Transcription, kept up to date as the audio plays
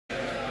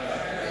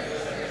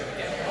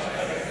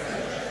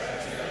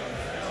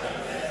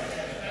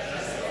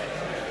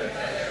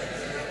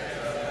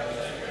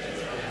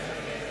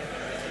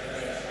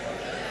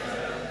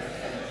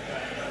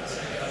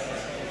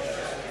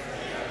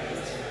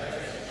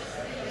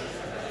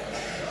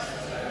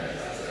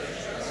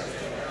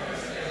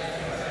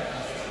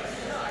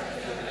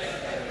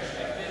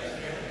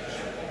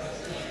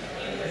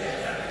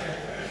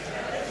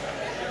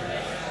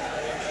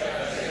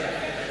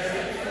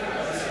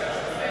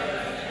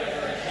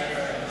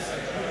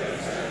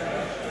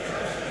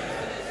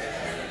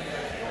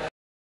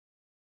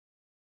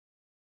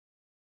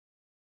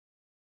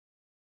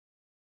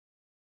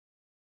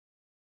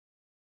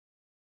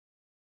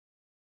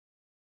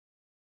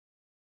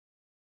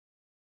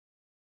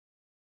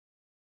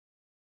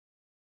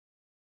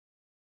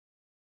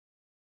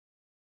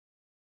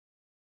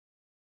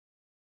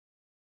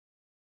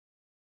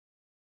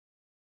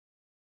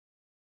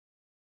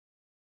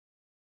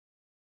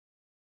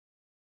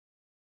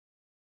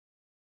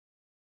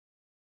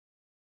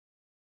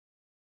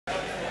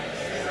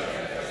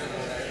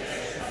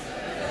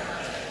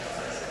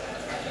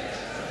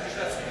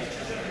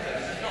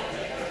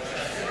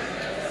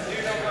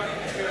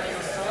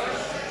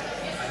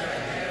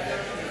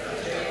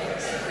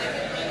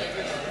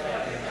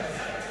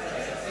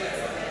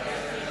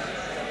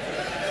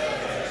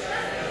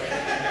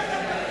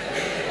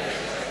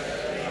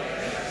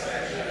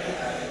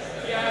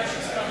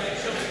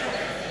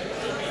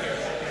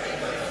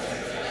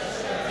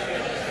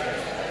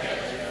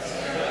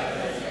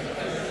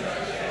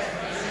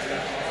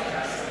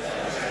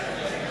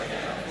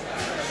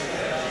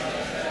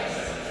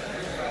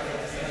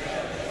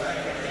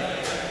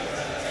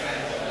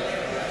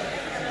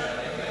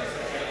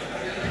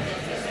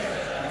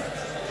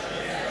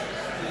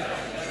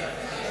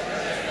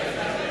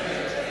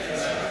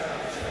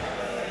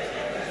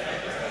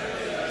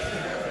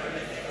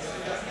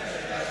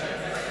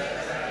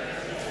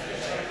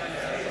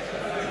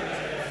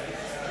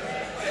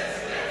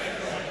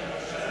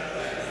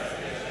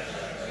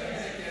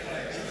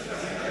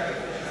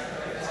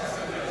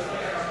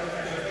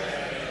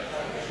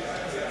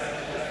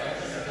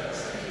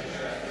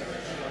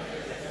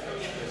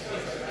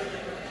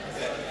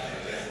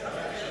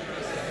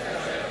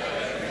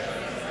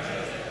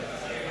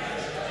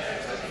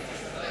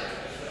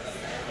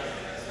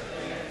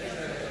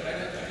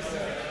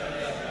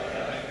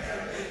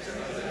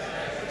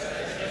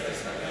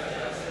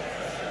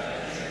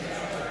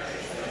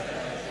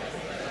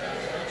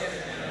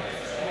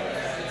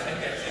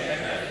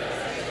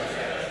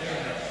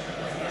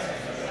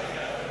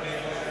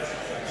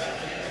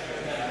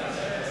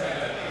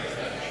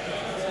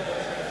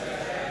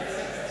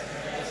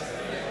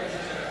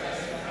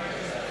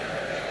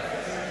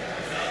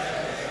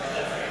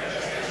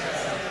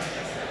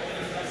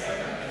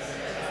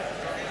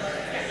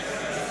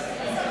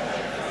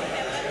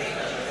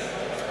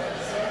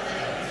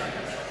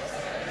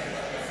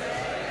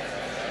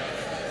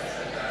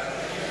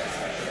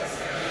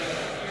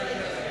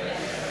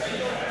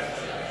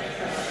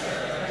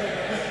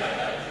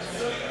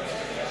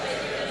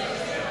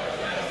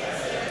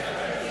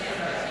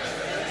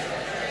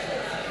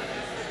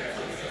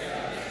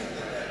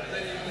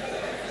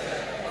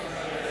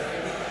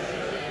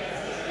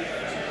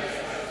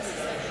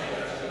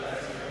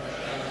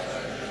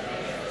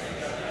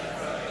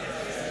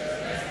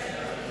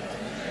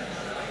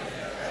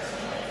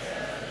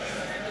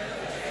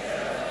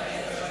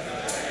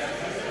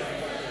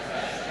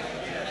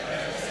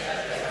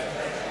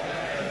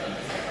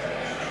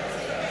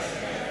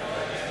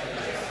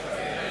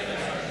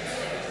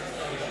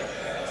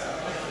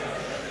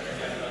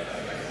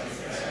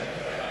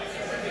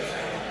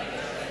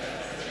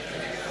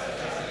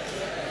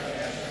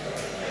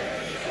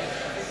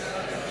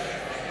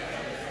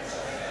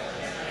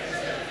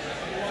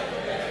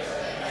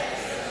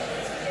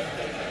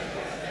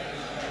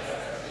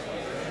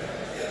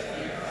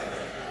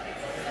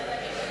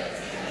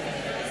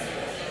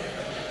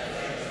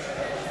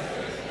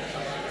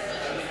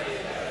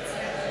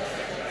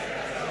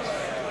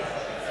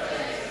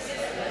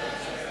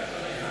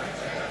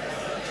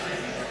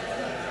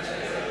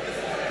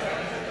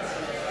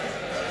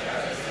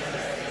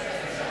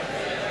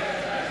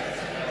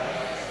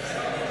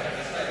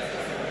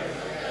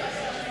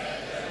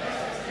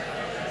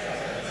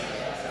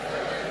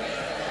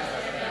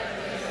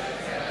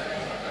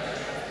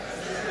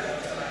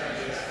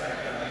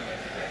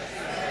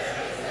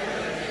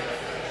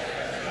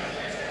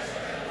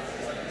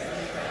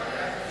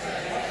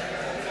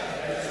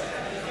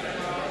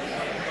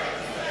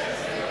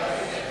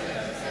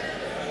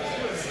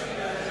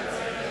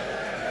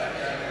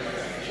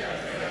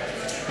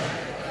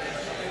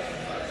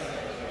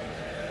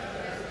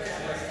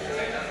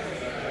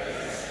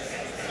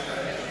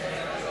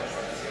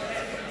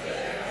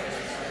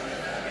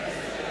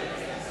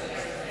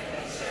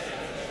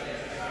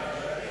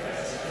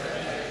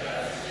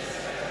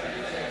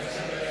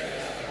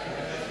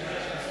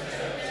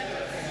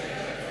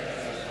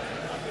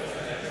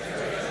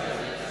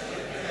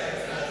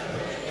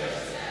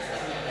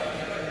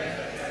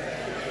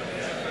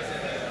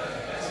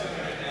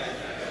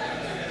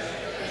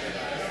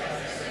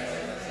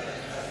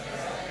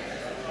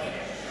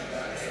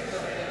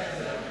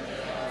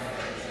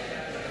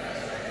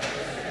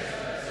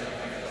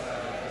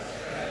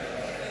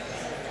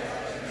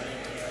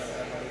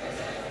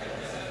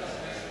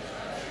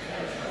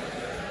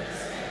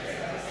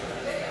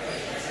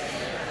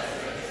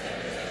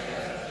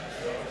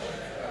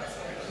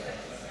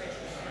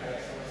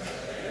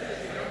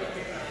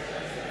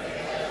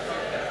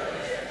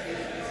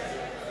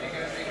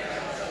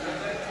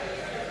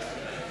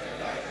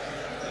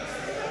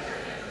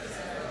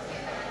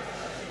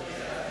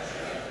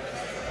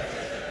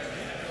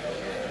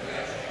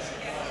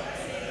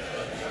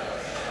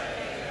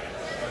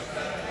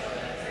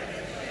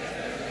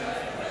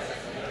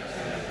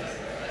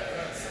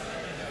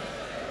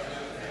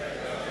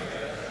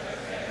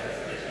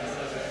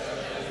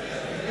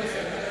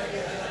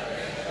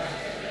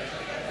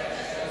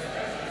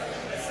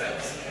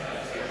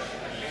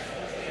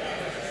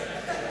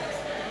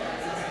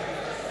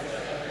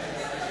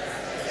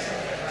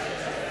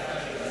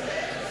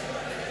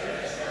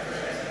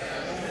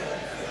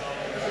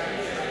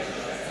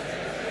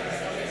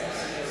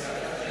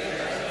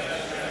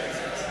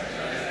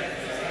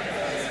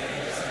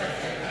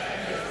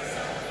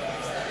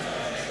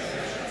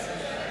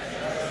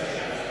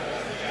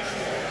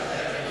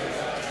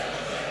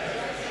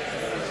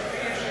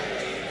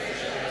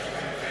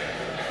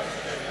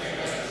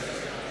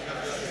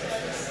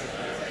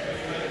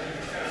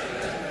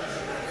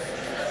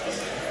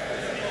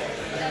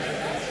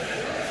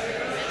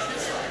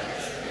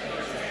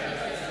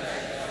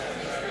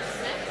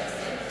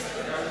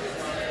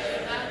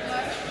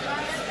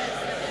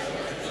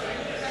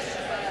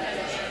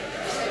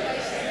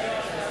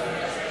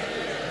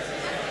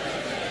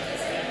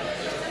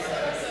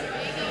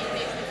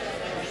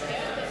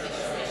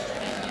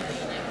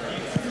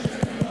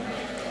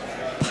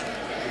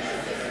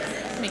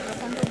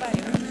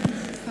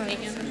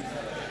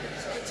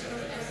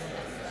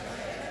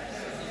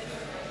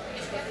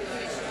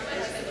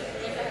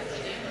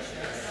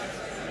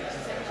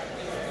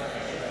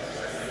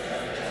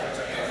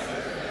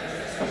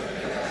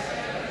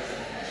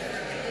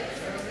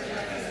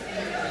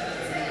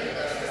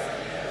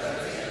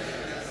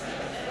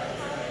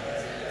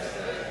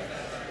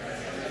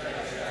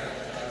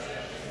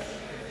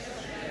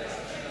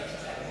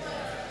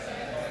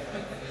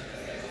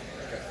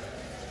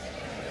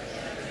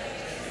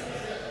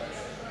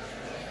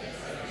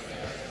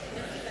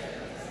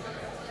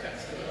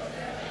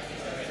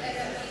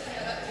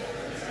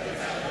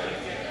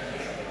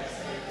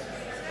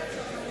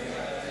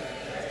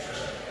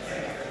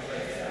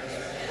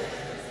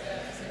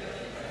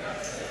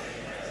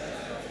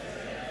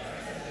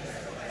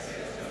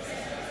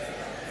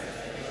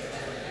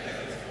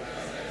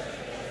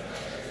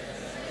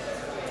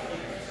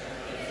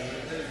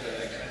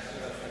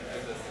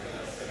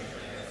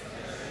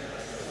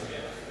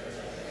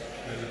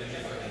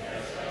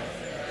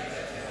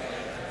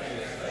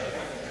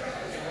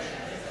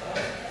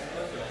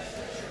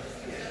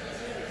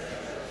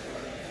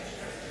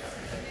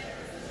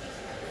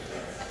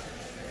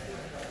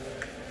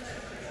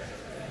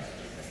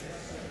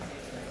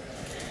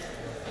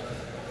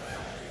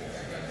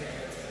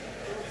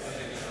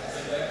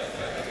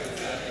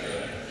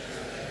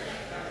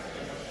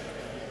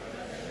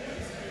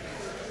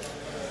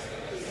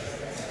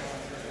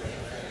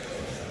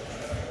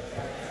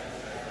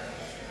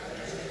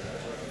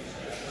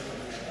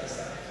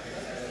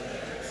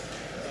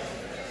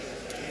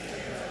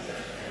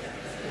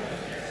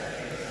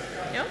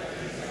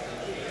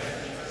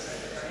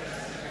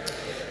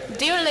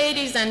dear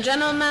ladies and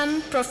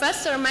gentlemen,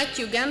 Professor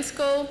Matthew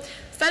Gentzkow,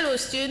 fellow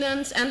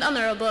students, and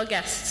honorable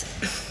guests.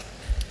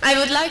 I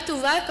would like to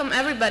welcome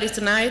everybody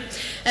tonight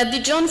at the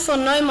John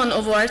von Neumann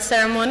Award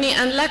ceremony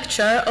and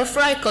lecture of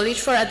Rye College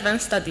for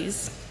Advanced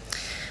Studies.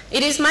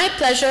 It is my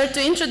pleasure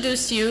to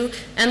introduce you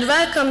and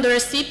welcome the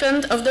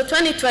recipient of the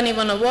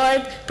 2021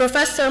 award,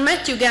 Professor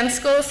Matthew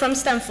Gentzkow from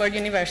Stanford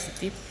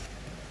University.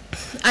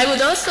 I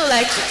would also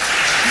like to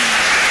introduce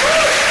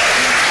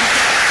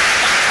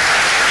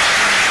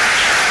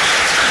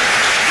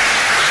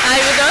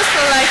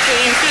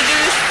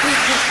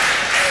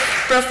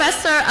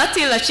Professor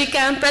Attila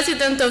Csikán,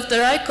 President of the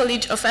Rye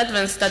College of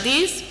Advanced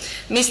Studies,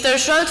 Mr.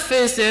 Zsolt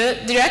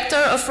Főző,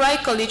 Director of Rye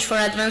College for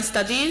Advanced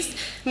Studies,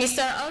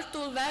 Mr.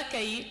 Artur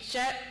Velkei,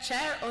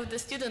 Chair of the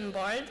Student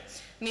Board,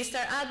 Mr.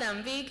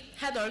 Ádám Vig,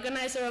 Head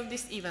Organizer of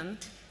this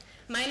event.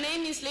 My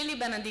name is Lili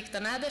Benedikta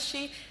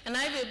Nádasi, and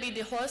I will be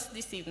the host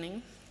this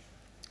evening.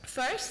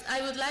 First,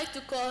 I would like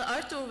to call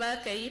Artur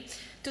Velkei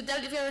to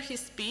deliver his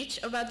speech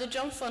about the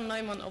John von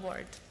Neumann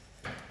Award.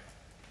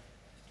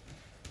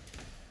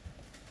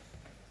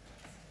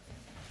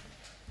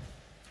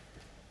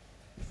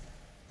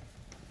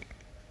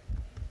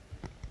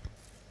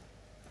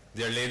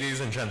 Dear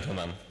ladies and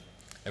gentlemen,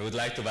 I would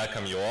like to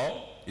welcome you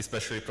all,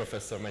 especially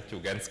Professor Matthew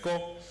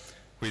Gentzkow,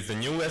 who is the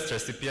newest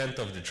recipient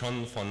of the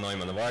John von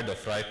Neumann Award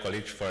of Rye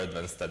College for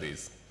Advanced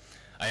Studies.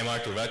 I am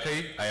Artur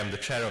Velkei, I am the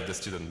chair of the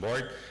student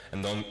board,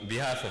 and on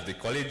behalf of the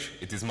college,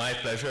 it is my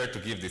pleasure to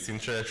give this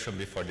introduction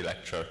before the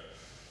lecture.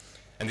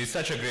 And it's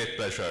such a great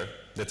pleasure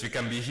that we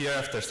can be here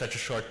after such a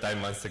short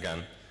time once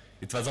again.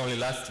 It was only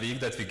last week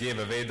that we gave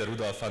away the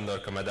Rudolf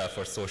Andorka Medal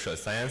for Social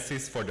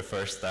Sciences for the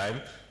first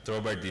time to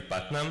Robert D.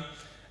 Putnam,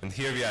 and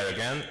here we are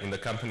again in the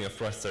company of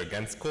Professor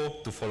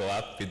Gentzkow to follow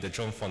up with the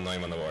John von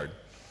Neumann Award.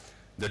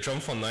 The John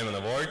von Neumann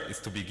Award is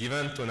to be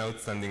given to an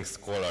outstanding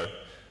scholar,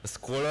 a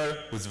scholar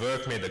whose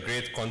work made a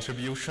great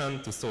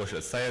contribution to social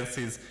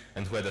sciences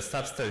and who had a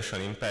substantial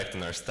impact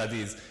on our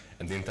studies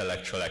and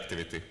intellectual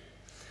activity.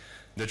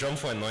 The John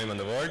von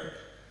Neumann Award,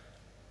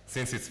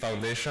 since its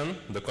foundation,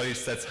 the college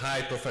sets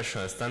high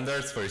professional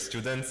standards for its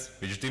students,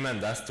 which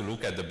demand us to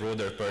look at the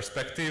broader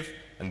perspective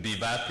and be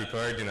well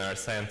prepared in our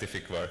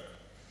scientific work.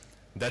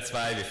 That's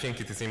why we think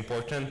it is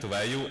important to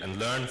value and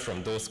learn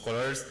from those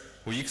scholars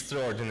who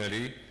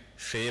extraordinarily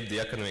shape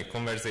the academic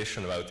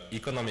conversation about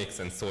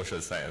economics and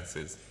social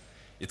sciences.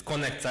 It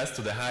connects us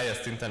to the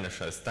highest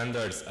international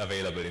standards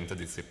available in the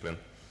discipline.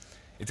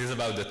 It is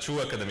about the true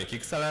academic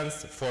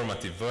excellence,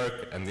 formative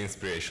work, and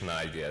inspirational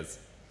ideas.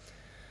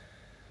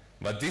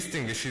 What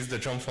distinguishes the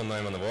John von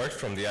Neumann Award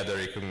from the other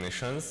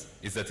recognitions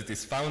is that it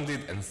is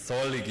founded and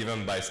solely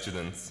given by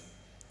students.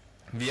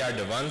 We are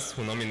the ones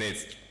who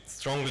nominate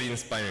strongly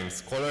inspiring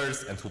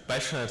scholars and who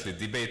passionately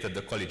debate at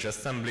the college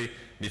assembly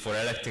before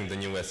electing the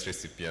newest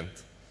recipient.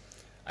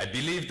 I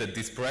believe that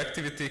this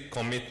proactivity,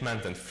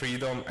 commitment, and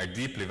freedom are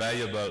deeply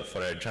valuable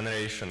for our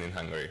generation in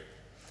Hungary.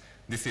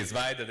 This is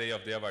why the day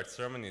of the award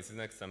ceremony is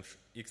an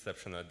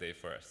exceptional day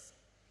for us.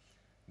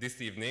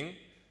 This evening,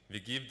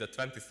 we give the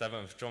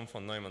 27th John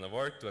von Neumann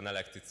Award to an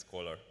elected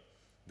scholar.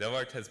 The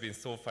award has been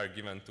so far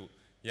given to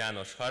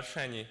János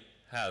Harsányi,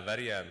 Hal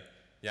Varian,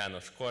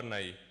 János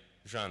Kornai,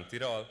 Jean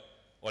Tirol,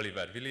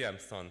 Oliver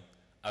Williamson,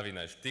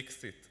 Avinash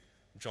Dixit,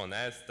 John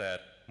Elster,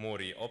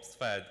 Maury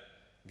Obstfeld,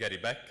 Gary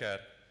Becker,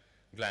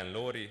 Glenn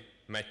Lowry,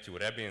 Matthew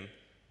Rabin,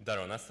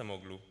 Daron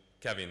Asamoglu,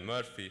 Kevin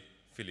Murphy,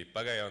 Philip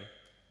Pagayan,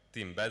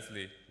 Tim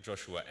Besley,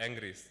 Joshua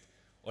Engrist,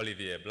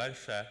 Olivier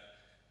Blanchard,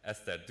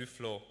 Esther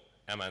Duflo,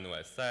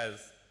 Emmanuel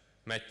Stiles,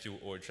 Matthew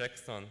O.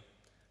 Jackson,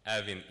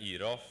 Alvin E.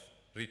 Roth,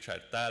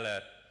 Richard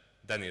Thaler,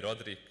 Danny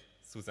Roderick,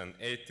 Susan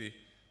Aty,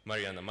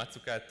 Mariana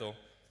Mazzucato,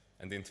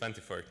 and in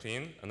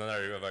 2014, an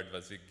honorary award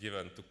was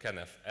given to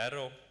Kenneth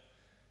Arrow.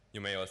 You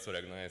may also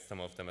recognize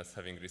some of them as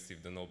having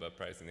received the Nobel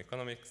Prize in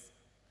Economics.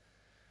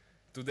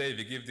 Today,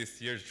 we give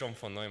this year's John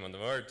von Neumann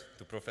Award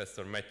to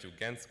Professor Matthew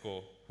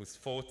Gentzkow, whose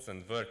thoughts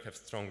and work have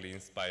strongly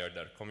inspired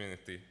our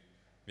community.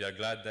 We are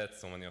glad that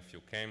so many of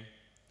you came.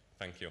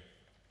 Thank you.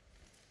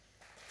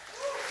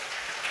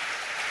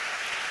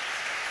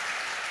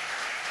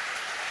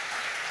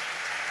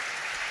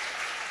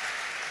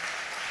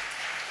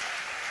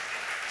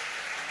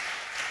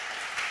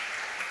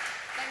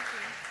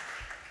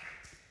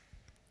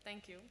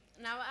 Thank you.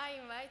 Now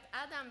I invite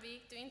Ádám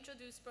Vig to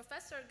introduce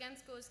Professor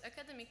Gentzkow's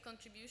academic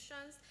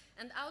contributions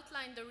and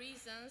outline the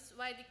reasons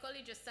why the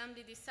College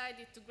Assembly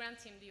decided to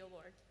grant him the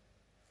award.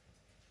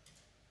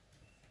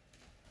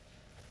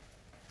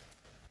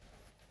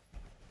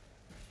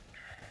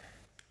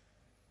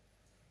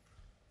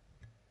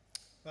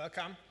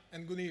 Welcome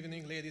and good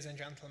evening, ladies and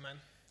gentlemen.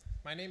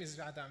 My name is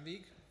Ádám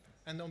Vig,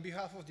 and on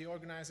behalf of the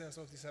organizers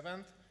of this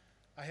event,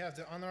 I have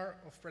the honor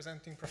of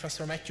presenting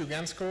Professor Matthew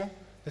Gentzkow,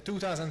 the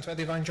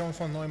 2021 John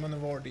von Neumann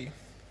awardee.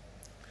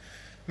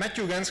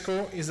 Matthew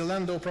Gentzkow is a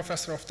Landau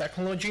Professor of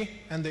Technology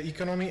and the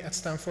Economy at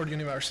Stanford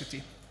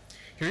University.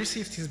 He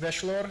received his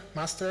bachelor,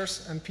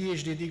 master's, and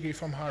PhD degree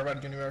from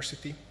Harvard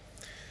University.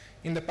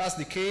 In the past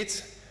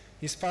decades,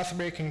 His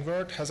path-breaking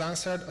work has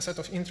answered a set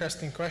of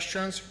interesting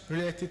questions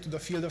related to the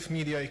field of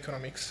media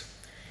economics.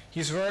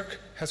 His work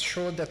has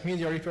showed that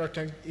media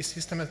reporting is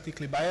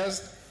systematically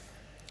biased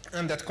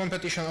and that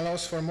competition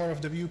allows for more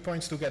of the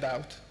viewpoints to get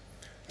out.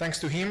 Thanks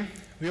to him,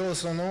 we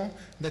also know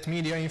that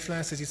media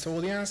influences its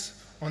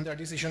audience on their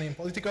decision in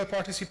political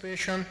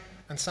participation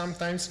and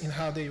sometimes in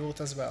how they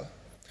vote as well.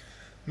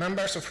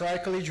 Members of Rye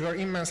College were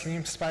immensely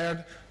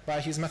inspired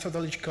by his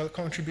methodological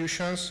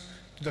contributions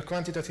to the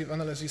quantitative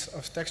analysis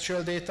of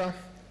textual data,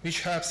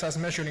 which helps us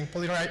measuring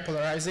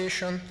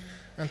polarization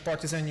and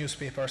partisan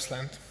newspaper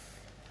slant.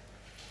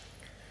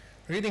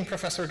 Reading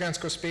Professor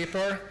Gentzkow's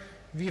paper,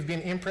 we've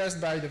been impressed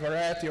by the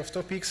variety of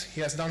topics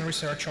he has done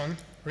research on,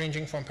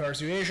 ranging from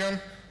persuasion,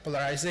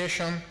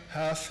 polarization,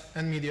 health,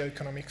 and media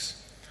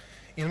economics.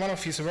 In one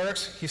of his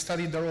works, he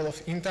studied the role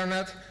of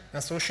internet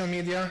and social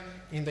media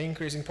in the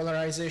increasing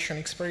polarization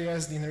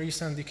experienced in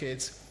recent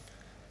decades.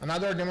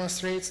 Another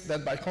demonstrates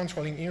that by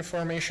controlling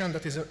information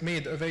that is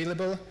made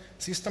available,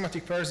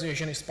 systematic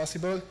persuasion is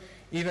possible,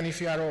 even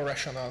if we are all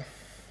rational.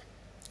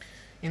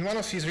 In one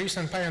of his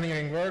recent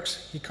pioneering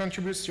works, he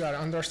contributes to our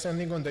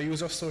understanding on the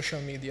use of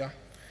social media.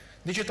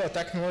 Digital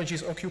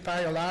technologies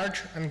occupy a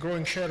large and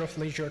growing share of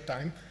leisure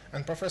time,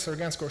 and Professor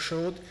Gentzkow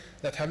showed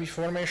that habit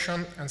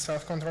formation and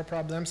self-control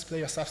problems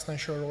play a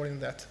substantial role in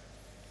that.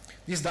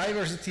 This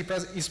diversity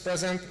is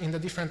present in the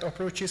different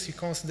approaches he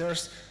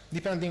considers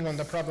depending on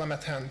the problem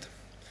at hand.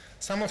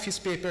 Some of his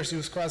papers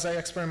use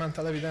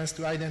quasi-experimental evidence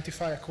to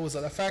identify a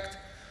causal effect,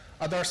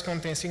 others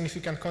contain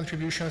significant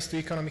contributions to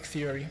economic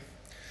theory.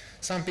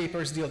 Some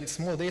papers deal with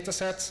small data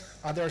sets,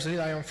 others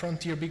rely on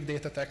frontier big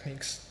data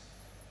techniques.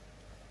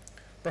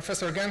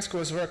 Professor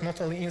Gentzkow's work not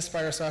only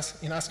inspires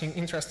us in asking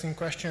interesting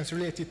questions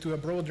related to a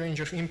broad range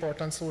of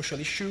important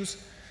social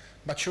issues,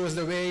 but shows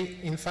the way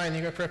in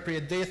finding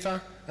appropriate data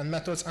and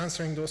methods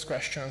answering those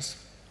questions.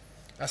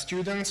 As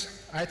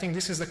students, I think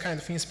this is the kind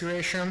of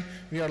inspiration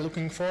we are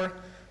looking for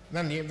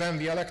when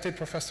we elected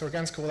Professor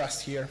Gentzkow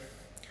last year.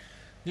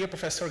 Dear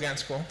Professor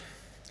Gentzkow,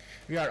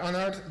 we are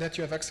honored that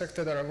you have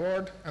accepted our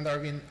award and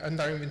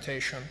our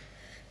invitation.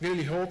 We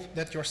really hope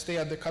that your stay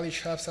at the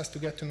college helps us to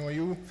get to know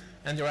you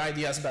and your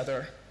ideas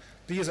better.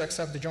 Please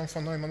accept the John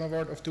von Neumann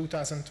Award of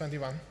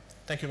 2021.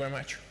 Thank you very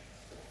much.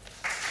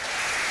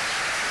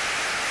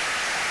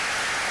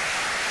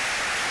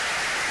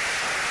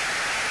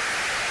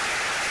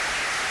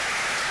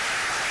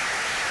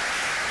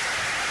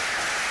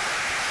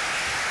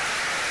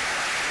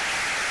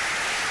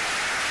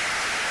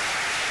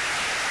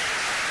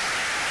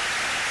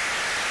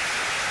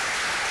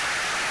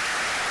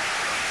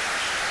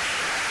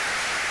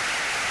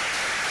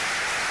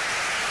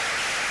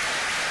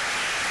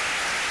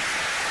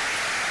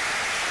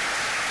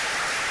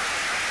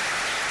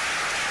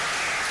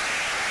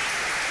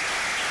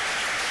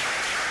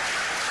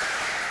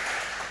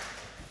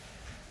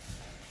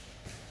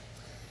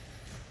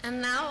 And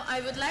now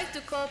I would like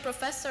to call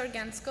Professor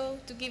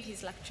Gentzkow to give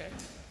his lecture.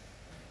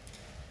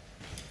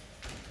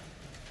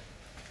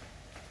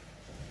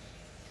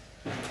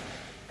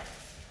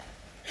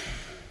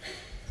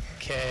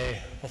 Okay,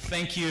 well,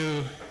 thank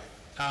you.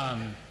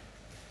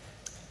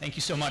 Thank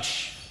you so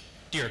much,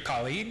 dear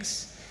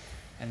colleagues,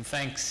 and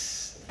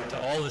thanks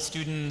to all the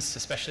students,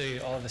 especially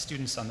all of the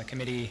students on the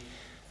committee,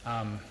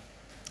 and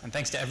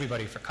thanks to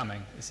everybody for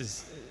coming. This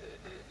is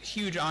a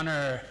huge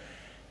honor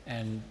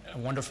and a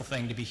wonderful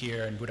thing to be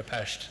here in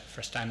Budapest,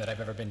 first time that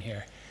I've ever been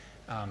here.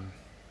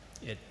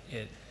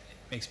 It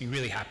makes me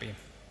really happy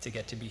to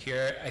get to be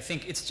here. I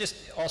think it's just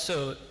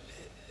also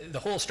the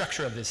whole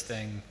structure of this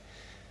thing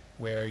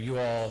where you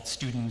all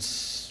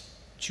students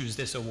choose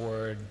this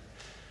award,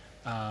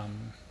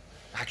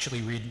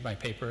 actually read my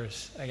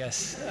papers, I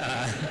guess,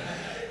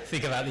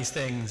 think about these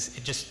things.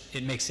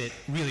 It makes it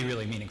really,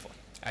 really meaningful.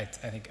 I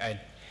think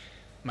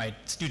my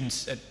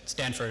students at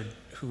Stanford,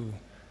 who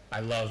I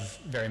love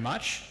very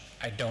much,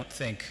 I don't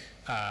think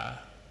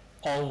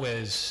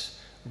always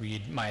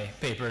read my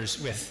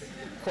papers with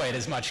quite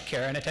as much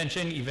care and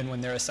attention, even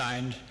when they're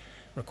assigned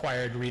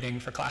required reading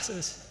for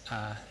classes.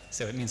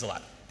 So it means a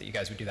lot that you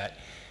guys would do that.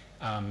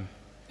 And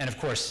of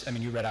course, I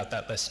mean, you read out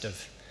that list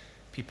of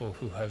people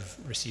who have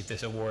received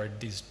this award.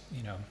 These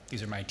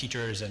are my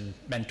teachers and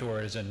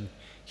mentors and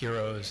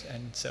heroes,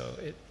 and so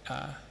it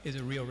is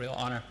a real, real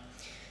honor.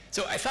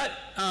 So I thought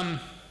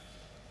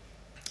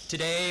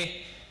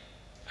today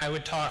I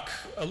would talk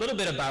a little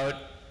bit about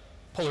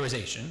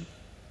polarization,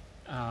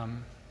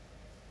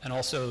 and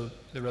also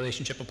the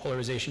relationship of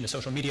polarization to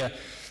social media.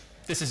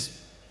 This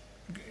is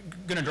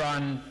going to draw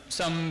on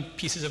some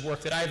pieces of work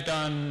that I've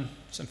done,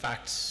 some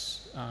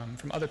facts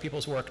from other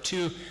people's work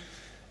too.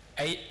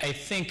 I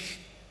think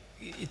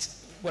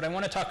what I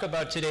want to talk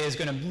about today is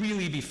going to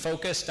really be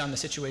focused on the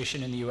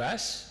situation in the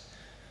US,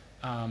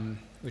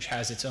 which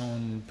has its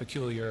own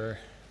peculiar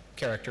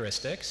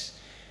characteristics.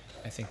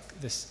 I think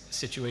this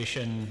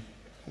situation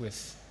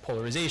with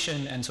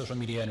polarization and social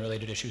media and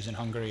related issues in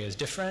Hungary is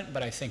different,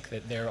 but I think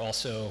that there are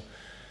also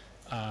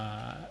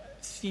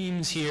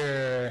themes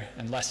here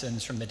and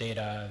lessons from the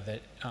data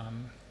that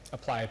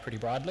apply pretty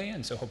broadly,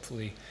 and so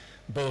hopefully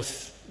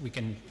both we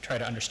can try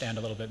to understand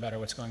a little bit better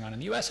what's going on in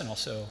the US and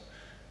also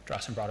draw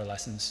some broader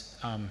lessons.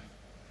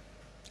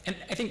 And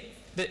I think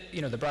that,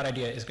 the broad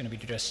idea is going to be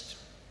to just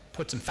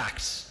put some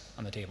facts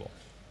on the table.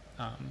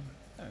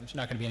 There's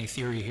not going to be any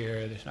theory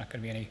here. There's not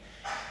going to be any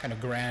kind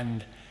of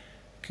grand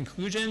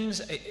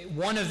conclusions.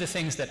 One of the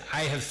things that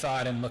I have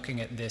thought in looking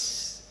at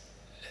this,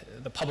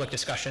 the public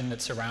discussion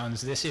that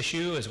surrounds this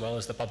issue, as well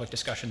as the public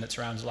discussion that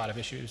surrounds a lot of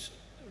issues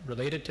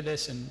related to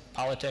this in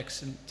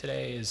politics and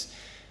today, is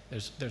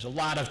there's a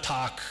lot of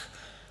talk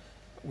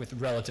with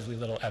relatively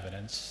little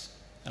evidence,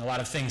 and a lot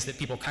of things that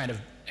people kind of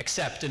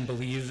accept and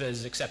believe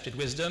as accepted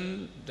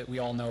wisdom, that we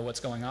all know what's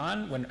going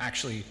on, when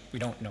actually we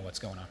don't know what's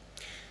going on.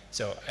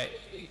 So,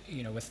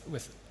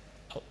 with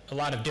a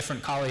lot of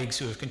different colleagues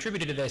who have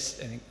contributed to this,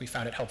 I think we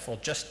found it helpful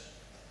just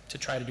to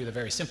try to do the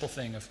very simple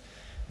thing of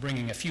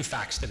bringing a few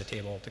facts to the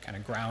table to kind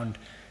of ground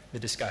the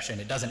discussion.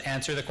 It doesn't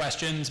answer the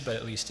questions, but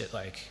at least it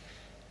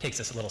takes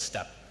us a little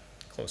step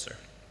closer.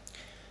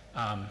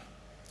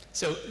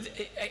 So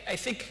I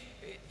think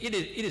it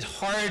is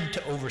hard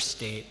to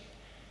overstate,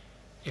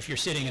 if you're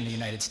sitting in the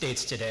United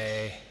States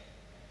today,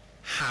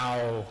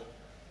 how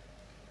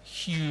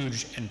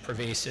huge and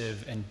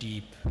pervasive and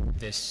deep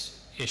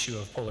this issue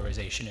of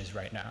polarization is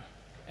right now.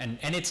 And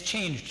it's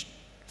changed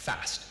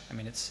fast. I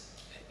mean,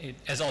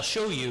 as I'll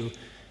show you,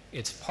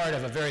 it's part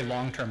of a very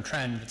long-term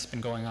trend that's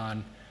been going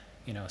on,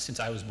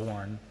 since I was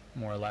born,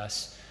 more or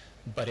less.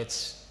 But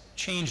it's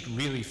changed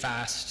really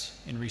fast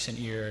in recent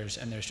years,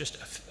 and there's just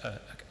a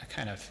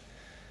kind of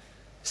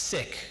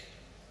sick,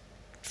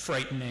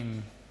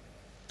 frightening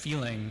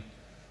feeling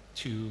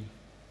to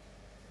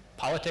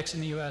politics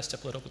in the US, to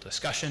political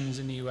discussions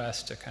in the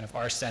US, to kind of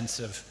our sense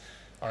of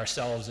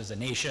ourselves as a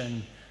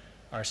nation,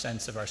 our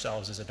sense of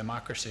ourselves as a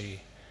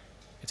democracy.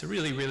 It's a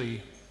really,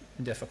 really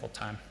difficult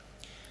time.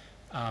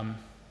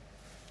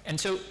 And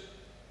so,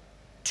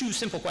 two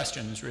simple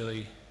questions,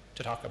 really,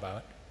 to talk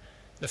about.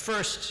 The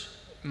first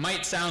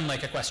might sound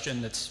like a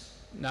question that's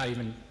not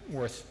even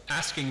worth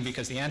asking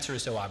because the answer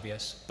is so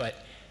obvious, but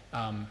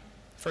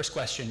first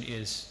question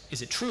is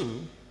it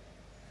true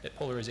that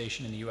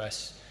polarization in the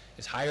US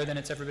is higher than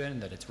it's ever been,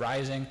 that it's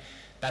rising?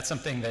 That's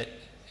something that,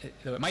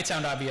 though it might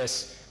sound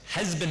obvious,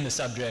 has been the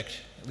subject,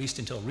 at least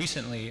until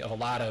recently, of a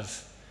lot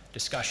of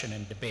discussion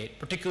and debate,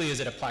 particularly as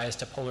it applies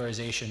to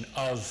polarization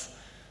of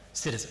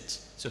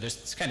citizens. So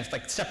there's kind of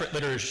like separate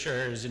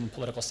literatures in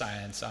political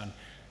science on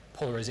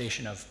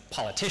polarization of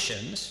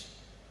politicians,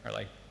 or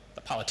like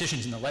the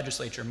politicians in the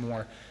legislature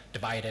more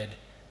divided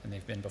than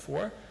they've been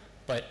before.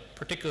 But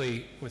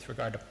particularly with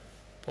regard to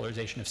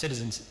polarization of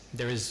citizens,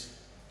 there is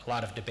a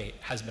lot of debate,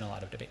 has been a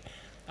lot of debate.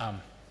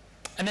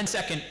 And then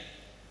second,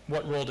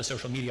 what role does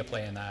social media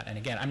play in that? And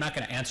again, I'm not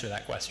going to answer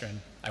that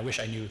question. I wish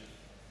I knew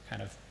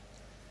kind of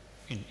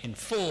in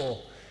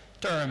full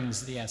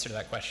terms the answer to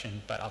that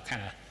question, but I'll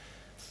kind of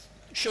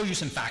show you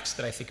some facts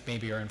that I think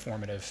maybe are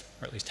informative,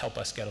 or at least help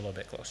us get a little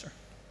bit closer.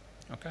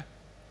 Okay?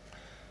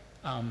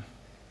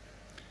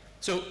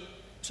 So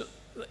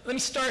let me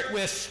start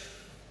with,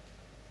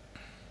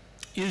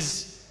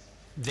 is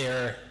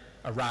there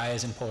a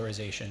rise in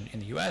polarization in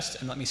the US?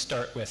 And let me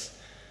start with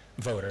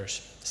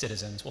voters,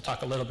 citizens. We'll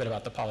talk a little bit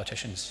about the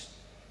politicians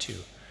too.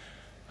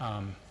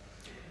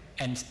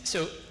 And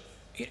so,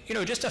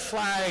 just a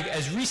flag,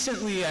 as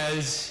recently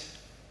as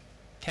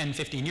 10,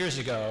 15 years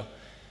ago,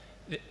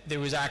 there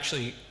was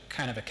actually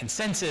kind of a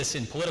consensus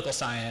in political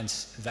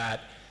science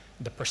that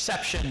the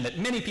perception that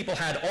many people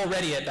had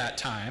already at that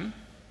time,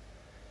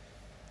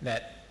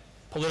 that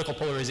political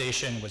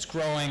polarization was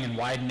growing and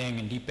widening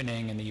and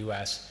deepening in the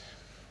US,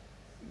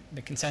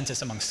 the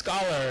consensus among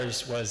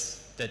scholars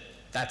was that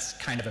that's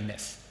kind of a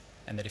myth,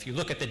 and that if you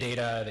look at the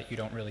data, that you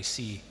don't really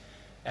see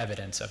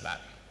evidence of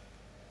that.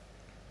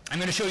 I'm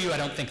going to show you I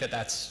don't think that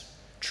that's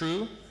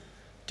true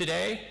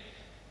today.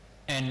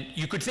 And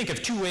you could think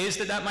of two ways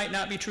that that might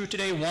not be true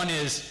today. One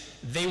is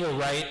they were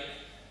right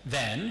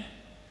then,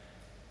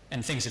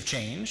 and things have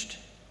changed.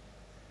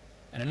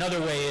 And another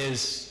way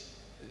is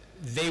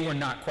they were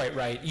not quite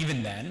right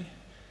even then,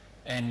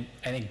 and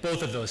I think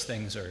both of those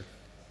things are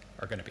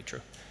going to be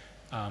true.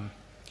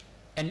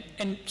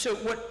 And so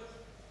what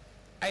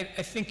I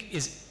think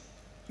is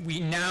we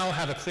now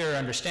have a clearer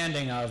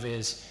understanding of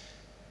is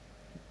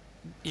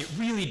it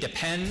really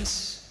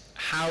depends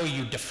how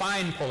you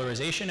define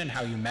polarization and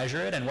how you measure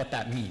it and what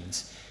that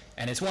means.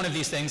 And it's one of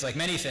these things, like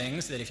many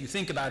things, that if you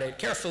think about it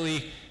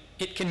carefully,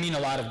 it can mean a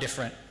lot of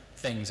different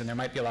things, and there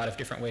might be a lot of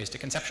different ways to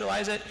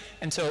conceptualize it.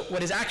 And so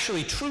what is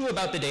actually true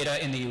about the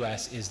data in the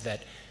US is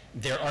that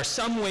there are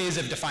some ways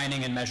of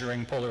defining and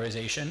measuring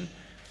polarization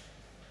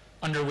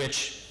under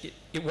which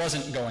it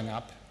wasn't going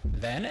up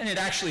then, and it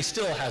actually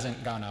still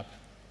hasn't gone up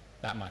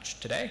that much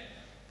today.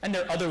 And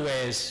there are other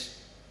ways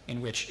in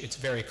which it's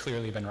very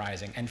clearly been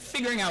rising. And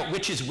figuring out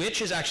which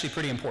is actually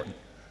pretty important,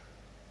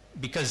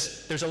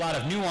 because there's a lot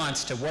of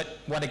nuance to what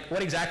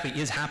exactly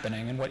is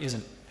happening and what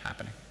isn't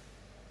happening.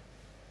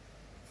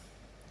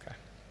 Okay.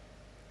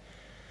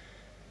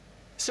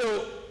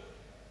 So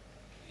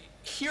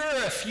here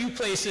are a few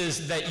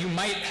places that you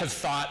might have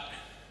thought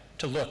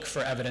to look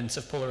for evidence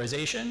of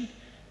polarization.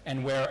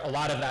 and where a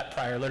lot of that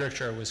prior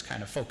literature was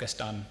kind of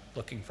focused on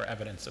looking for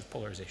evidence of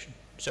polarization.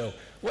 So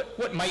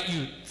what might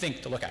you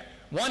think to look at?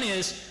 One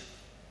is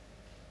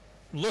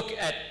look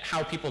at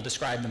how people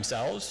describe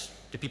themselves.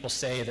 Do people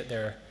say that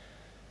they're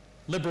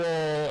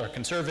liberal or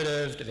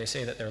conservative? Do they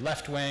say that they're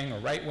left-wing or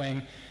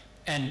right-wing?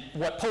 And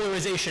what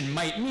polarization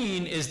might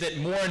mean is that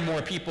more and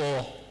more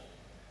people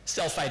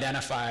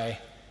self-identify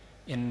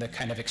in the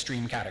kind of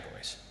extreme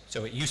categories.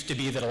 So it used to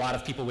be that a lot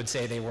of people would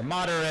say they were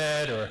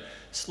moderate or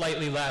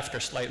slightly left or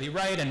slightly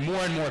right, and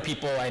more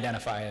people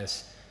identify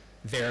as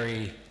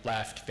very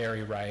left,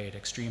 very right,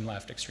 extreme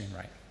left, extreme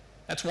right.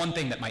 That's one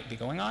thing that might be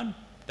going on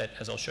that,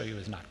 as I'll show you,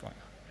 is not going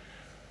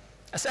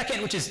on. A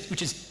second, which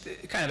is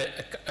kind of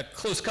a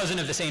close cousin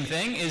of the same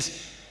thing,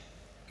 is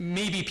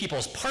maybe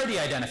people's party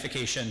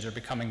identifications are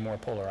becoming more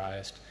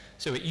polarized.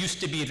 So it used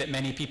to be that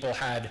many people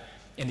had,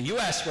 in the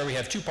US, where we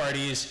have two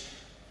parties,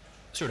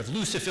 sort of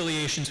loose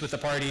affiliations with the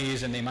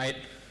parties, and they might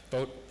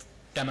vote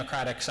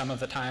Democratic some of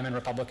the time and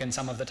Republican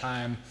some of the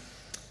time.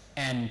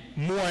 And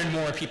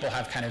more people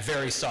have kind of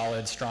very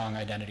solid, strong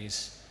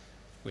identities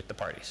with the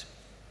parties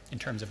in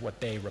terms of what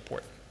they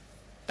report.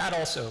 That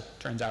also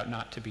turns out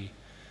not to be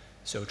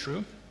so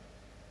true.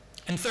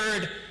 And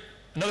third,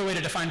 another way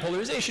to define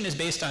polarization is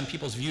based on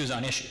people's views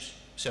on issues.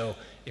 So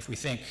if we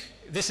think,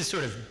 this is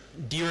sort of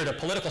dear to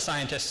political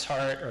scientists'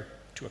 heart or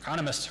to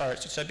economists'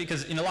 hearts,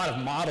 because in a lot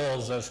of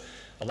models of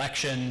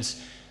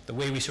elections, the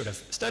way we sort of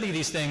study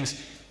these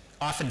things,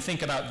 often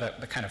think about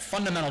the kind of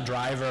fundamental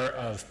driver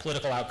of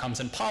political outcomes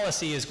and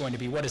policy is going to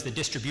be what is the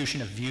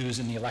distribution of views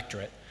in the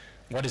electorate.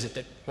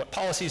 What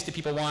policies do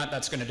people want?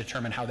 That's going to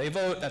determine how they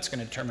vote. That's going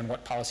to determine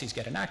what policies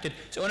get enacted.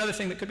 So another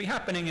thing that could be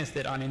happening is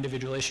that on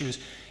individual issues,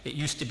 it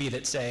used to be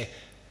that, say,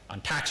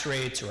 on tax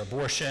rates or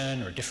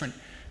abortion or different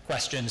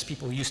questions,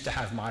 people used to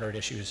have moderate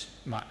issue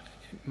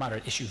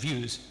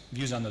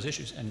views on those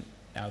issues, and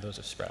now those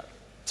have spread out.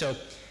 So,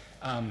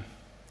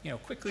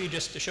 quickly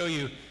just to show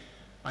you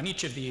on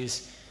each of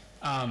these.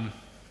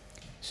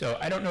 So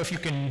I don't know if you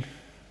can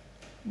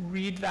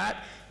read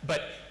that,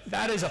 but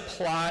that is a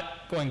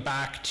plot going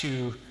back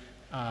to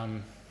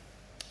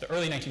the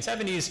early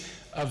 1970s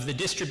of the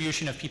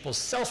distribution of people's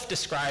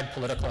self-described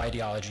political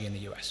ideology in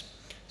the US.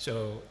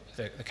 So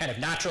the kind of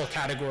natural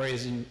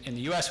categories in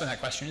the US when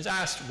that question is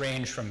asked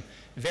range from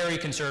very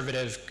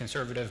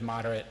conservative,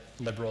 moderate,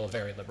 liberal,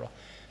 very liberal.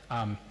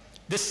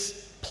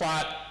 This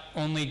plot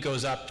only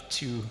goes up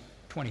to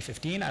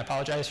 2015, I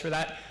apologize for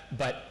that,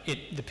 but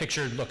the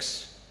picture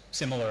looks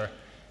similar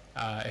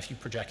if you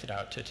project it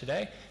out to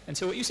today. And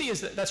so what you see is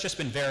that that's just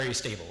been very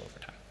stable over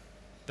time.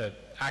 The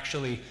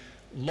actually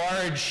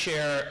large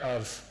share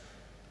of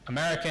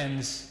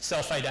Americans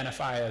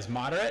self-identify as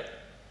moderate,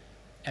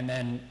 and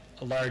then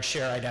a large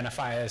share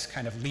identify as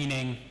kind of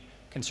leaning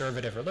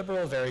conservative or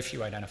liberal. Very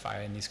few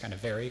identify in these kind of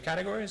very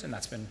categories, and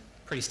that's been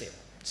pretty stable.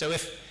 So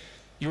if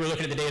you were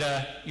looking at the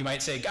data, you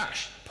might say,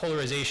 gosh,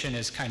 polarization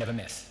is kind of a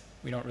myth.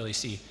 We don't really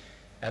see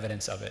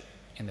evidence of it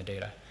in the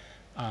data.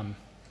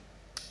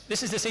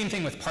 This is the same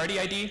thing with party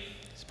ID,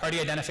 party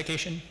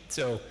identification.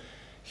 So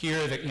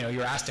here,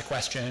 you're asked a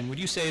question, would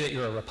you say that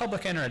you're a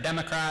Republican or a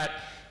Democrat?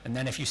 And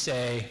then if you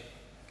say,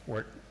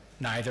 or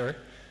neither,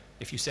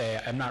 if you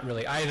say, I'm not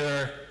really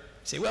either,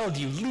 say, well,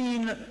 do you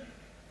lean?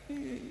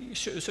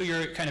 So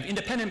you're kind of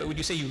independent, but would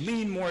you say you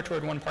lean more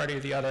toward one party or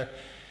the other?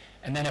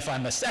 And then if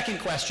on the second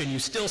question you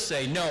still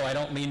say, no, I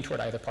don't lean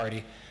toward either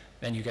party,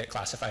 then you get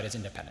classified as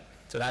independent.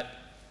 So that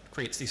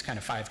creates these kind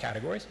of 5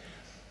 categories.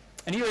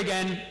 And here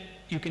again,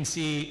 you can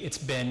see it's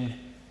been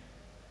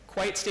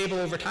quite stable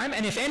over time.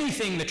 And if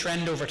anything, the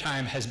trend over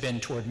time has been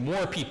toward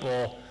more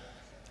people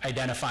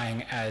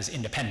identifying as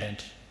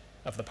independent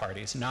of the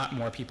parties, not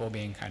more people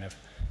being kind of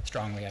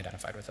strongly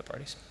identified with the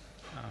parties.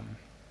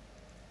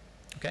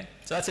 Okay,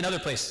 so that's another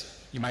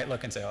place you might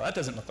look and say, oh, that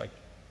doesn't look like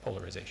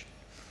polarization.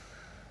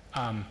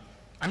 I'm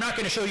not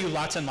going to show you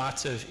lots and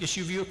lots of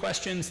issue view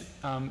questions,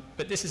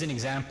 but this is an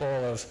example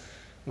of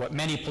what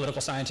many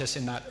political scientists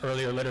in that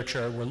earlier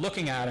literature were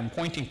looking at and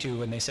pointing to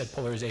when they said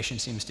polarization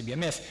seems to be a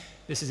myth.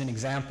 This is an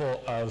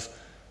example of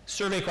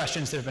survey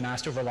questions that have been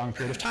asked over a long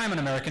period of time on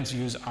Americans'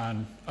 views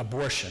on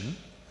abortion.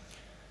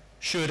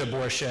 Should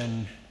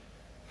abortion,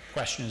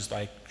 questions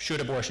like, should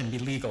abortion be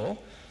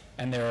legal?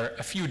 And there are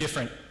a few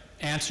different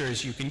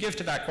answers you can give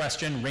to that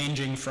question,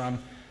 ranging from,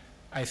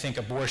 I think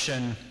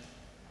abortion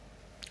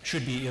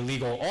should be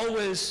illegal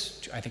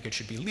always, I think it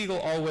should be legal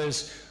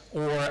always,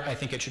 or I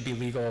think it should be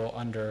legal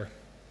under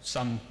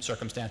some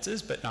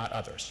circumstances, but not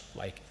others,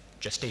 like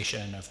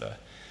gestation of the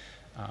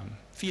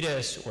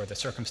fetus or the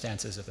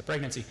circumstances of the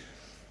pregnancy.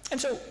 And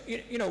so,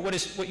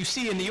 what you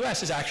see in the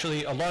US is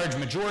actually a large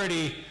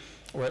majority,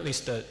 or at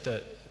least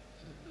the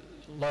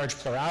large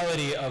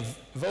plurality of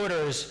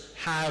voters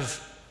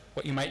have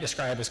what you might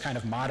describe as kind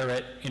of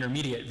moderate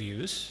intermediate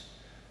views.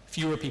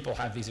 Fewer people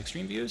have these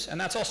extreme views, and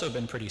that's also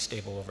been pretty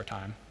stable over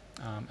time,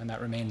 and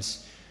that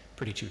remains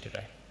pretty true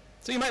today.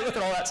 So you might look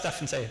at all that stuff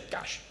and say,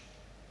 gosh,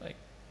 like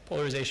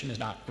polarization is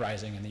not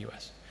rising in the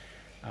US.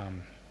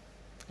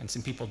 And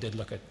some people did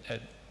look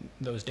at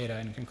those data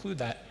and conclude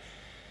that.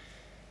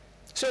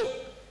 So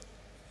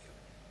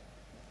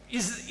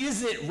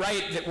is it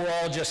right that we're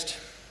all just,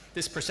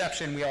 this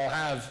perception we all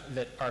have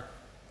that our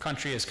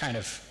country is kind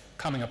of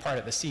coming apart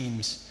at the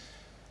seams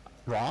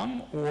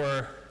wrong?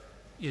 Or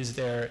is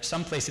there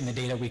some place in the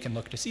data we can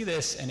look to see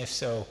this? And if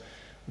so,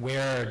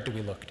 where do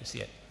we look to see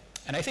it?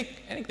 And I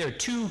think there are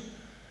two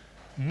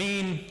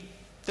main,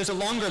 there's a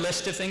longer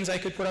list of things I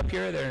could put up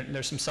here.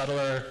 There's some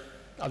subtler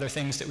other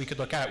things that we could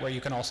look at where you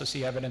can also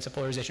see evidence of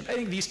polarization. But I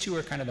think these two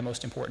are kind of the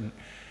most important.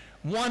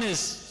 One is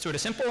sort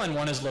of simple and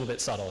one is a little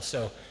bit subtle.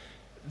 So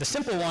the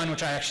simple one,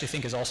 which I actually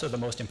think is also the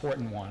most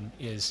important one,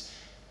 is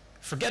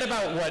forget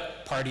about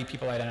what party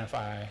people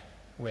identify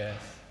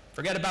with.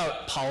 Forget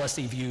about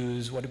policy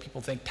views. What do people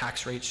think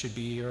tax rates should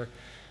be, or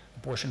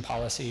abortion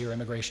policy or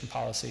immigration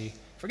policy?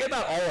 Forget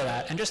about all of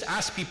that and just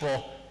ask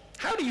people,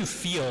 how do you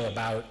feel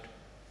about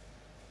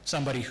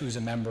somebody who's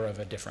a member of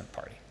a different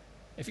party?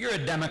 If you're a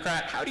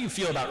Democrat, how do you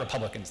feel about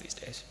Republicans these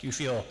days? Do you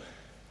feel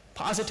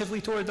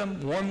positively toward them,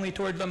 warmly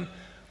toward them,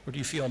 or do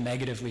you feel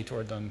negatively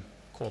toward them,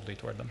 coldly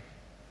toward them?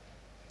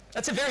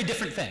 That's a very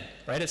different thing,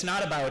 right? It's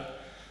not about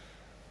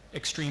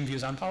extreme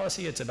views on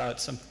policy. It's about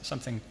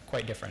something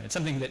quite different. It's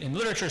something that in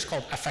literature is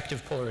called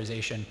affective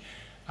polarization.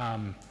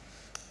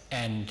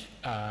 And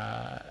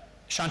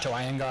Shanto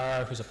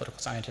Iyengar, who's a political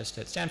scientist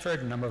at Stanford,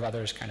 and a number of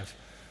others kind of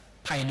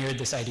pioneered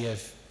this idea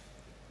of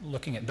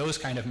looking at those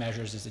kind of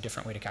measures as a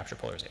different way to capture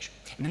polarization.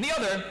 And then the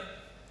other,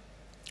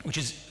 which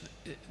is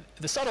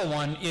the subtle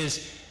one,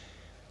 is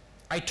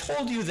I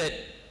told you that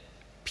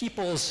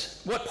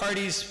what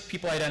parties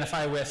people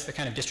identify with, the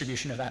kind of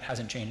distribution of that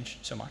hasn't changed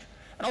so much.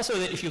 And also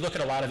that if you look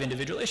at a lot of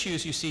individual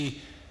issues, you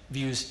see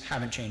views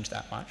haven't changed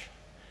that much.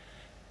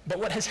 But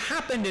what has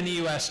happened in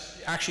the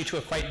US, actually to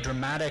a quite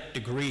dramatic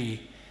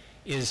degree,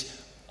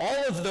 is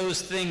all of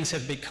those things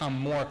have become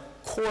more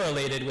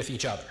correlated with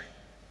each other.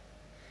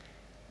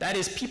 That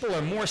is, people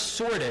are more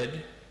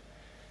sorted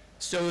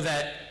so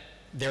that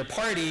their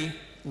party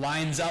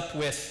lines up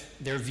with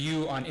their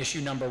view on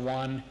issue number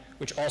 1,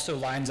 which also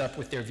lines up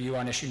with their view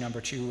on issue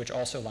number 2, which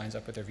also lines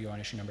up with their view on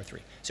issue number 3.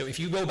 So if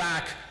you go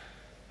back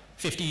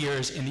 50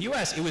 years in the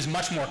US, it was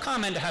much more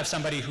common to have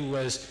somebody who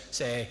was,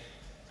 say,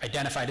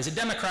 identified as a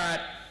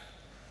Democrat,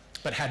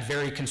 but had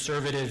very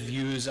conservative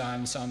views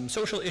on some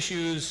social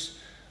issues,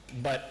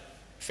 but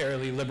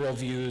fairly liberal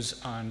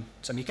views on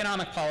some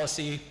economic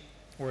policy,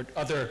 or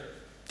other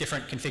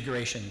different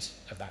configurations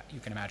of that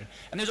you can imagine.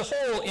 And there's a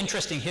whole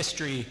interesting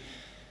history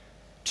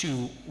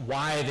to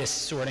why this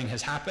sorting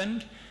has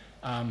happened.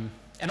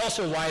 And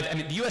also why, I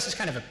mean, the US is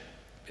kind of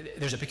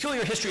there's a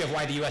peculiar history of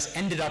why the US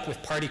ended up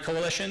with party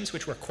coalitions,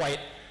 which were quite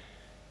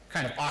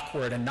kind of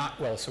awkward and not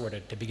well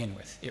sorted to begin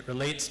with. It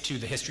relates to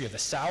the history of the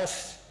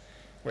South,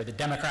 where the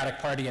Democratic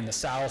Party in the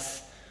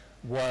South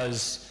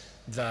was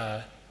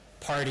the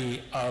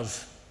party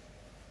of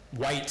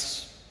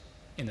whites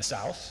in the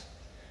South,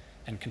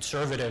 and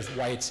conservative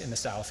whites in the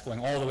South,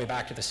 going all the way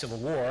back to the Civil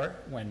War,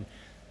 when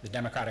the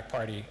Democratic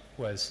Party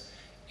was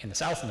in the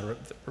South, and the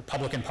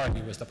Republican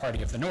Party was the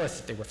party of the North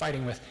that they were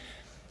fighting with.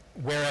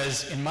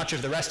 Whereas in much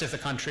of the rest of the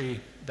country,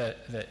 the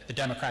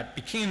Democrat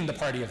became the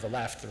party of the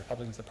left, the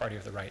Republicans the party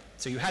of the right.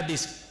 So you had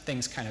these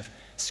things kind of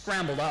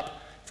scrambled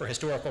up for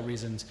historical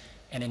reasons,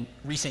 and in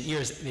recent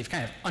years, they've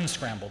kind of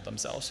unscrambled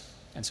themselves.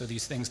 And so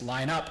these things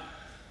line up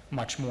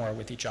much more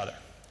with each other.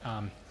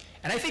 And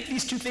I think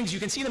these two things, you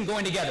can see them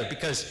going together,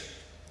 because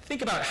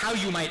think about how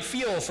you might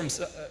feel from,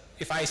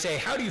 if I say,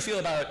 how do you feel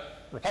about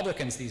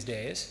Republicans these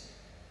days?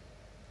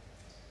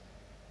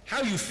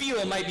 How you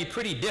feel might be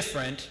pretty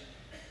different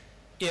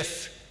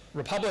if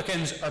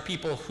Republicans are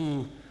people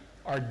who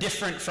are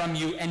different from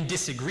you and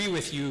disagree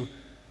with you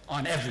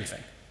on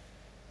everything,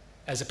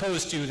 as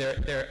opposed to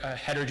they're a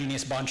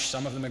heterogeneous bunch.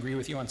 Some of them agree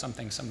with you on some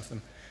things, some of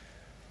them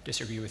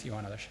disagree with you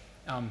on others.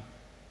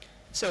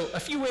 So a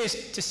few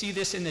ways to see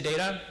this in the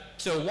data.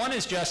 So one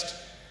is just,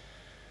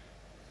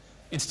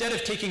 instead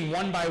of taking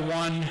one by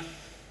one,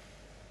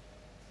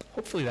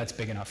 hopefully that's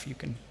big enough, you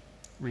can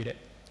read it.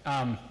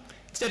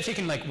 Instead of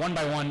taking like one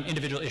by one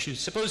individual issues,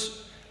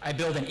 suppose I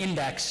build an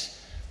index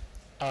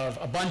of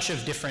a bunch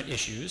of different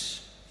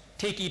issues,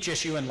 take each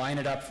issue and line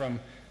it up from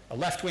a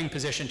left-wing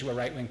position to a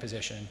right-wing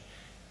position,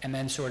 and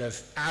then sort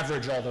of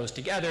average all those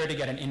together to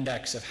get an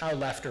index of how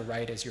left or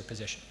right is your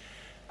position.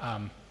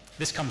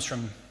 This comes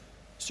from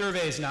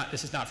surveys,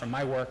 this is not from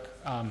my work.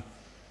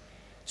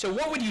 So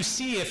what would you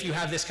see if you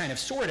have this kind of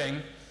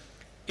sorting?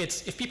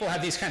 It's if people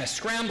have these kind of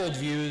scrambled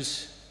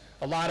views,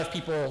 a lot of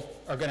people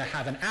are going to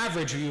have an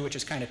average view, which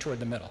is kind of toward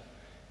the middle.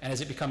 And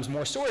as it becomes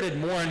more sorted,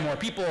 more and more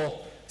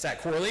people, as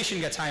that correlation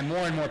gets high, more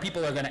and more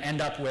people are going to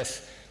end up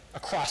with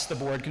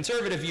across-the-board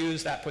conservative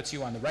views. That puts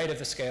you on the right of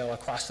the scale.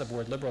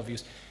 Across-the-board liberal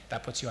views,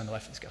 that puts you on the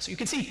left of the scale. So you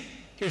can see,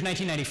 here's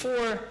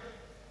 1994,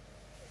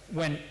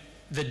 when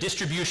the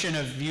distribution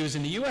of views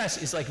in the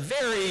US is like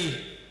very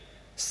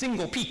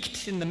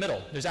single-peaked in the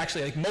middle. There's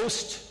actually, like,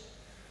 most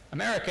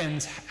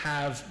Americans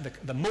have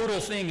the modal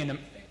thing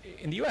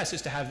in the US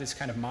is to have this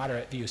kind of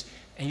moderate views.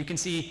 And you can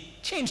see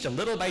changed a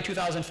little by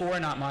 2004,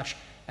 not much,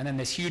 and then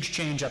this huge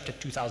change up to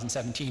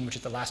 2017, which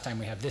is the last time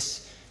we have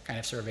this kind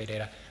of survey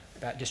data.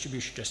 That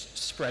distribution just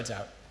spreads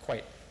out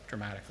quite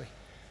dramatically.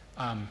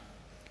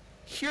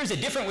 Here's a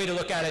different way to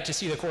look at it to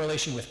see the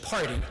correlation with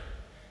party.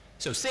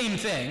 So same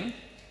thing,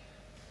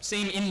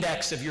 same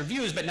index of your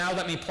views, but now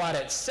let me plot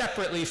it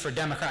separately for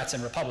Democrats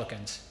and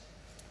Republicans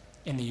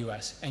in the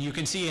US. And you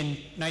can see in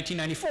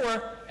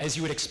 1994, as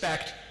you would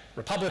expect,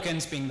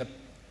 Republicans being the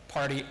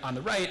party on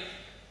the right,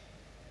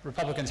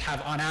 Republicans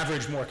have on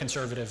average more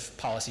conservative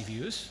policy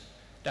views,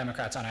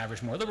 Democrats on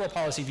average more liberal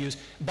policy views,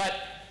 but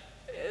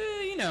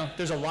you know,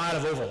 there's a lot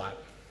of overlap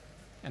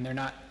and they're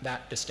not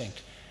that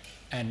distinct.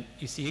 And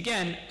you see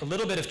again, a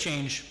little bit of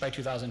change by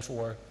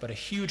 2004, but a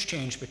huge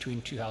change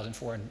between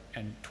 2004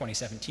 and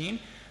 2017,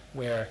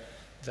 where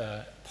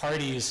the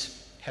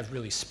parties have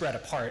really spread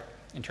apart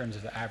in terms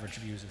of the average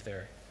views of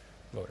their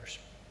voters.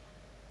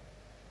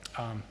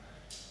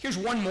 Here's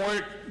one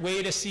more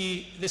way to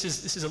see, this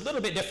is a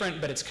little bit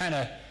different, but it's kind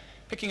of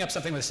picking up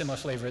something with a similar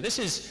flavor. This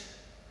is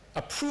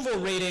approval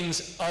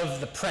ratings of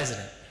the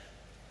president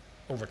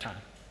over time.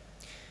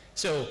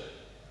 So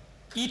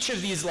each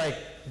of these like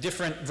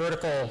different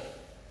vertical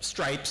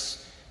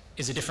stripes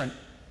is a different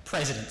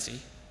presidency.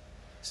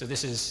 So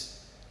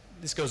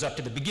this goes up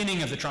to the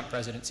beginning of the Trump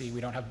presidency.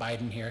 We don't have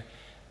Biden here,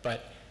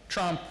 but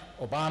Trump,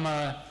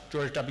 Obama,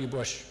 George W.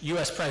 Bush,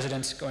 US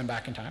presidents going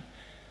back in time.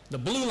 The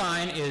blue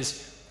line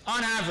is,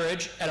 on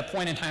average, at a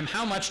point in time,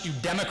 how much do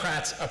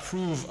Democrats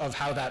approve of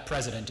how that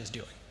president is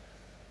doing?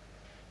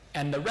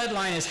 And the red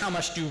line is how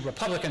much do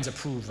Republicans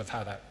approve of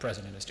how that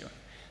president is doing?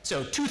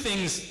 So two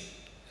things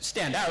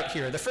stand out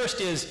here. The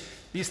first is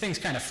these things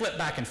kind of flip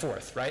back and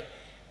forth, right?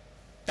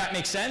 That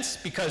makes sense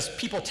because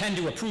people tend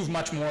to approve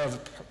much more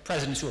of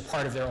presidents who are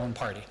part of their own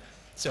party.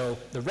 So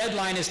the red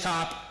line is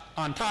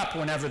on top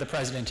whenever the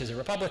president is a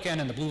Republican,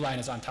 and the blue line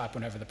is on top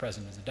whenever the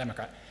president is a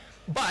Democrat.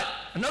 But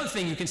another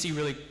thing you can see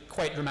really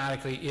quite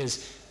dramatically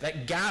is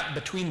that gap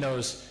between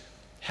those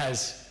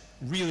has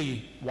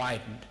really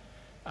widened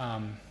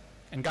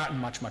and gotten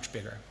much, much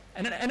bigger.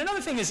 And another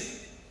thing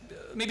is,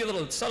 maybe a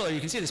little subtler, you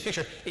can see this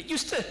picture, it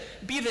used to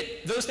be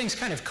that those things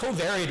kind of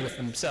co-varied with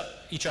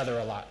each other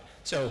a lot.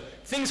 So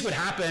things would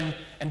happen,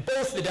 and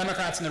both the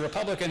Democrats and the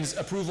Republicans'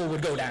 approval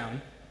would go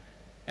down,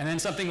 and then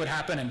something would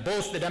happen, and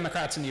both the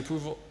Democrats and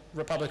the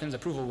Republicans'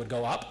 approval would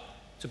go up.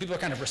 So people are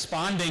kind of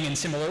responding in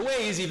similar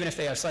ways, even if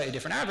they have slightly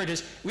different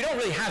averages. We don't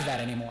really have that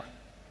anymore.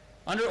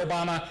 Under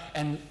Obama,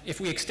 and if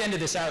we extended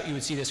this out, you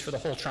would see this for the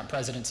whole Trump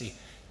presidency,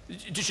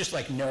 just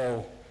like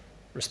no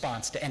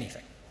response to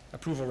anything.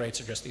 Approval rates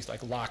are just these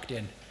like locked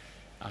in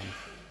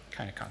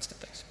kind of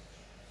constant things.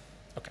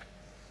 Okay.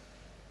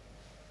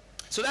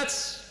 So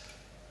that's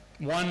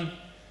one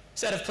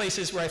set of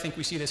places where I think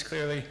we see this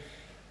clearly.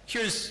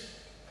 Here's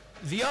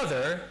the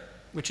other,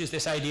 which is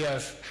this idea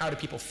of how do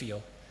people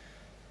feel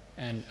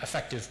and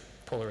affective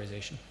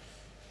polarization.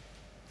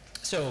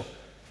 So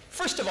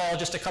first of all,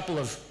 just a couple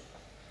of,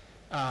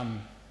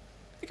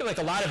 think of like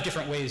a lot of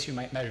different ways you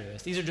might measure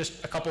this. These are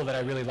just a couple that I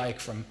really like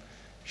from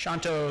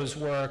Shanto's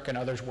work and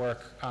others'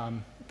 work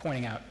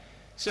pointing out.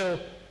 So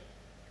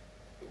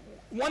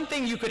one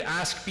thing you could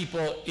ask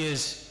people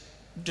is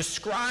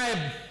describe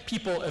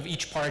people of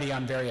each party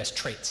on various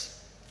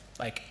traits.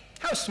 Like,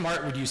 how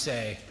smart would you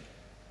say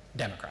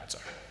Democrats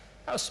are?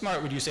 How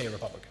smart would you say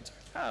Republicans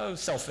are? How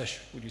selfish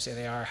would you say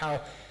they are?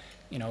 How,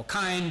 you know,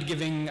 kind,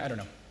 giving, I don't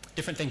know,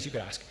 different things you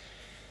could ask.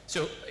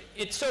 So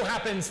it so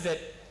happens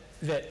that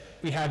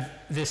we have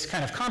this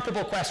kind of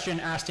comparable question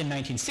asked in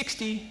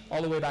 1960,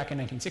 all the way back in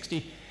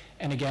 1960,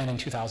 and again in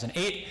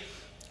 2008.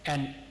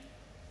 And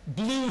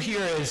blue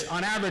here is,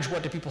 on average,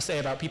 what do people say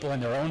about people in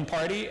their own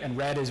party, and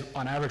red is,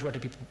 on average, what do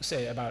people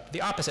say about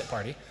the opposite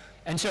party.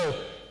 And so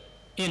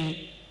in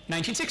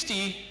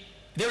 1960,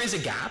 there is a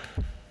gap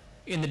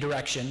in the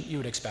direction you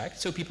would expect.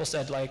 So people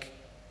said, like,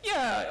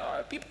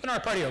 yeah, people in our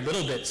party are a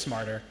little bit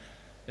smarter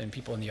than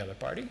people in the other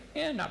party.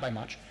 Yeah, not by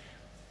much.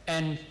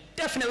 And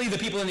definitely the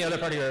people in the other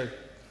party are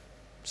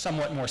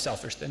somewhat more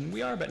selfish than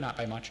we are, but not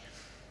by much.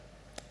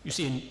 You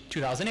see in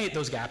 2008,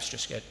 those gaps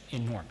just get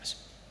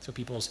enormous. So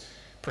people's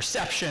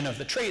perception of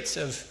the traits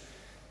of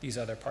these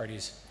other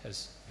parties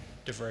has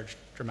diverged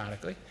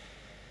dramatically.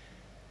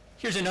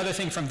 Here's another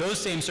thing from those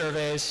same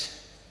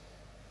surveys,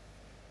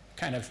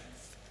 kind of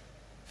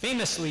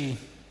famously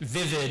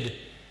vivid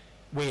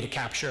way to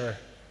capture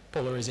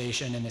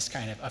polarization in this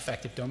kind of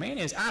affective domain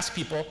is ask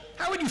people,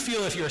 how would you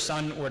feel if your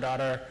son or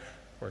daughter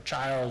or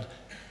child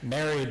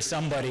married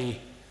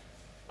somebody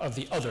of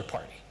the other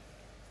party?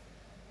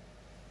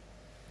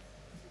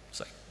 It's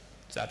like,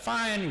 is that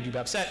fine? Would you be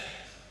upset?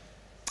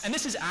 And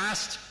this is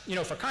asked, you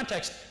know, for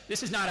context,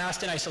 this is not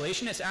asked in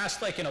isolation, it's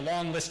asked like in a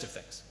long list of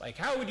things. Like,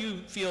 how would you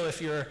feel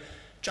if your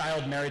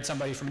child married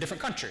somebody from a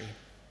different country?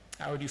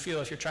 How would you feel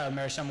if your child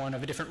married someone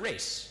of a different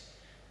race?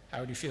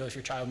 How would you feel if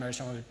your child married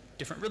someone of a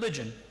different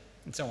religion?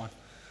 And so on.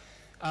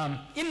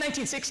 In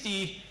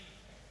 1960,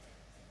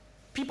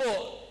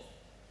 people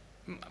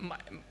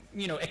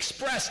you know,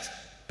 expressed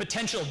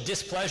potential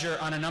displeasure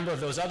on a number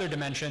of those other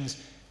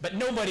dimensions, but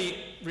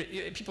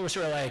people were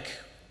sort of like,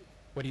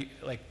 what do you,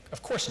 like,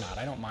 of course not,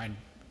 I don't mind,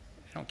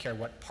 I don't care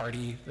what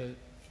party the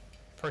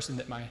person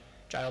that my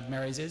child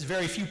marries is.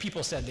 Very few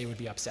people said they would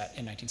be upset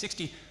in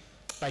 1960.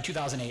 by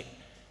 2008,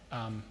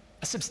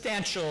 a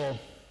substantial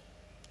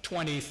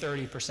 20,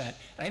 30%. And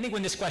I think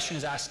when this question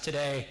is asked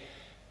today,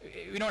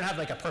 we don't have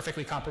like a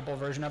perfectly comparable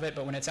version of it,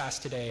 but when it's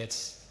asked today,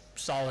 it's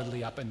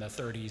solidly up in the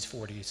 30s,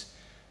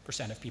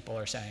 40% of people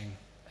are saying,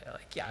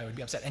 like, yeah, I would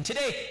be upset. And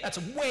today, that's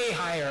way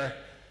higher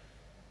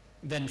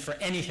than for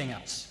anything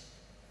else.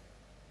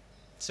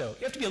 So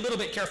you have to be a little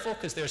bit careful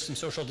because there's some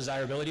social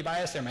desirability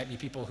bias. There might be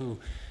people who,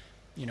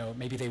 you know,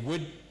 maybe they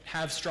would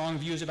have strong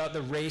views about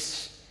the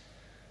race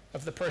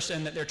of the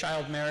person that their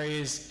child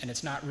marries, and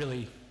it's not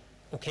really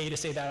okay to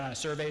say that on a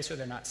survey, so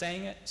they're not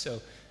saying it.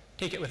 So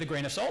take it with a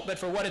grain of salt, but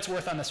for what it's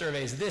worth on the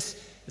surveys,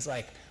 this is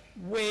like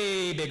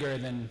way bigger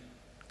than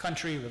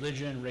country,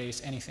 religion,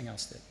 race, anything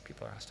else that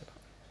people are asked about.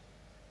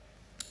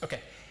 Okay,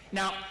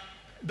 now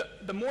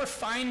the more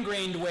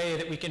fine-grained way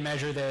that we can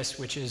measure this,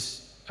 which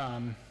is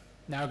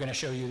now going to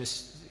show you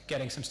this,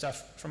 getting some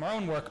stuff from our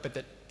own work, but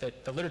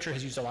that the literature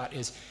has used a lot,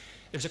 is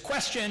there's a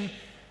question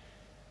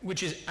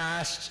which is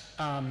asked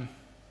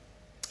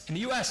in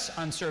the US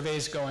on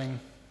surveys going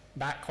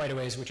back quite a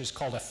ways, which is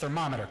called a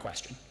thermometer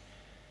question.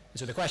 And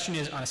so the question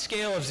is, on a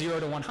scale of 0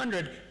 to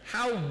 100,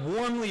 how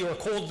warmly or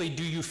coldly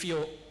do you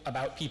feel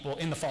about people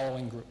in the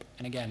following group?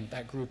 And again,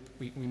 that group,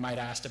 we might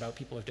ask about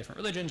people of different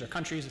religions or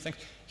countries or things.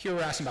 Here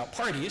we're asking about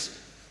parties.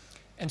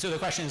 And so the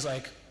question is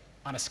like,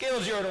 on a scale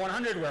of 0 to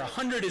 100, where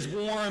 100 is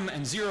warm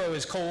and 0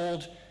 is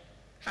cold,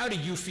 how do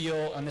you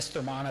feel on this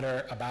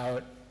thermometer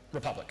about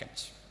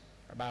Republicans,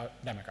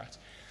 about Democrats?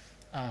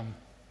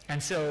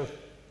 And so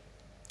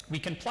we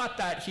can plot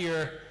that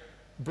here,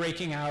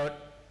 breaking out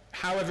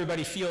how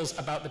everybody feels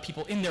about the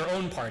people in their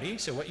own party,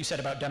 so what you said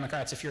about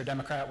Democrats if you're a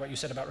Democrat, what you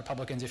said about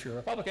Republicans if you're a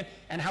Republican,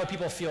 and how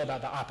people feel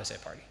about the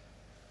opposite party.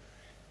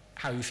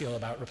 How you feel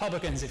about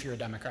Republicans if you're a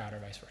Democrat or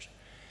vice versa.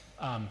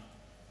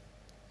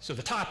 So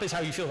the top is how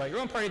you feel about your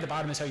own party, the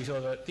bottom is how you feel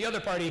about the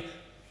other party.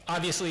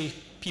 Obviously,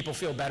 people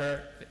feel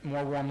better,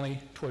 more warmly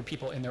toward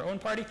people in their own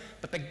party,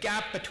 but the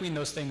gap between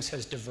those things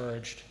has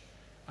diverged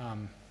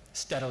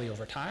steadily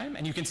over time,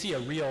 and you can see a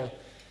real,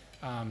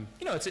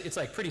 you know, it's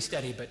like pretty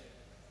steady, but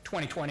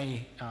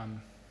 2020,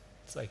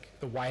 it's like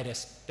the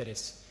widest that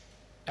it's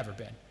ever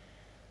been.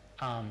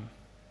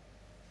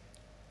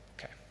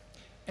 Okay,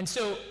 and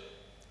so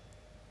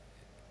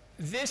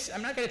this,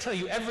 I'm not going to tell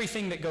you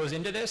everything that goes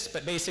into this,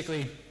 but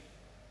basically,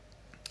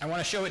 I want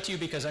to show it to you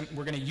because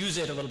we're going to use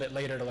it a little bit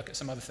later to look at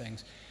some other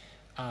things.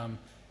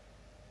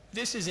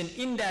 This is an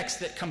index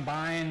that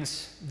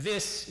combines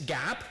this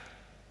gap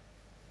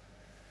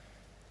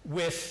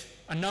with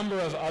a number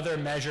of other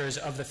measures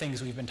of the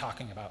things we've been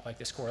talking about, like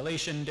this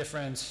correlation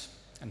difference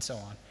and so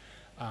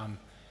on.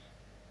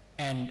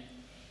 And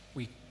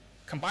we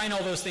combine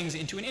all those things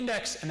into an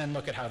index and then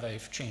look at how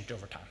they've changed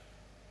over time.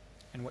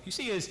 And what you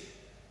see is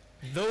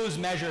those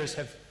measures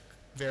have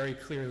very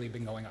clearly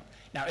been going up.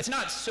 Now, it's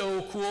not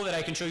so cool that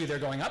I can show you they're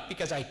going up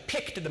because I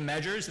picked the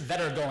measures that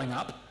are going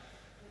up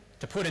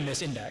to put in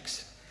this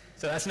index.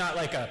 So that's not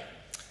like a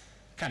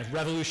kind of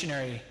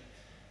revolutionary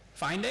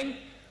finding,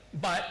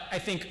 but I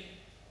think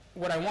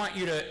what I want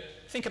you to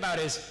think about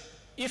is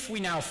if we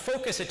now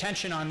focus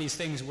attention on these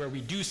things where we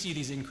do see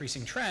these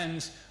increasing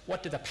trends,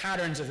 what do the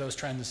patterns of those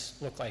trends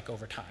look like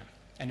over time?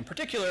 And in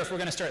particular, if we're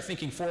going to start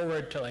thinking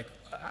forward to like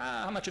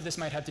how much of this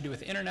might have to do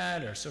with the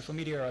internet or social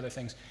media or other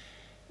things,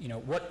 you know,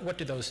 what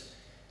do those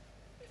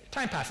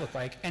time paths look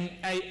like? And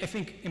I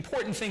think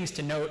important things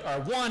to note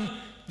are, one,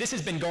 this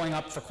has been going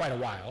up for quite a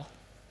while.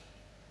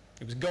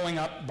 It was going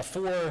up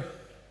before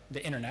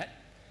the internet.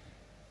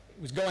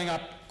 It was going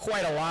up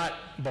quite a lot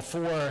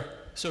before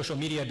social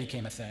media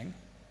became a thing.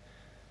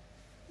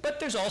 But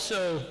there's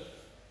also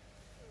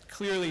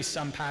clearly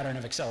some pattern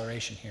of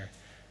acceleration here,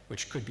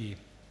 which could be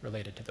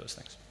related to those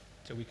things.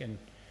 So we can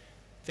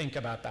think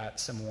about that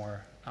some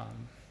more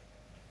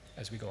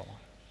as we go along.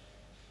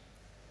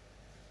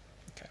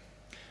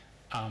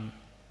 Okay.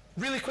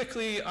 Really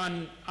quickly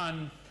on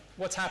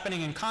what's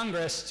happening in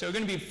Congress. So we're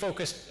going to be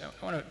focused,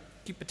 I want to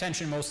keep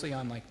attention mostly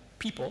on like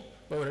people,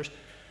 voters.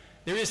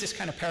 There is this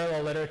kind of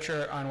parallel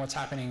literature on what's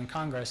happening in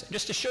Congress. And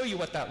just to show you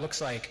what that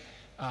looks like,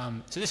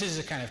 so this is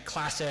a kind of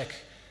classic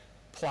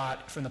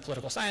plot from the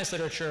political science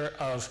literature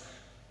of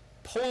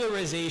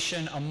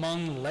polarization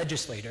among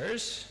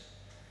legislators,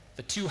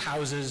 the two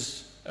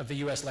houses of the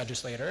US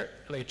legislature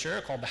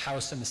called the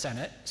House and the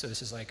Senate. So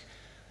this is like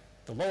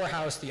the lower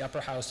house, the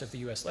upper house of the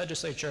US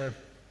legislature.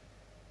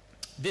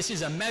 This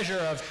is a measure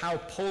of how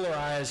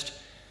polarized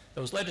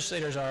those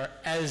legislators are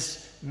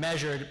as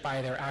measured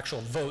by their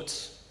actual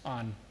votes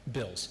on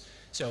bills.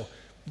 So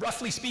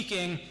roughly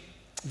speaking,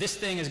 this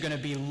thing is going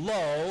to be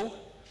low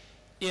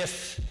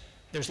if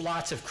there's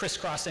lots of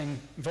crisscrossing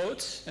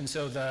votes, and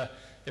so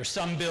there's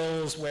some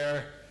bills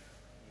where,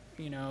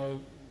 you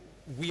know,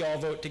 we all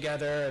vote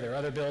together, there are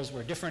other bills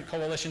where different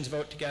coalitions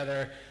vote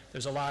together,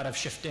 there's a lot of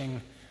shifting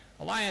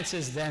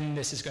alliances, then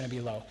this is going to be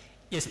low.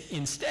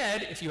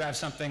 Instead, if you have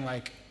something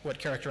like what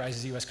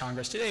characterizes the US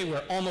Congress today,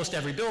 where almost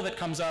every bill that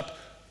comes up,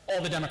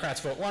 all the Democrats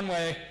vote one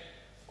way,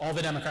 all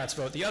the Democrats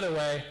vote the other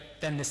way,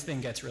 then this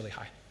thing gets really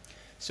high.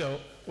 So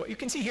what you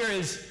can see here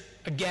is,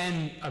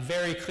 again, a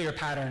very clear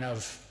pattern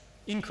of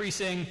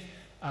increasing.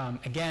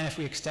 Again, if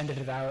we extended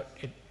it out,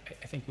 it,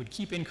 I think, would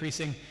keep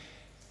increasing.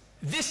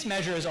 This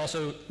measure is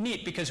also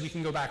neat because we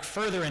can go back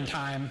further in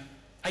time.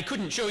 I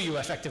couldn't show you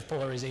effective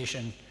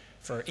polarization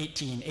for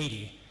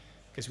 1880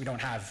 because we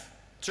don't have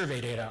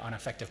survey data on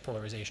effective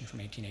polarization from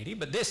 1880,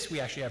 but this we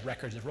actually have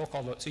records of roll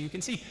call votes. So you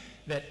can see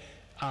that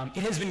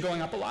it has been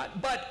going up a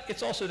lot, but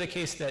it's also the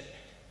case that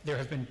there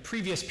have been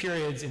previous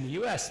periods in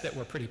the US that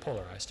were pretty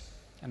polarized.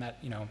 And that,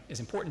 is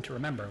important to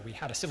remember. We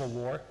had a civil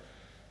war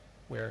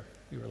where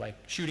we were like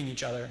shooting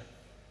each other.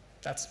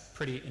 That's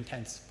pretty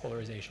intense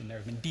polarization. There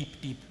have been deep,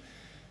 deep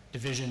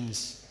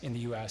divisions in the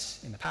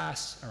US in the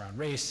past around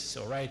race,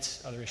 civil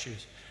rights, other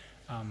issues.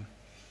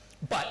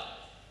 But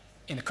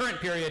in the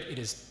current period, it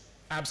is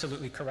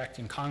absolutely correct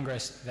in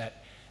Congress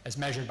that as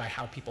measured by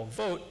how people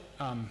vote,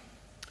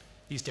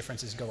 these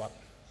differences go up.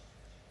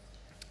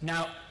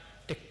 Now,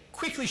 to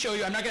quickly show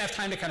you, I'm not gonna have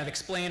time to kind of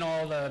explain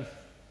all the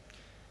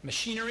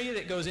machinery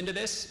that goes into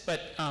this,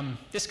 but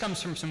this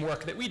comes from some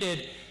work that we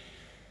did.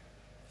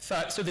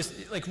 So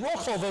this, like, roll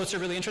call votes are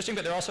really interesting,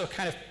 but they're also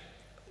kind of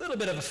a little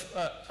bit of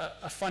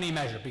a funny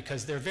measure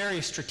because they're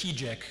very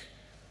strategic.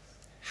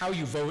 How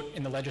you vote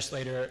in the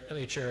legislature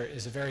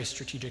is a very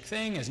strategic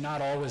thing, is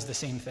not always the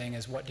same thing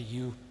as what do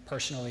you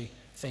personally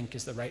think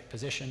is the right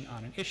position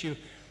on an issue.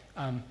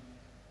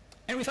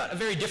 And we thought a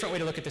very different way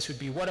to look at this would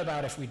be, what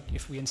about if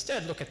we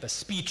instead look at the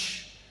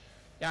speech,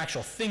 the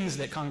actual things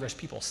that Congress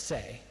people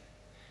say?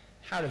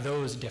 How do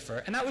those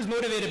differ? And that was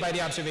motivated by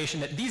the observation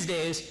that these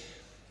days,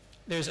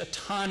 there's a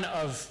ton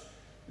of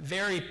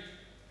very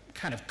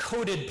kind of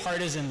coded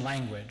partisan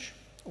language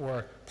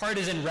or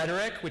partisan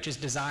rhetoric, which is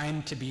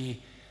designed to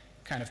be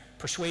kind of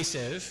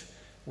persuasive,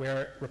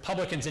 where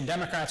Republicans and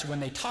Democrats, when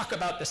they talk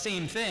about the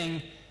same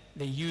thing,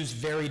 they use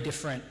very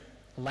different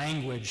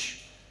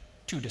language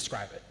to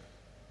describe it.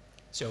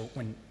 So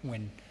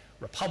when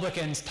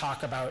Republicans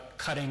talk about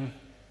cutting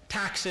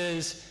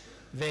taxes,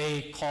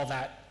 they call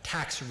that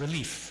tax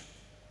relief.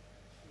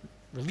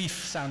 Relief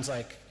sounds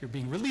like you're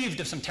being relieved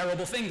of some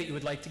terrible thing that you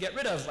would like to get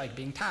rid of, like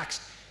being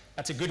taxed.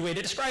 That's a good way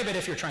to describe it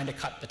if you're trying to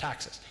cut the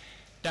taxes.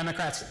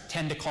 Democrats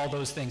tend to call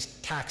those things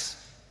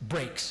tax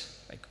breaks.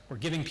 Like, we're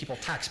giving people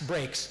tax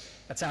breaks.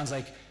 That sounds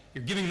like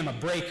you're giving them a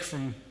break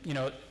from,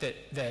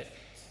 that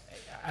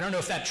I don't know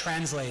if that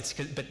translates,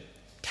 but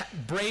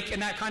break in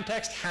that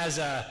context has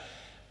a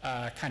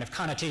kind of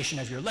connotation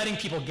of you're letting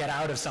people get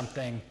out of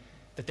something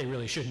that they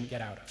really shouldn't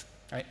get out of,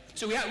 right?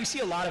 So we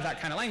see a lot of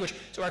that kind of language.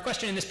 So our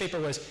question in this paper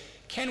was,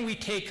 can we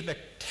take the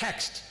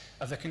text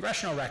of the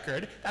congressional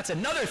record? That's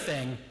another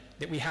thing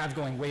that we have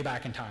going way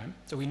back in time.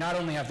 So we not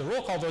only have the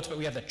roll call votes, but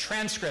we have the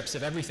transcripts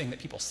of everything that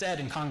people said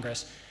in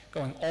Congress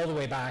going all the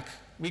way back.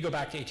 We go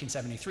back to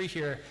 1873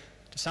 here.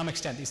 To some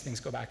extent, these things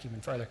go back even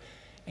further.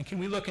 And can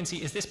we look and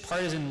see, is this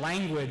partisan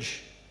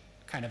language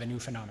kind of a new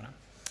phenomenon?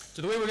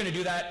 So the way we're going to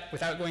do that,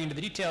 without going into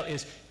the detail,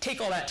 is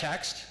take all that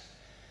text,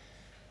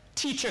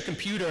 teach a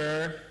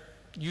computer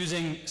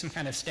using some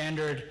kind of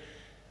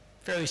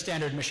fairly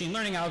standard machine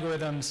learning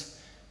algorithms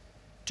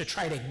to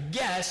try to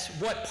guess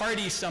what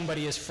party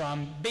somebody is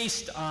from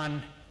based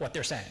on what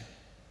they're saying.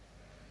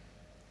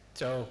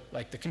 So,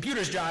 like, the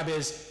computer's job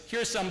is,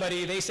 here's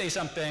somebody, they say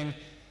something,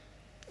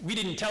 we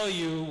didn't tell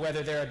you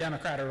whether they're a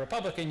Democrat or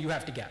Republican, you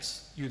have to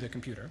guess, you the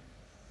computer.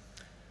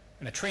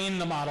 I'm going to train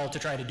the model to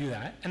try to do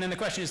that. And then the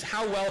question is,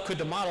 how well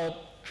could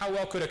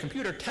a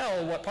computer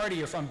tell what party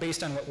you're from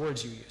based on what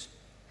words you use?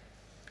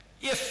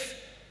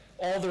 If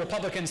all the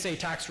Republicans say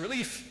tax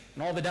relief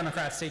and all the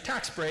Democrats say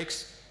tax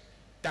breaks,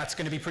 that's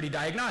going to be pretty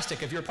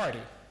diagnostic of your party.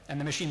 And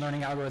the machine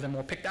learning algorithm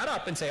will pick that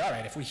up and say, all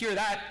right, if we hear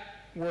that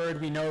word,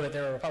 we know that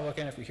they're a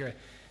Republican. If we hear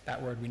that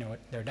word, we know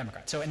they're a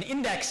Democrat. So an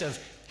index of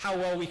how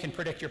well we can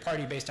predict your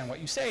party based on what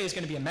you say is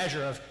going to be a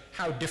measure of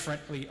how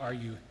differently are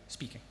you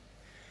speaking.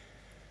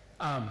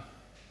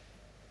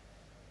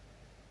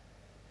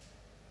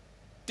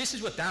 This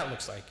is what that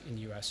looks like in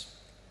the US.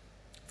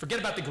 Forget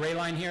about the gray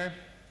line here.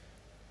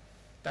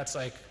 That's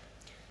like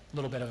a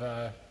little bit of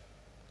a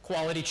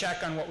quality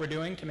check on what we're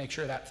doing to make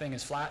sure that thing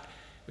is flat,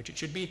 which it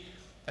should be.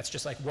 That's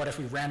just like, what if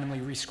we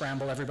randomly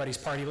re-scramble everybody's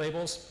party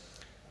labels?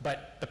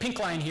 But the pink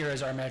line here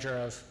is our measure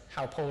of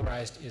how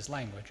polarized is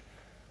language.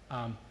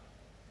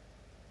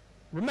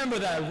 Remember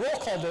that roll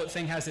call vote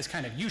thing has this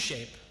kind of U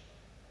shape.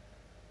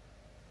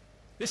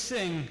 This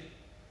thing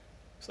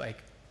is like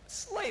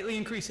slightly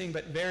increasing,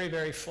 but very,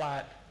 very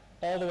flat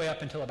all the way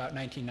up until about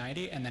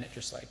 1990, and then it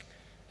just like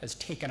has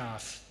taken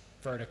off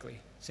vertically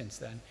since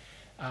then.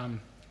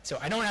 So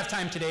I don't have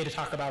time today to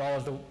talk about all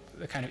of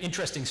the kind of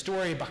interesting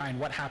story behind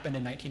what happened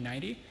in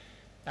 1990.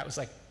 That was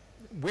like,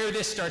 where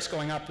this starts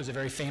going up was a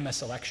very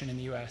famous election in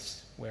the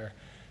US where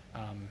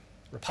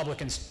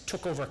Republicans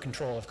took over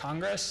control of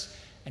Congress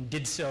and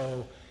did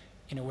so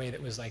in a way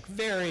that was like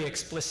very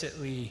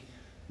explicitly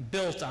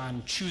built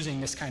on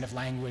choosing this kind of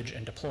language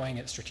and deploying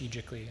it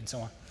strategically and so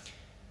on.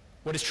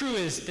 What is true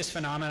is this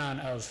phenomenon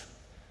of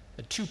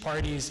the two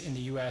parties in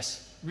the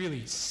US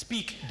really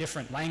speak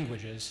different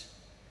languages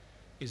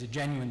is a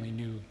genuinely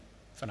new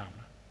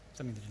phenomenon,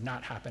 something that did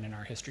not happen in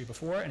our history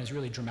before and is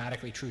really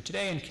dramatically true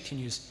today and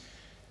continues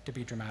to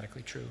be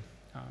dramatically true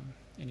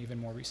in even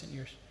more recent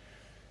years.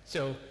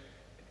 So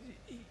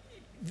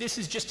this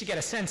is just to get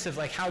a sense of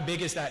like how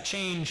big is that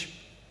change.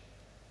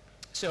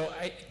 So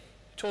I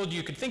told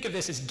you could think of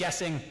this as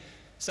guessing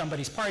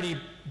somebody's party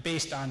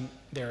based on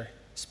their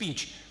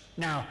speech.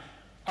 Now,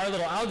 our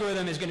little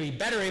algorithm is going to be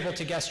better able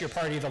to guess your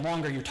party the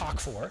longer you talk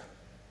for,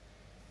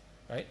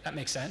 right? That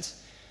makes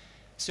sense.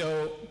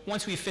 So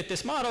once we fit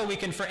this model, we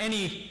can, for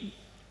any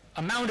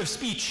amount of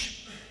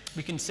speech,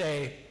 we can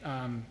say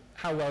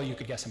how well you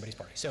could guess somebody's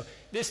party. So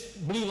this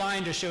blue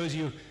line just shows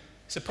you,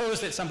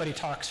 suppose that somebody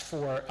talks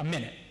for a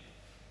minute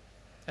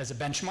as a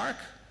benchmark.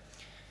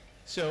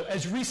 So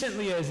as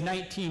recently as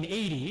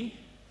 1980,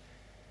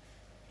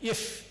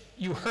 if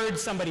you heard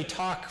somebody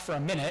talk for a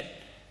minute,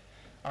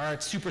 our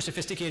super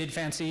sophisticated,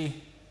 fancy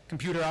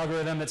computer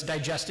algorithm that's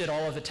digested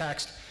all of the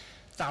text,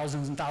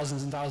 thousands and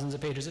thousands and thousands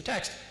of pages of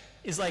text,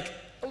 is like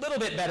a little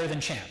bit better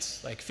than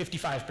chance, like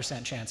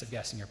 55% chance of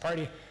guessing your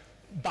party.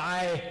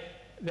 By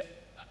the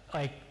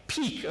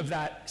peak of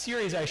that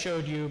series I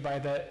showed you, by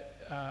the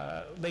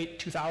late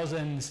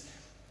 2000s,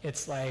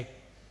 it's like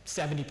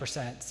 70%,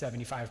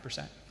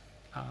 75%.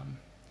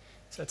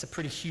 So that's a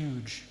pretty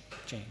huge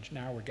change.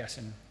 Now we're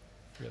guessing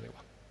really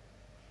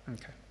well.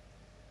 Okay.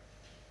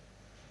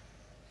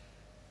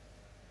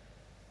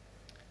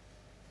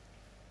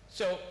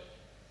 So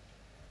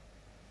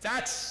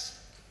that's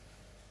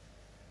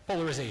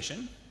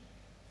polarization.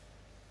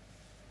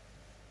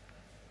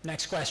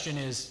 Next question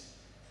is,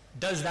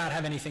 does that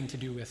have anything to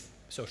do with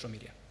social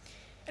media?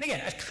 And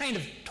again, I've kind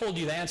of told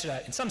you the answer to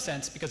that in some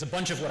sense, because a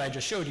bunch of what I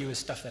just showed you is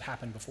stuff that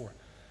happened before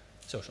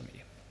social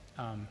media.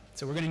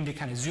 So we're going to need to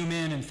kind of zoom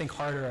in and think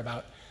harder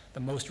about the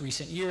most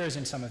recent years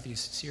in some of these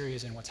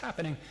series and what's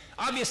happening.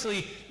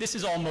 Obviously, this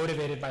is all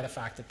motivated by the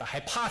fact that the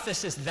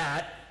hypothesis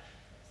that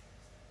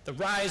the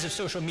rise of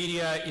social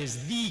media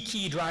is the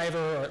key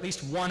driver, or at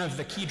least one of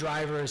the key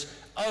drivers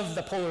of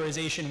the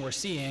polarization we're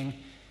seeing,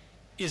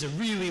 is a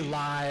really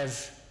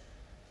live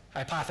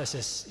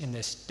hypothesis in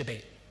this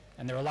debate.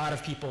 And there are a lot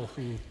of people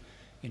who,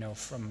 you know,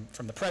 from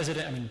the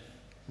president, I mean,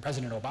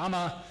 President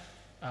Obama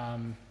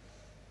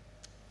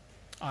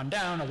on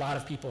down, a lot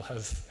of people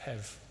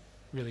have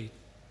really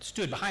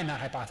stood behind that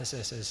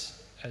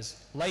hypothesis as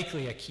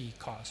likely a key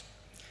cause.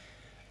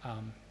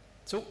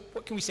 So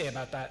what can we say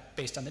about that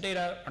based on the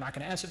data? We're not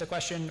going to answer the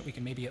question. We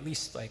can maybe at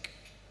least like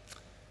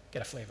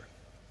get a flavor.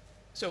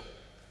 So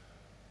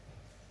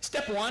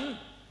step one,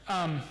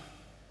 I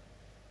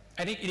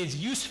think it is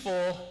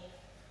useful.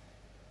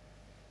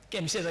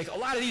 Again, we say like a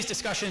lot of these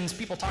discussions,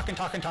 people talk and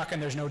talk and talk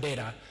and there's no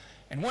data.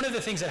 And one of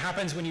the things that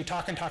happens when you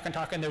talk and talk and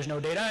talk and there's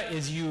no data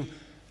is you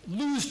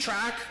lose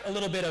track a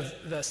little bit of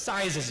the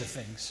sizes of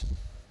things.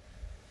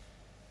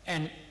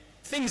 And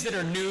things that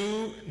are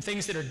new and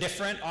things that are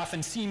different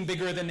often seem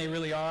bigger than they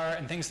really are,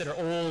 and things that are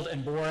old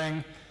and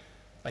boring,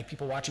 like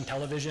people watching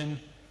television,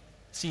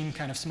 seem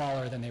kind of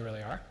smaller than they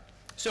really are.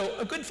 So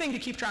a good thing to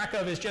keep track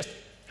of is just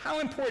how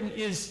important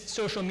is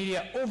social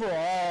media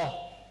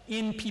overall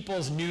in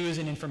people's news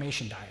and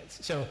information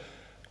diets. So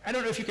I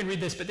don't know if you can read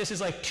this, but this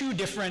is like two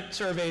different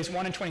surveys,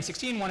 one in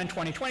 2016, one in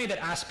 2020, that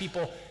asked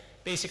people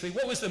basically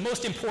what was the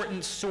most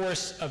important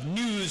source of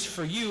news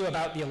for you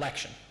about the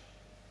election.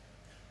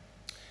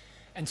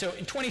 And so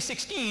in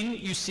 2016,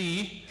 you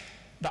see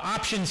the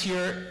options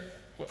here,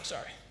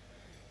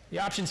 the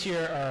options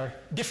here are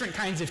different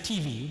kinds of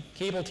TV,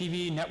 cable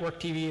TV, network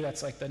TV,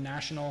 that's like the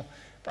national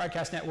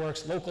broadcast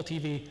networks, local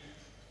TV,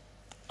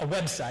 a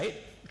website,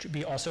 which would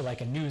be also like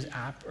a news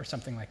app or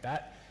something like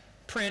that,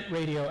 print,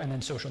 radio, and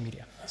then social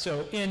media.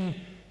 So in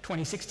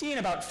 2016,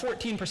 about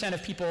 14%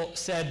 of people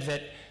said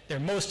that their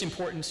most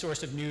important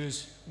source of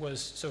news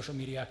was social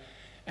media,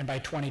 and by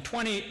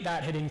 2020,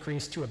 that had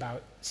increased to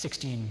about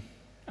 16%.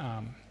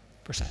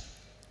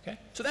 Okay?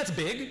 So that's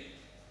big.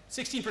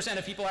 16%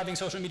 of people having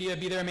social media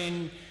be their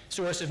main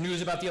source of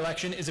news about the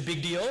election is a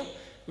big deal.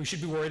 We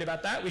should be worried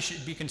about that. We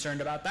should be concerned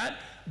about that.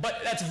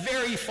 But that's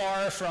very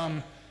far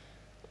from,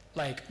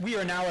 like, we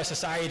are now a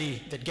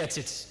society that gets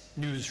its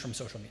news from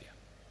social media.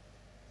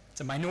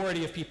 It's a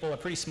minority of people, a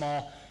pretty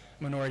small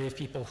minority of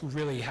people who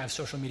really have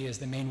social media as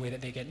the main way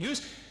that they get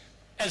news.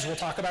 As we'll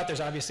talk about,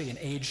 there's obviously an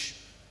age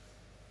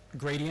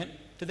gradient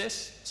to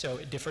this, so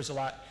it differs a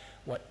lot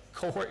what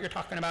cohort you're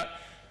talking about.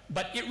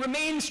 But it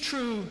remains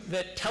true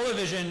that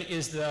television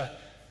is the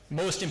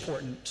most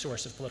important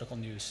source of political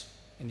news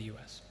in the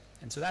US.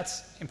 And so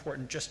that's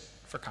important just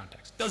for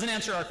context. Doesn't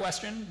answer our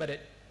question, but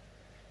it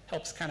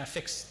helps kind of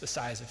fix the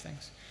size of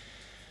things.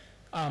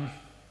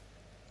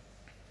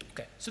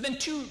 Okay, so then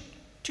two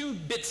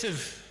bits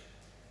of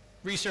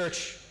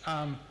research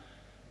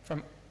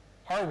from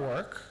our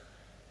work.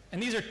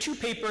 And these are two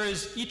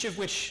papers, each of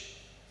which,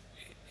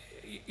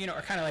 you know,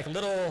 are kind of like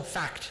little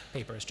fact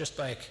papers, just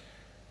like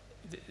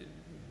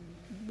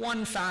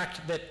one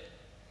fact that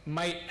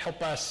might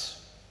help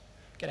us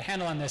get a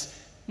handle on this.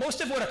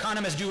 Most of what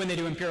economists do when they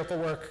do empirical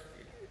work,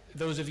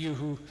 those of you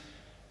who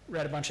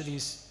read a bunch of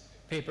these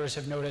papers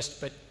have noticed,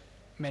 but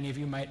many of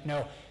you might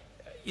know,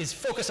 is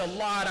focus a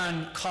lot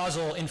on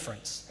causal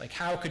inference. Like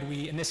how could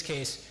we, in this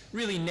case,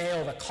 really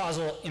nail the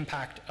causal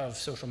impact of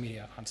social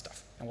media on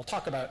stuff? And we'll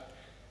talk about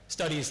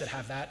studies that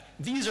have that.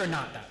 These are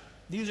not that.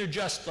 These are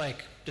just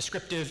like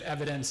descriptive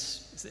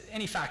evidence,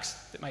 any facts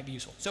that might be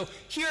useful. So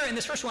here in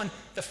this first one,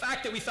 the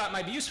fact that we thought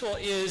might be useful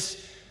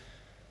is,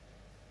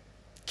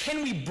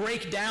 can we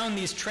break down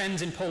these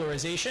trends in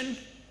polarization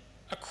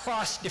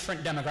across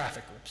different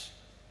demographic groups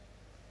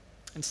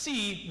and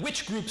see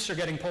which groups are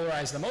getting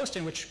polarized the most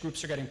and which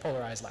groups are getting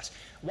polarized less?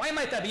 Why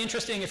might that be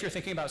interesting if you're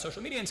thinking about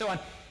social media and so on?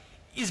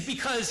 Is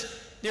because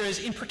there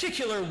is in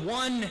particular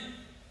one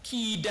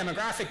key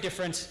demographic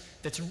difference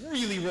that's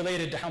really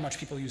related to how much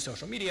people use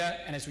social media,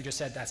 and as we just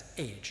said, that's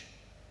age.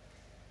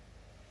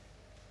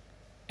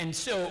 And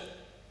so,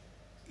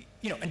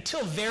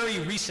 until very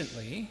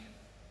recently,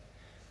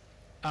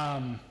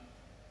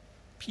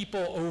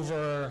 people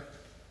over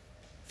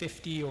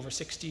 50, over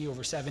 60,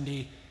 over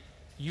 70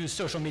 use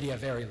social media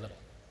very little.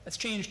 That's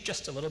changed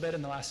just a little bit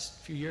in the last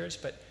few years,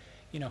 but,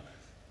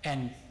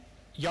 and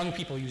young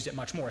people use it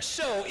much more.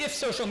 So if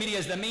social media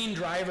is the main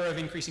driver of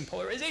increasing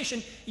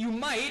polarization, you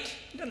might,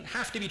 it doesn't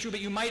have to be true,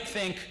 but you might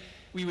think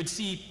we would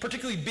see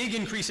particularly big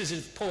increases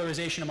in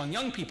polarization among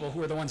young people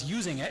who are the ones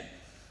using it,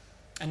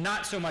 and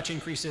not so much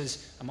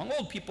increases among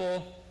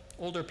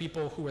older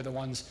people who are the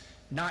ones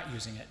not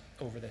using it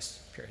over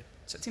this period.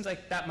 So it seems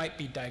like that might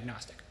be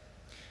diagnostic.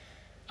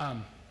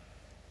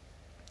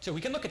 So we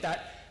can look at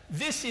that.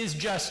 This is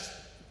just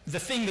the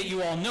thing that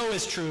you all know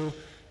is true,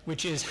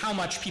 which is how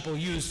much people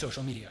use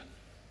social media.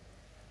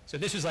 So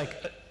this is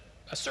like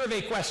a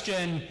survey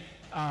question.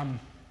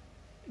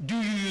 Do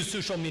you use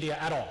social media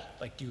at all?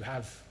 Like, do you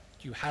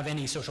have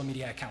any social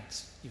media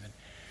accounts even?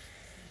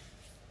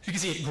 So you can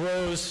see it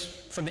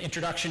grows from the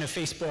introduction of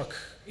Facebook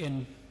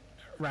in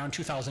around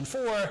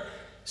 2004,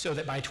 so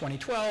that by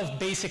 2012,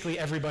 basically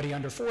everybody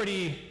under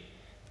 40,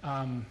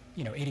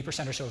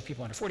 80% or so of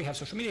people under 40 have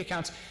social media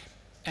accounts.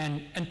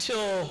 And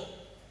until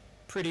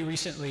pretty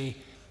recently,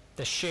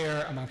 the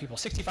share among people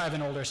 65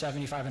 and older,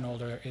 75 and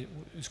older, it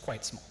was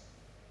quite small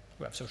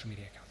who have social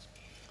media accounts.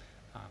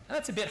 And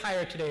that's a bit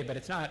higher today, but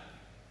it's not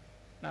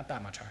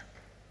that much higher.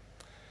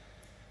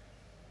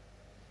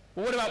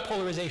 Well, what about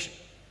polarization?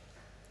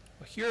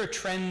 Well, here are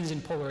trends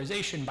in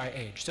polarization by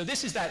age. So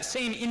this is that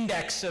same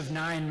index of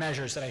 9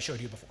 measures that I showed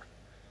you before.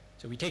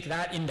 So we take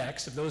that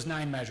index of those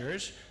 9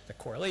 measures, the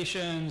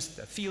correlations,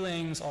 the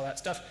feelings, all that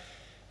stuff,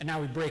 and now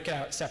we break it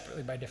out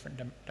separately by different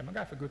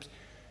demographic groups.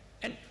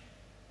 And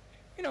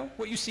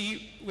what you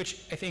see,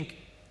 which I think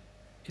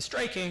is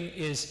striking,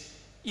 is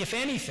if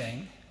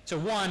anything, so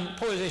 1,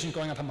 polarization is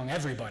going up among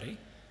everybody,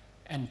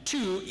 and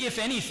 2, if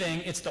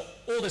anything, it's the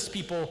oldest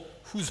people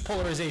whose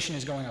polarization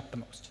is going up the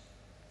most.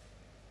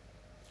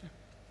 Okay.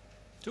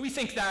 So we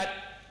think that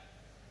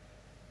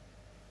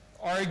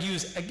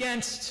argues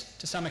against,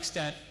 to some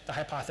extent, the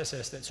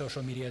hypothesis that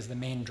social media is the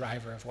main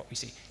driver of what we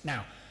see.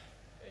 Now,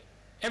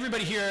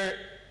 everybody here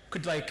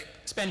could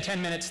spend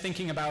 10 minutes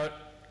thinking about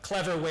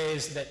clever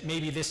ways that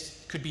maybe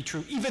this could be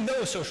true, even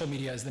though social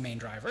media is the main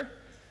driver.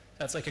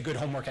 That's like a good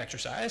homework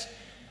exercise.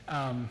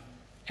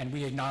 And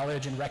we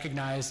acknowledge and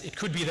recognize it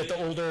could be that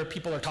the older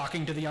people are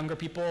talking to the younger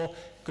people.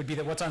 It could be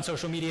that what's on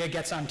social media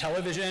gets on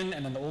television,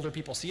 and then the older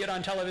people see it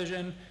on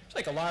television. There's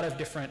like a lot of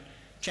different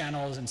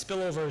channels and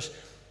spillovers.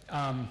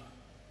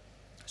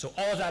 So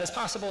all of that is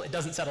possible. It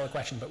doesn't settle the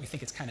question, but we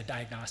think it's kind of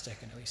diagnostic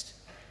and at least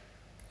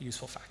a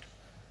useful fact.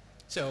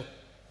 So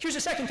here's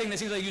a second thing that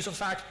seems like a useful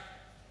fact.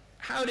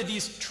 How do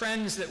these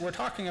trends that we're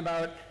talking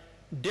about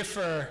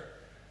differ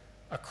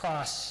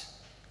across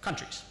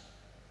countries?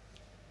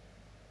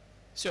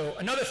 So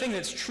another thing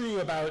that's true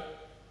about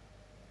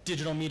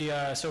digital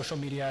media, social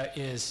media,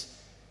 is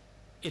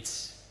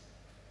it's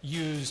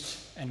used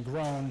and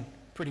grown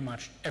pretty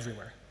much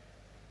everywhere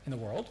in the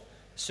world.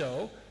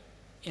 So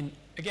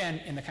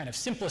again, in the kind of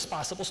simplest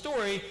possible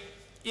story,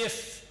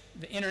 if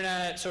the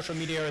internet, social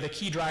media are the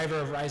key driver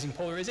of rising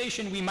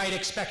polarization, we might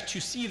expect to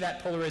see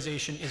that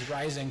polarization is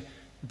rising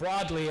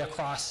broadly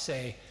across,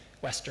 say,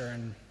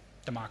 Western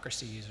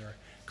democracies or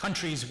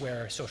countries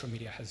where social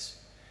media has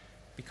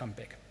become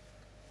big.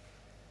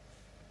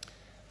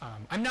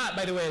 I'm not,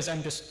 by the way,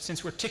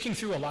 since we're ticking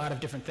through a lot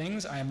of different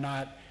things, I am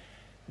not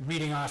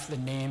reading off the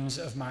names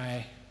of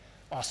my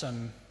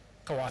awesome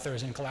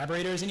co-authors and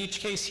collaborators in each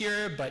case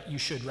here, but you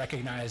should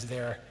recognize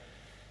their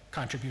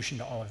contribution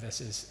to all of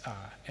this is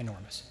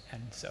enormous.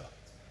 And so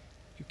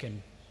you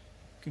can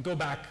go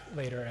back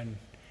later and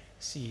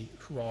see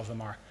who all of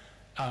them are.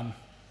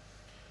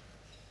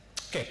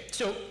 Okay,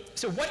 so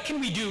what can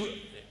we do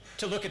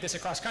to look at this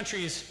across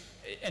countries?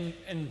 And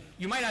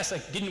you might ask,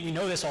 didn't we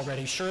know this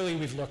already? Surely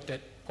we've looked at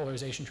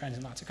polarization trends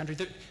in lots of countries.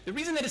 The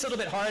reason that it's a little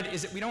bit hard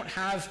is that we don't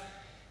have,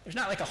 there's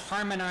not like a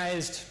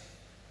harmonized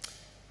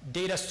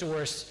data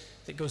source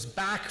that goes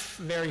back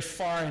very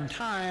far in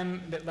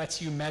time that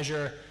lets you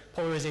measure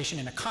polarization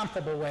in a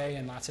comparable way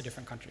in lots of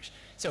different countries.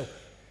 So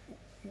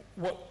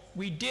what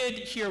we did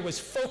here was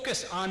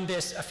focus on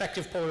this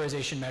effective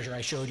polarization measure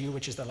I showed you,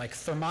 which is the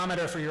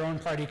thermometer for your own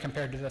party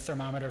compared to the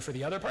thermometer for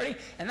the other party.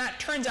 And that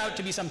turns out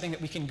to be something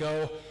that we can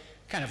go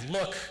kind of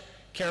look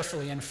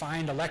carefully and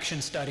find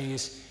election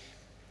studies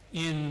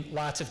in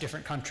lots of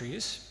different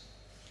countries.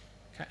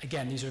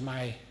 Again, these are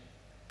my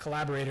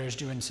collaborators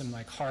doing some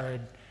like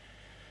hard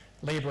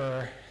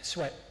labor,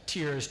 sweat,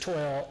 tears,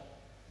 toil,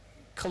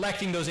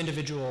 collecting those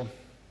individual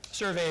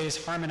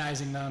surveys,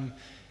 harmonizing them,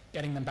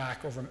 getting them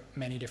back over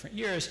many different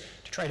years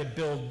to try to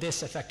build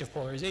this effective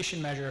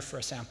polarization measure for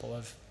a sample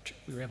of,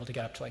 we were able to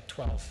get up to like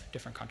 12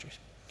 different countries.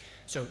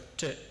 So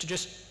to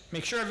just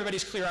make sure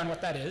everybody's clear on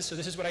what that is, so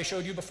this is what I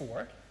showed you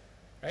before,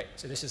 right?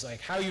 So this is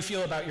like how you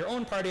feel about your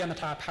own party on the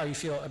top, how you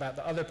feel about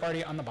the other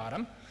party on the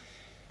bottom.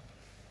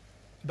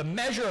 The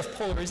measure of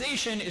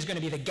polarization is going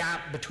to be the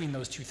gap between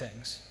those two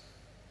things,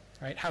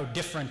 right? How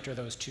different are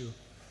those two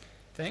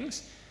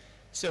things?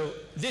 So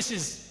this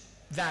is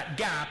that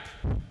gap.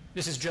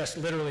 This is just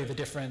literally the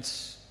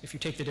difference. If you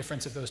take the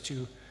difference of those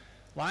two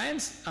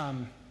lines,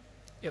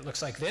 it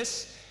looks like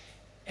this.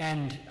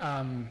 And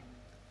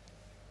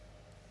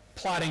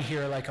plotting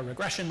here like a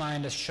regression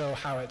line to show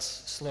how it's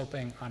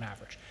sloping on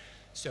average.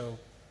 So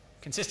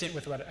consistent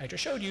with what I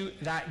just showed you,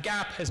 that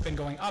gap has been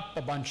going up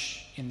a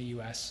bunch in the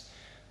US.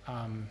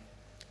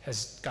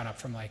 Has gone up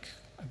from like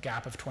a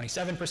gap of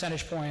 27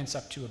 percentage points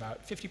up to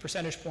about 50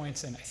 percentage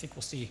points. And I think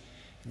we'll see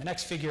in the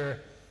next figure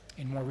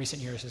in more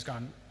recent years has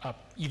gone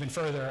up even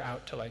further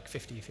out to like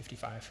 50,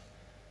 55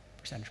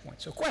 percentage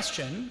points. So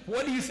question,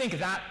 what do you think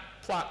that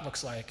plot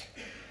looks like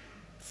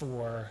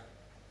for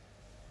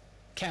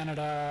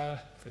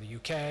Canada, for the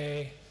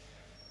UK,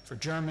 for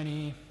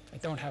Germany? I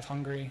don't have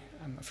Hungary,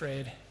 I'm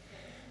afraid.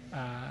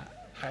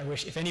 I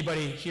wish, if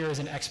anybody here is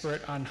an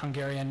expert on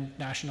Hungarian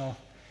national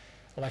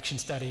election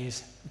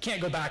studies, we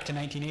can't go back to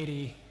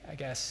 1980, I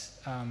guess,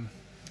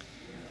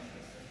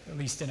 at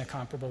least in a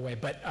comparable way.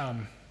 But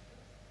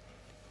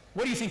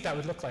what do you think that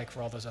would look like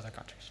for all those other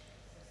countries?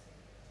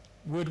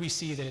 Would we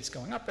see that it's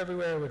going up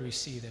everywhere? Would we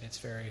see that it's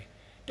very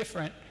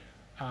different?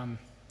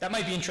 That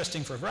might be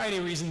interesting for a variety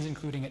of reasons,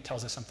 including it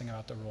tells us something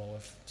about the role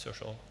of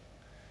social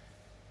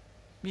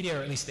media,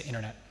 or at least the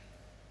internet.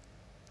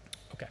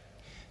 Okay,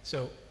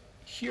 so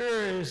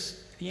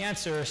here's the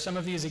answer. Some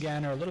of these,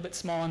 again, are a little bit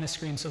small on the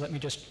screen, so let me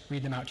just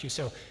read them out to you.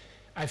 So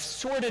I've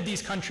sorted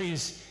these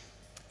countries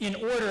in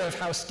order of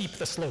how steep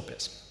the slope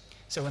is.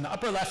 So in the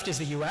upper left is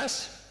the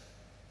US.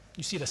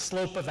 You see the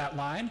slope of that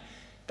line.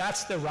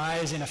 That's the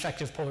rise in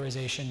effective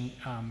polarization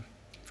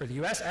for the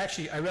US.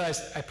 Actually, I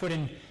realized I put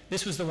in,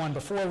 this was the one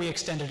before we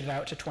extended it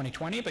out to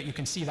 2020, but you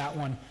can see that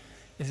one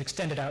is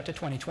extended out to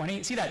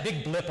 2020. See that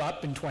big blip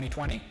up in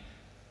 2020?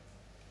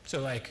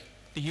 So like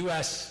the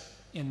US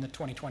in the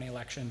 2020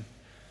 election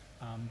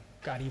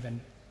got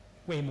even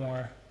way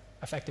more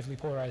effectively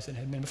polarized than it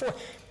had been before.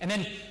 And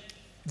then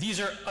these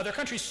are other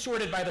countries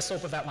sorted by the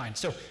slope of that line.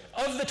 So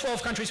of the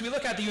 12 countries we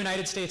look at, the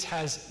United States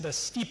has the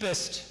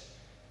steepest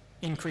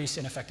increase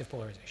in effective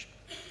polarization.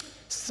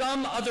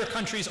 Some other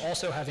countries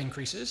also have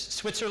increases.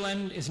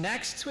 Switzerland is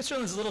next.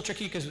 Switzerland's a little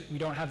tricky because we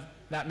don't have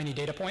that many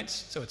data points,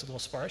 so it's a little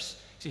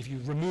sparse. See, if you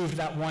removed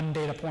that one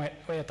data point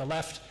way at the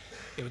left,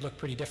 it would look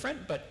pretty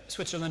different, but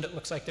Switzerland, it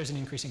looks like there's an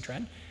increasing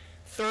trend.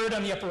 Third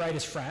on the upper right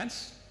is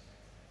France,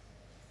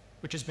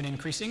 which has been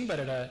increasing, but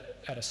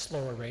at a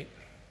slower rate.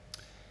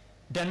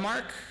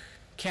 Denmark,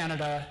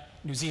 Canada,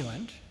 New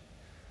Zealand,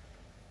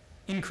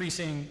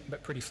 increasing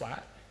but pretty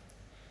flat.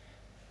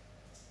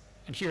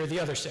 And here are the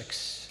other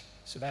 6.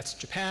 So that's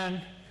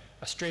Japan,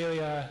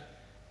 Australia,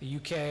 the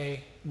UK,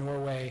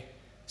 Norway,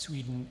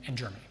 Sweden, and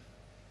Germany.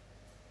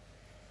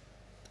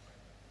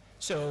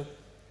 So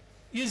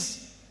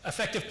is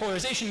effective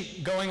polarization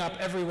going up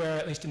everywhere,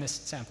 at least in this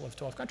sample of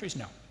 12 countries?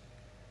 No.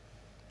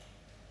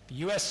 The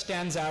US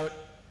stands out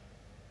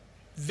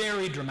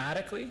very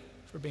dramatically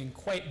for being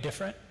quite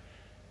different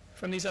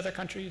from these other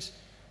countries.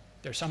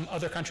 There are some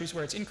other countries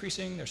where it's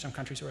increasing, there are some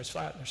countries where it's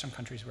flat, there are some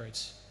countries where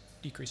it's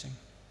decreasing.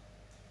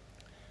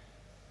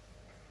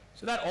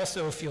 So that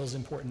also feels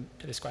important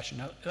to this question.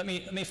 Now, let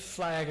me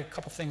flag a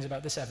couple things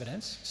about this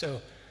evidence. So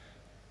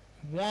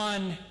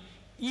one,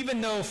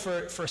 even though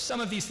for some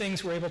of these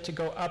things we're able to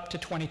go up to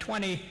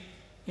 2020,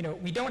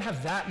 we don't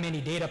have that many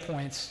data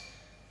points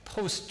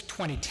post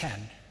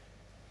 2010.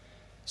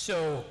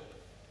 So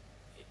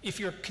if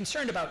you're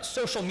concerned about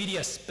social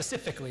media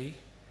specifically,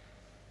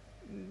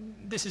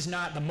 this is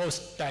not the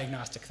most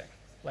diagnostic thing.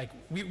 Like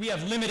we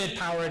have limited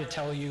power to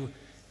tell you,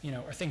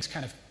 are things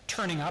kind of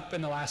turning up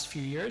in the last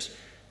few years.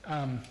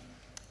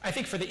 I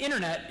think for the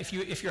internet,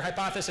 if your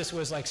hypothesis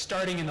was like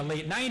starting in the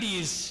late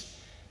 90s,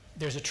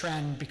 there's a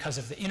trend because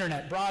of the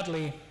internet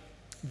broadly,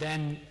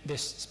 then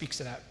this speaks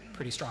to that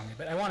pretty strongly.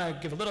 But I want to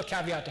give a little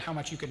caveat to how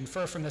much you could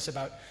infer from this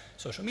about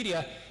social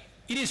media.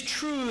 It is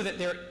true that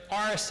there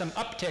are some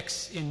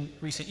upticks in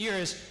recent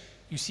years.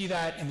 You see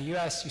that in the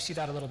US, you see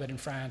that a little bit in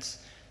France.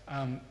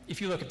 If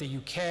you look at the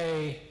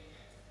UK,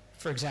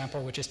 for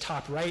example, which is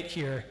top right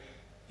here,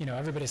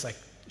 everybody's like,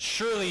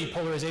 surely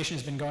polarization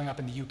has been going up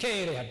in the UK.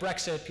 They had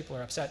Brexit, people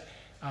are upset.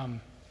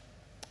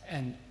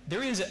 And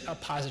there is a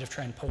positive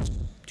trend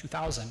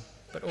post-2000,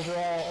 but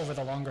overall, over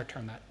the longer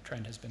term, that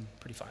trend has been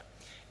pretty flat.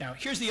 Now,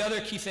 here's the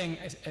other key thing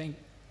I think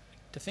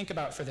to think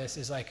about for this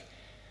is like,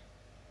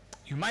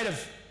 you might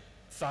have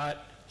thought,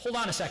 hold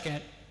on a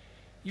second,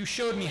 you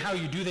showed me how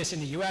you do this in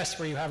the US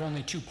where you have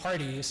only 2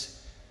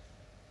 parties,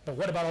 but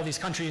what about all these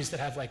countries that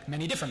have like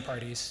many different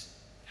parties?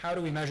 How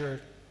do we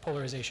measure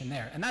polarization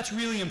there? And that's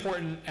really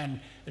important, and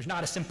there's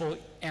not a simple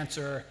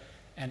answer,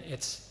 and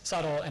it's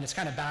subtle, and it's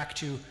kind of back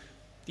to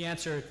the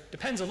answer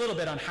depends a little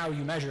bit on how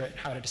you measure it and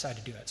how to decide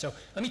to do it. So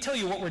let me tell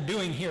you what we're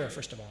doing here,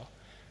 first of all,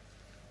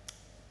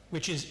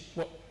 which is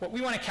what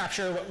we want to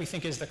capture, what we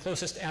think is the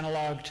closest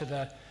analog to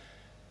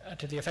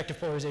the effective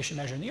polarization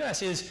measure in the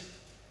US is,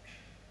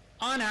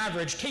 on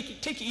average,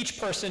 take each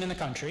person in the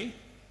country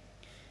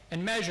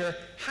and measure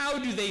how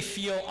do they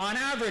feel on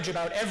average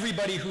about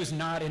everybody who's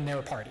not in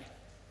their party.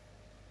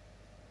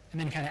 And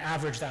then kind of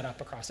average that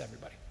up across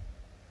everybody.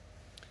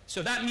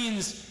 So that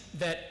means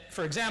that,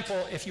 for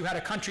example, if you had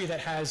a country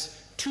that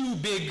has 2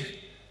 big,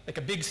 like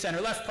a big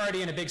center-left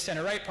party and a big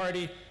center-right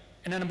party,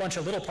 and then a bunch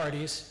of little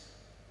parties,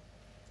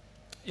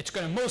 it's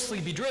going to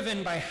mostly be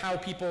driven by how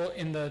people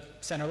in the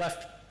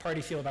center-left party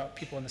feel about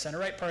people in the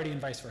center-right party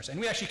and vice versa. And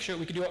we actually show,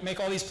 we could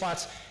make all these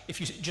plots if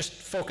you just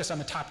focus on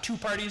the top 2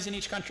 parties in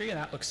each country, and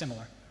that looks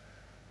similar.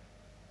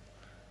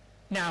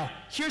 Now,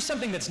 here's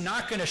something that's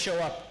not going to show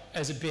up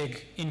as a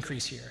big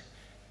increase here,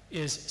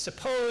 is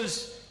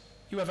suppose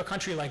you have a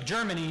country like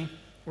Germany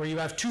where you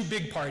have 2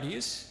 big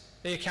parties.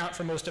 They account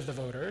for most of the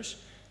voters.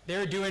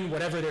 They're doing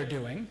whatever they're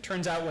doing.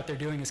 Turns out what they're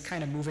doing is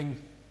kind of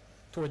moving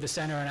toward the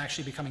center and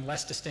actually becoming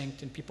less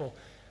distinct, and people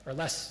are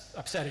less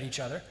upset at each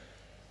other.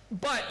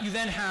 But you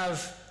then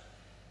have,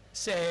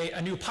 say,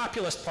 a new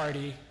populist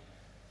party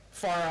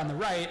far on the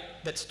right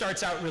that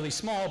starts out really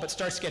small but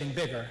starts getting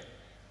bigger.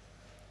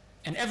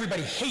 And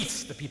everybody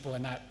hates the people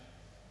in that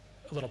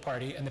little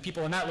party, and the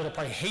people in that little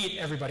party hate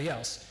everybody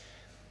else.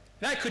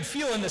 That could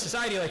feel in the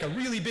society like a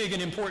really big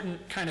and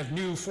important kind of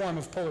new form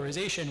of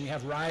polarization. We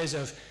have rise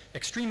of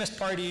extremist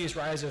parties,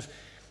 rise of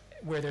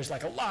where there's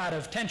like a lot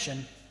of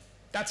tension.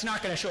 That's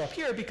not going to show up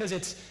here because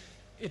it's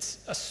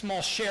a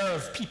small share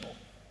of people.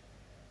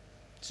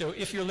 So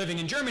if you're living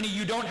in Germany,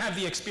 you don't have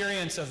the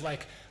experience of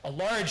like a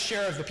large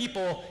share of the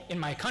people in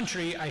my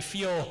country, I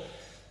feel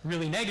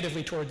really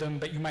negatively toward them,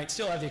 but you might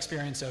still have the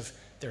experience of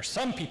there's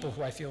some people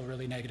who I feel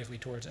really negatively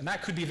towards, and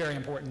that could be very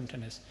important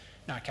and is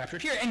not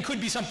captured here, and could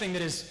be something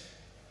that is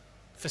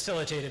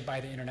facilitated by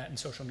the internet and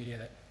social media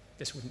that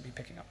this wouldn't be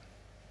picking up.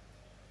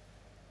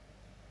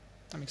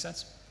 That make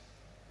sense?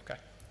 Okay.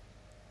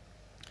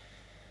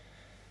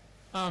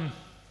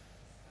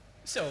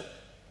 So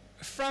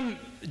from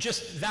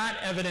just that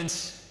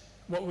evidence,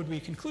 what would we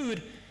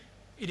conclude?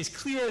 It is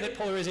clear that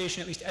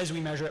polarization, at least as we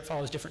measure it,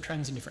 follows different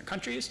trends in different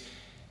countries.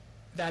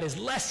 That is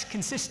less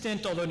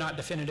consistent, although not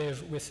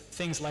definitive, with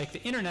things like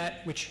the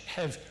internet, which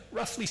have,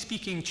 roughly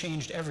speaking,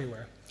 changed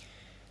everywhere.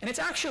 And it's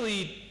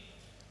actually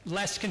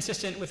less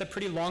consistent with a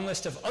pretty long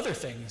list of other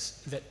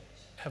things that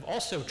have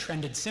also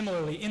trended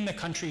similarly in the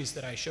countries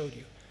that I showed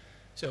you.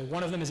 So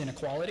one of them is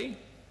inequality.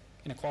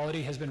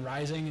 Inequality has been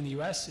rising in the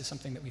US, is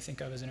something that we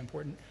think of as an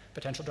important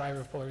potential driver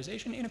of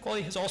polarization.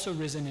 Inequality has also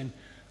risen in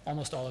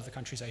almost all of the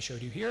countries I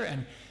showed you here,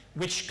 and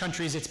which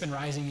countries it's been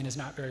rising in is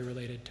not very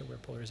related to where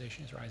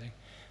polarization is rising.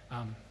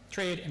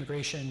 Trade,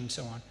 immigration, and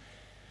so on.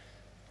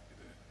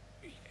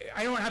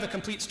 I don't have a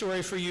complete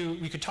story for you.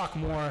 We could talk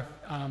more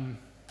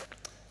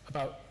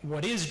about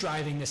what is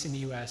driving this in the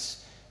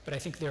US, but I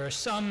think there are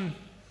some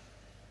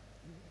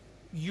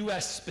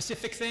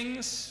US-specific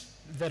things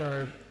that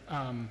are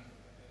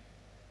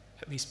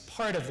at least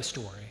part of the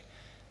story.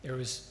 There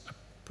was a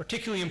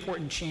particularly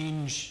important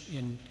change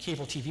in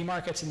cable TV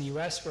markets in the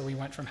US, where we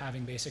went from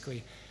having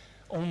basically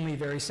only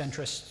very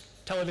centrist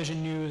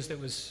television news that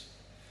was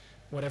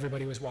what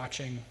everybody was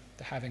watching,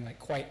 to having like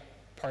quite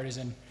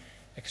partisan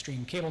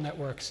extreme cable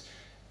networks.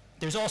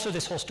 There's also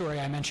this whole story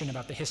I mentioned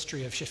about the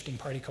history of shifting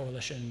party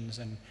coalitions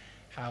and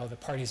how the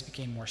parties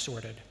became more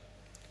sorted.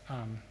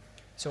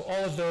 So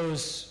all of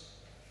those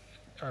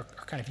are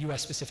kind of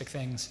US-specific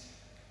things.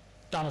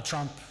 Donald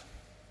Trump,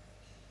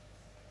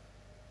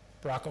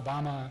 Barack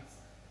Obama,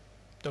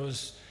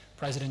 those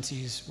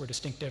presidencies were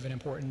distinctive and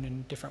important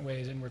in different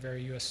ways and were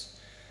very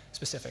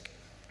US-specific.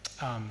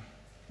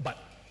 But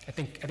I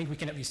think we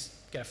can at least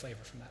get a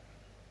flavor from that.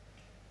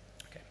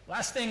 Okay,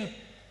 last thing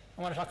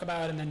I want to talk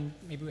about, and then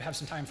maybe we have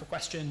some time for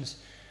questions.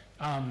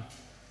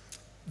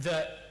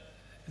 The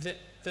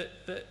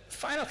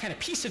final kind of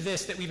piece of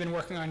this that we've been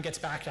working on gets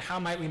back to how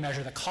might we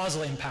measure the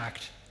causal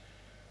impact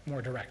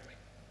more directly.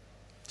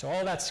 So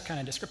all that's kind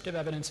of descriptive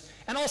evidence,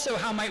 and also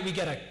how might we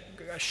get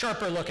a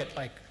sharper look at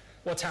like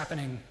what's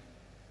happening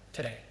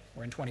today,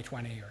 or in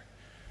 2020, or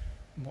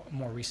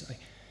more recently.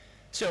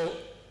 So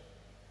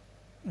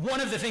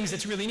one of the things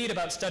that's really neat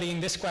about studying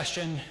this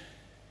question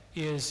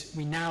is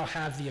we now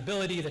have the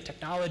ability, the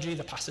technology,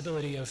 the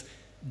possibility of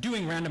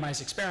doing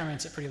randomized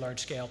experiments at pretty large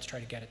scale to try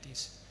to get at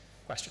these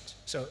questions.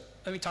 So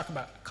let me talk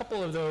about a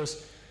couple of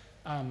those.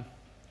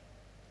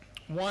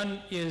 One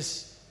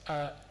is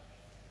a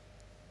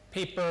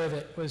paper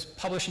that was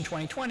published in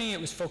 2020. It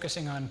was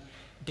focusing on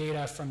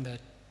data from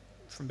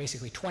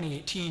basically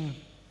 2018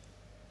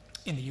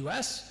 in the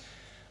US.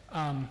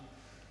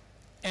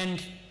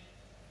 And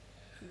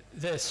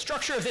the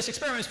structure of this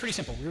experiment is pretty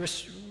simple. We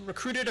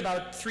recruited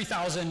about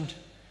 3,000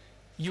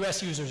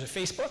 US users of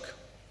Facebook.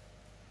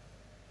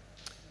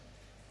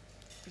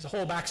 There's a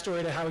whole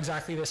backstory to how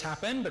exactly this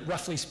happened, but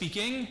roughly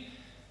speaking,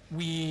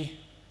 we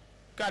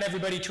got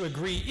everybody to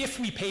agree if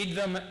we paid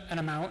them an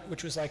amount,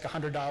 which was like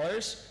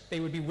 $100, they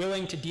would be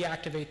willing to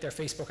deactivate their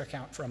Facebook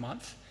account for a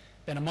month.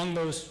 Then among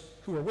those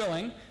who were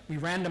willing, we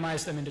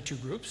randomized them into two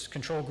groups.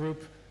 Control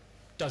group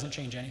doesn't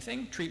change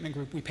anything. Treatment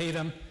group, we pay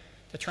them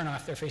to turn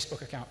off their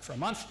Facebook account for a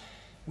month.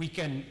 We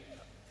can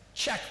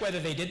check whether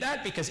they did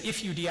that, because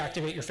if you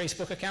deactivate your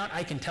Facebook account,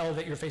 I can tell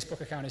that your Facebook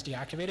account is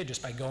deactivated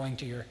just by going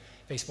to your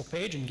Facebook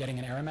page and getting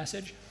an error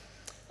message.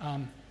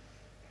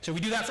 So we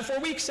do that for 4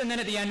 weeks, and then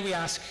at the end we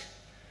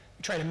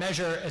try to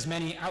measure as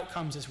many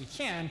outcomes as we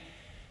can.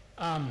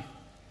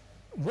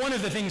 One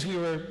of the things we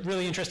were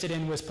really interested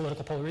in was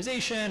political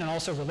polarization and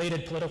also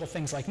related political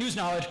things like news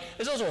knowledge.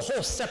 There's also a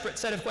whole separate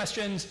set of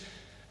questions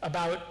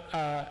about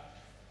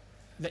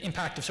the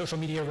impact of social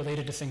media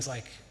related to things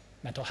like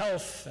mental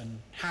health and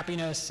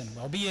happiness and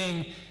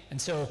well-being. And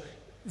so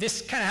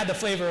this kind of had the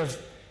flavor of,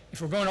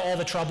 if we're going to all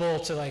the trouble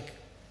to like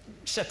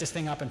set this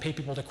thing up and pay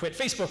people to quit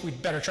Facebook,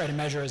 we'd better try to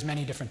measure as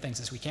many different things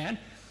as we can.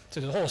 So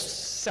there's a whole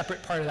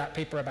separate part of that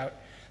paper about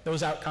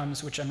those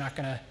outcomes, which I'm not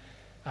going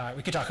to,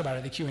 we could talk about it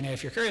in the Q&A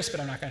if you're curious, but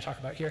I'm not going to talk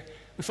about here.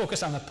 We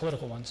focus on the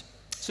political ones.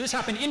 So this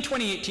happened in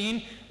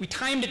 2018. We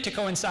timed it to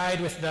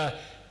coincide with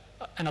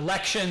an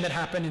election that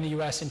happened in the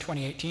US in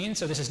 2018.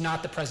 So this is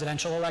not the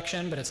presidential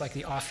election, but it's like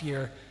the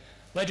off-year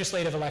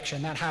legislative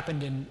election. That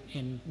happened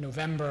in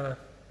November,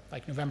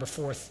 like November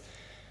 4th,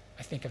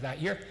 I think, of that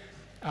year.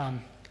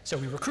 So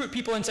we recruit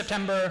people in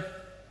September.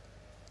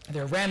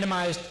 They're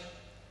randomized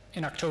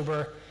in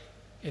October.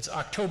 It's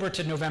October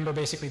to November,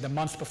 basically the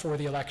month before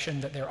the election,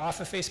 that they're off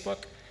of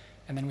Facebook.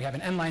 And then we have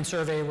an end-line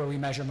survey where we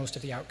measure most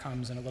of the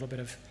outcomes and a little bit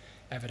of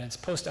evidence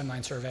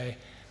post-end-line survey.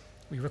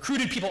 We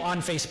recruited people on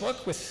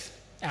Facebook with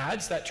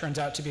ads. That turns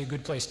out to be a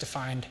good place to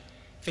find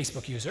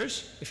Facebook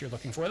users if you're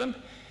looking for them.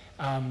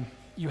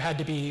 You had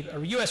to be a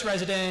US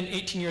resident,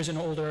 18 years and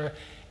older,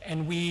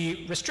 and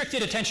we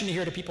restricted attention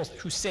here to people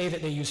who say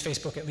that they use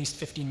Facebook at least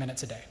 15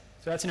 minutes a day.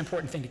 So that's an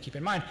important thing to keep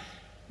in mind.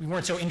 We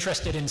weren't so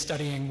interested in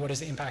studying what is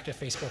the impact of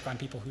Facebook on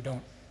people who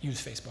don't use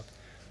Facebook.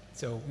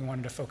 So we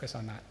wanted to focus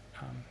on that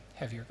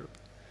heavier group.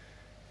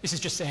 This is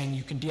just saying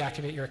you can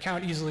deactivate your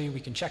account easily,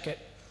 we can check it.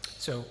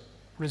 So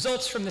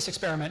results from this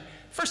experiment.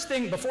 First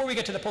thing, before we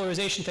get to the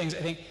polarization things, I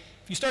think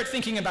if you start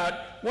thinking about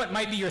what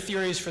might be your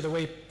theories for the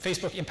way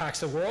Facebook impacts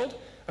the world,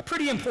 a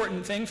pretty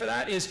important thing for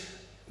that is,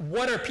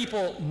 what are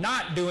people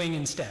not doing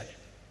instead?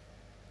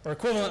 Or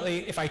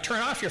equivalently, if I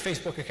turn off your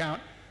Facebook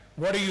account,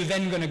 what are you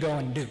then going to go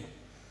and do?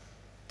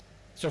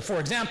 So for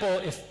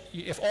example,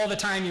 if all the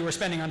time you were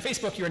spending on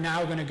Facebook, you're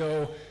now going to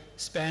go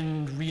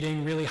spend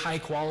reading really high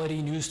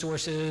quality news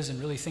sources and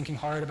really thinking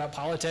hard about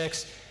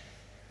politics,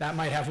 that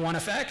might have one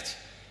effect.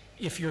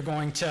 If you're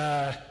going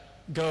to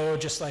go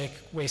just like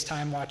waste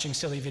time watching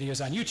silly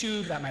videos on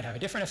YouTube, that might have a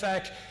different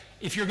effect.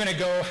 If you're going to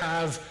go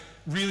have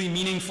really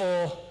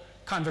meaningful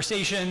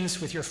conversations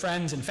with your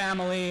friends and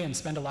family and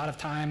spend a lot of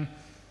time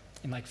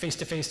in like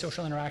face-to-face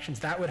social interactions,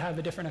 that would have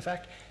a different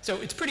effect. So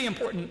it's pretty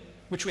important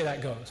which way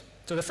that goes.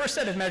 So the first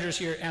set of measures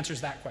here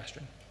answers that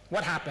question.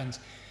 What happens?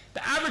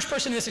 The average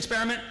person in this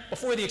experiment,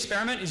 before the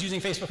experiment, is using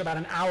Facebook about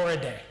an hour a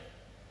day.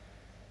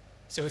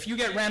 So if you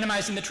get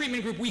randomized in the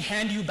treatment group, we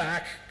hand you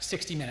back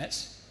 60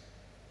 minutes.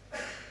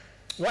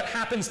 What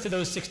happens to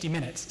those 60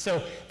 minutes?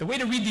 So the way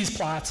to read these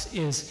plots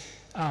is,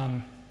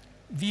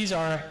 these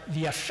are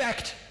the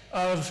effect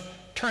of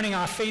turning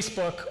off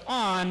Facebook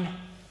on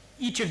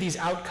each of these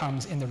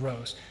outcomes in the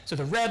rows. So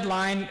the red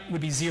line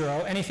would be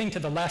 0. Anything to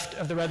the left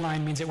of the red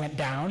line means it went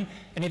down.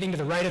 Anything to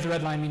the right of the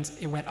red line means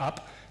it went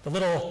up. The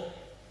little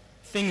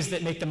things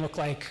that make them look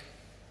like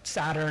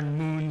Saturn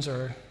moons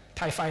or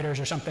TIE fighters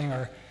or something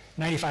are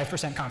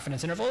 95%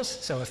 confidence intervals.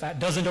 So if that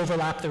doesn't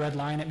overlap the red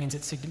line, it means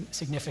it's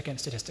significant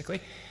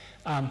statistically.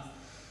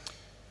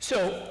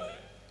 So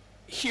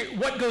here,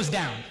 what goes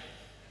down?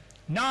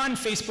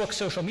 Non-Facebook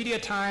social media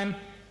time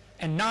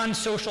and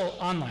non-social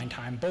online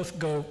time both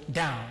go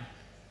down,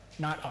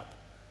 not up.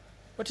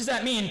 What does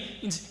that mean?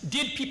 It means,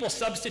 did people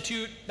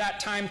substitute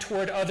that time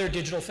toward other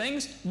digital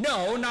things?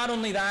 No, not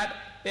only that,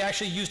 they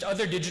actually used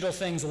other digital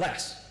things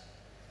less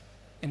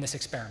in this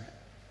experiment.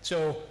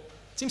 So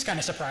it seems kind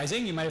of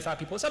surprising. You might have thought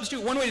people would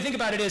substitute. One way to think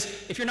about it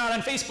is, if you're not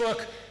on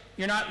Facebook,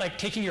 you're not like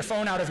taking your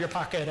phone out of your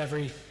pocket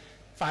every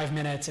 5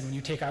 minutes, and when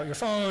you take out your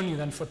phone, you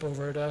then flip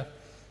over to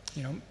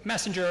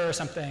Messenger or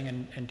something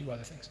and do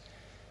other things.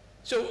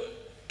 So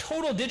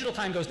total digital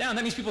time goes down.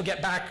 That means people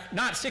get back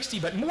not 60,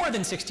 but more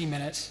than 60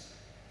 minutes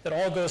that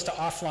all goes to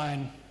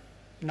offline,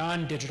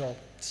 non-digital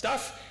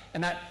stuff,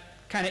 and that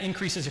kind of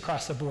increases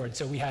across the board.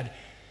 So we had,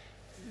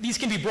 these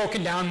can be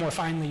broken down more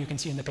finely, you can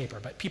see in the paper,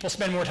 but people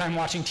spend more time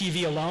watching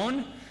TV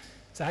alone.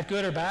 Is that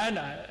good or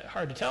bad?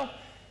 Hard to tell.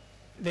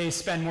 They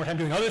spend more time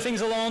doing other things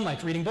alone,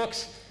 like reading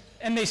books,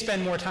 and they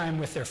spend more time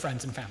with their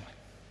friends and family,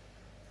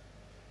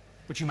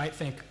 which you might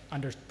think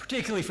under,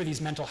 particularly for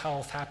these mental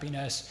health,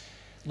 happiness,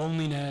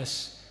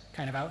 loneliness,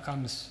 kind of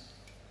outcomes,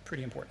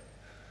 pretty important.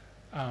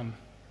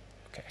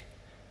 Okay.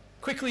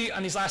 Quickly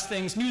on these last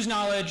things, news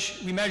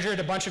knowledge, we measured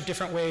a bunch of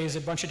different ways,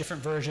 a bunch of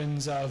different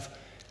versions of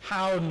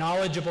how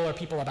knowledgeable are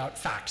people about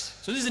facts.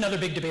 So this is another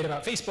big debate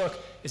about Facebook.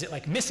 Is it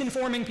like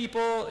misinforming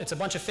people? It's a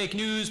bunch of fake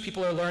news,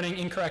 people are learning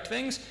incorrect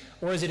things,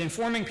 or is it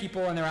informing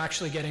people and they're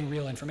actually getting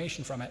real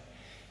information from it?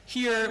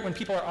 Here, when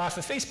people are off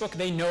of Facebook,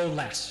 they know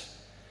less.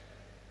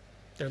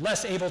 They're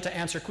less able to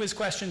answer quiz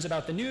questions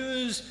about the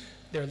news,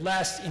 they're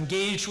less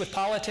engaged with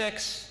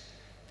politics,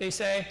 they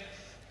say.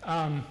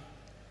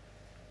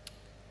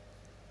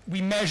 We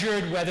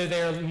measured whether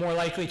they're more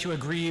likely to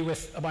agree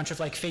with a bunch of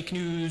like fake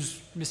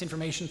news,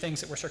 misinformation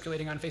things that were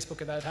circulating on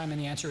Facebook at that time, and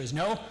the answer is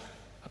no,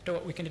 up to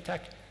what we can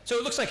detect. So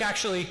it looks like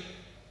actually,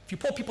 if you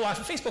pull people off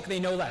of Facebook, they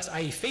know less,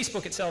 i.e.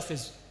 Facebook itself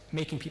is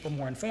making people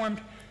more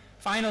informed.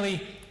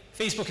 Finally,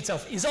 Facebook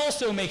itself is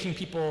also making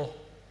people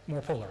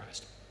more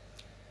polarized.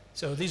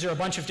 So these are a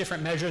bunch of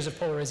different measures of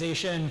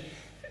polarization.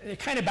 They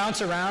kind of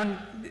bounce around.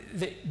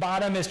 The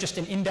bottom is just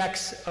an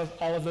index of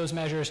all of those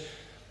measures.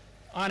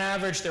 On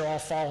average, they're all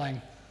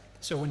falling.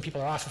 So when people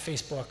are off of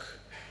Facebook,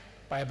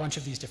 by a bunch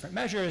of these different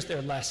measures,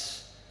 they're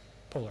less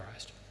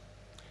polarized.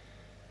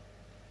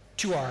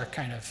 To our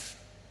kind of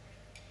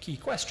key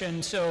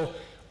question. So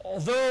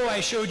although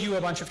I showed you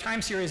a bunch of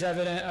time series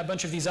evidence, a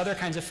bunch of these other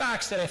kinds of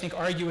facts that I think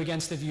argue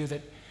against the view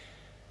that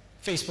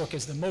Facebook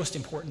is the most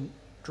important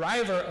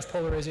driver of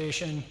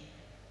polarization,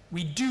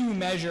 we do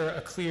measure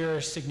a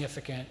clear,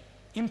 significant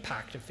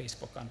impact of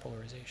Facebook on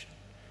polarization.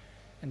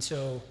 And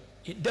so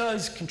it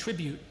does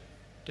contribute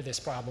to this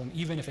problem,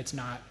 even if it's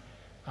not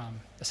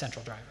a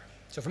central driver.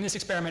 So from this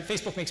experiment,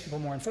 Facebook makes people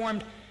more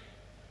informed.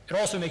 It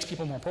also makes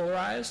people more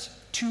polarized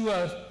to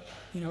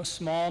a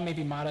small,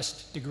 maybe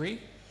modest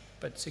degree,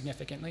 but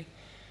significantly.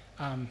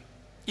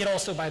 It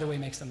also, by the way,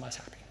 makes them less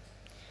happy.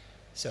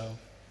 So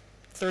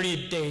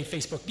 30-day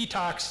Facebook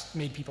detox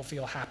made people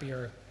feel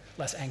happier,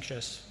 less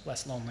anxious,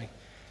 less lonely,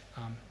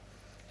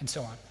 and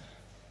so on.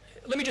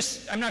 Let me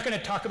I'm not going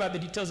to talk about the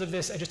details of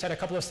this. I just had a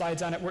couple of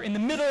slides on it. We're in the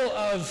middle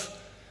of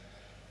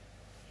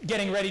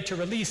getting ready to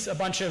release a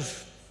bunch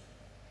of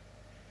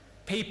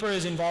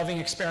papers involving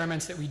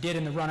experiments that we did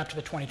in the run-up to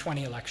the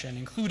 2020 election,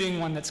 including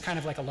one that's kind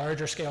of like a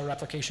larger scale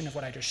replication of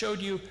what I just showed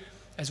you,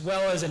 as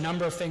well as a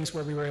number of things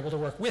where we were able to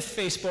work with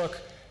Facebook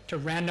to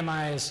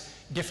randomize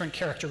different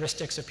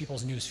characteristics of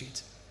people's news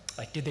feeds.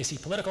 Like, did they see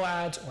political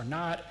ads or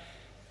not?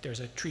 There's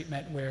a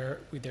treatment where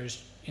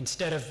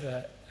instead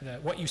of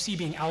what you see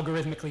being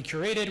algorithmically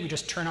curated, we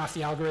just turn off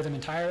the algorithm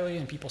entirely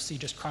and people see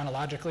just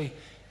chronologically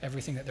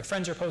everything that their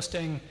friends are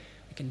posting.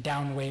 We can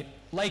downweight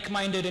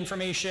like-minded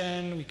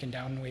information, we can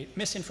downweight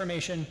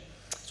misinformation.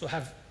 So we'll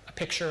have a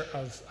picture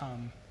of,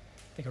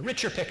 I think a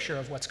richer picture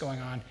of what's going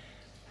on,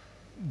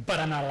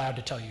 but I'm not allowed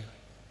to tell you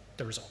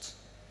the results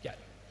yet.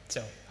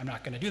 So I'm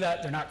not going to do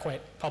that. They're not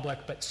quite public,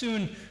 but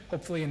soon,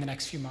 hopefully in the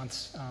next few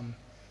months,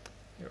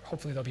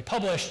 hopefully they'll be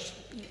published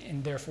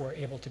and therefore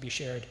able to be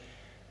shared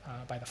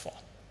by the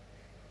fall.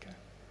 Okay,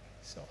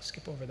 so I'll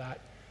skip over that.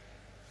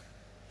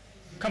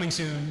 Coming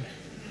soon,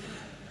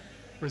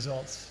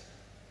 results.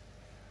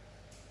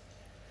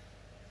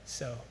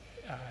 So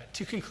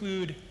to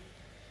conclude,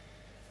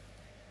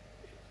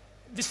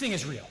 this thing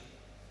is real.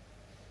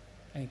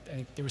 I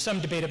think there was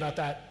some debate about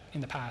that in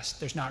the past.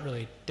 There's not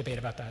really debate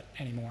about that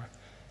anymore.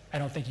 I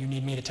don't think you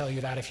need me to tell you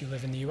that if you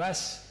live in the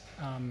US,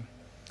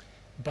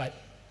 but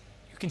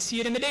you can see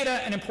it in the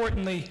data, and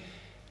importantly,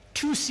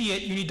 to see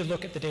it, you need to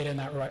look at the data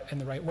in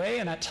the right way,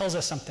 and that tells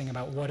us something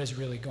about what is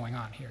really going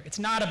on here. It's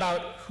not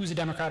about who's a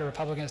Democrat or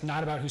Republican. It's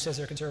not about who says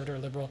they're conservative or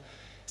liberal.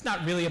 It's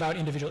not really about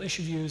individual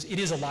issue views. It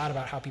is a lot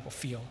about how people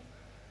feel,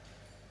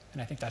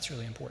 and I think that's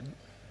really important.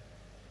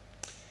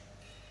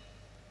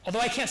 Although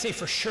I can't say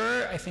for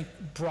sure, I think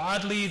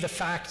broadly the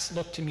facts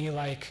look to me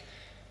like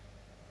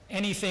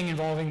anything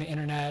involving the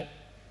internet,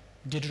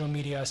 digital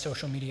media,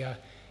 social media,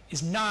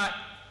 is not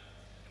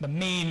the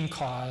main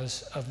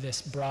cause of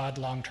this broad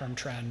long-term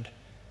trend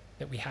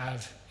that we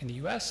have in the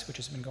US, which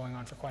has been going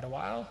on for quite a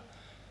while.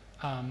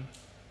 And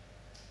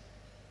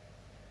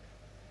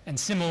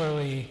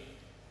similarly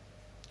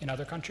in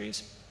other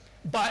countries.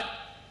 But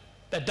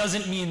that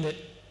doesn't mean that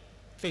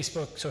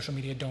Facebook, social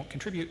media don't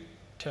contribute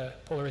to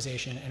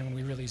polarization, and when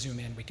we really zoom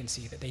in, we can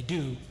see that they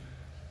do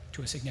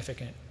to a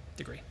significant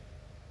degree.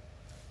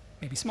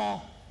 Maybe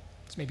small,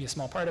 it's maybe a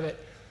small part of it,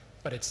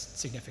 but it's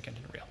significant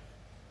and real.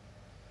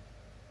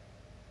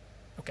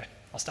 Okay,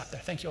 I'll stop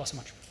there. Thank you all so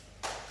much.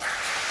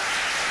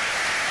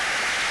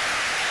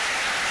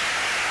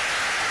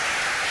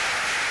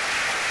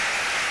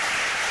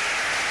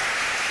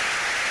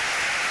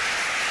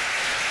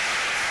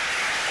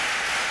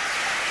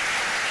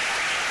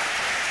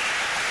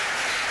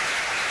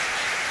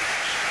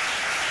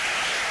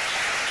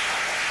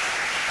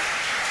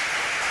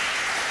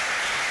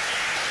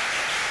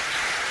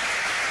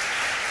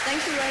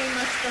 Thank you very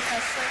much,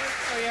 Professor,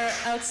 for your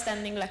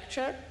outstanding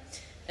lecture.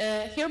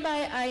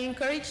 Hereby, I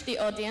encourage the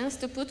audience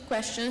to put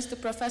questions to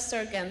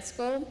Professor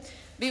Gentzkow.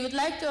 We would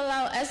like to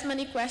allow as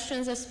many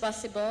questions as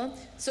possible,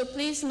 so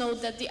please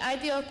note that the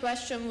ideal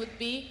question would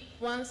be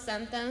one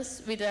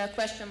sentence with a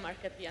question mark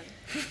at the end.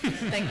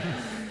 Thank you.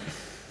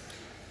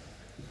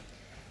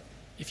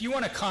 If you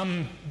want to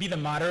come be the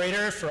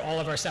moderator for all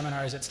of our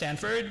seminars at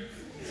Stanford,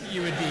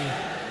 you would be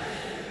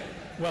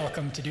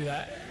welcome to do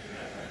that.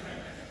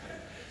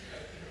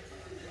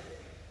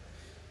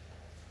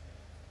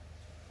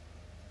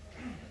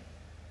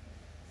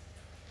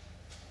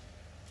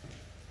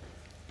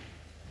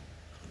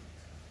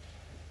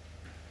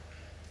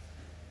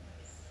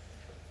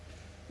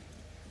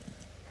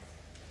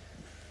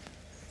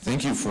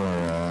 Thank you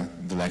for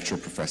the lecture,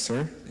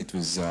 Professor. It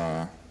was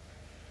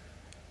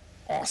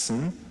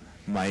awesome.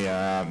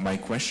 My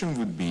question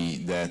would be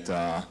that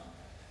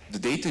the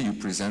data you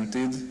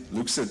presented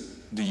looks at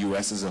the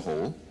US as a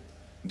whole.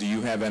 Do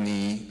you have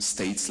any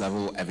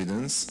states-level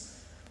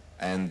evidence?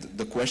 And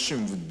the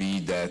question would be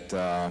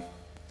that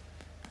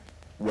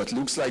what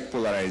looks like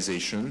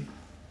polarization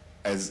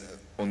as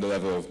on the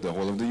level of the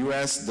whole of the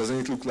US,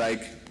 doesn't it look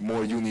like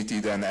more unity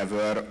than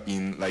ever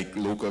in like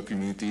local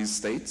communities,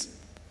 states?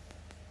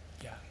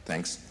 Yeah.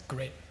 Thanks.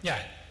 Great.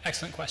 Yeah,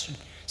 excellent question.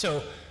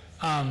 So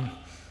I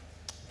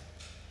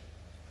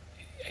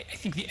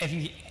think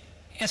the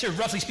answer,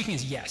 roughly speaking,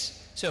 is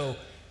yes. So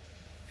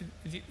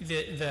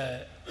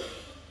the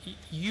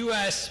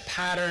US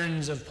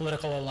patterns of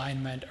political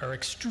alignment are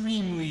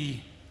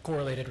extremely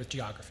correlated with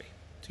geography.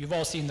 So you've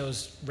all seen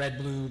those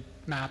red-blue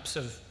maps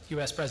of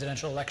US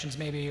presidential elections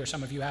maybe, or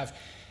some of you have.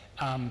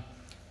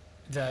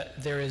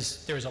 There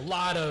is a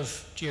lot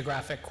of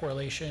geographic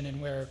correlation in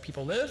where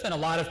people live, and a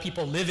lot of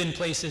people live in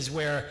places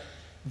where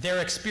their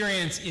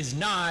experience is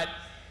not,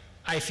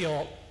 I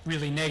feel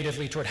really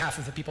negatively toward half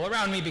of the people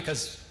around me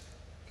because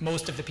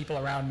most of the people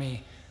around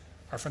me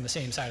are from the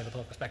same side of the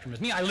political spectrum as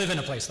me. I live in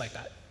a place like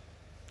that.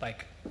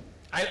 Like,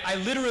 I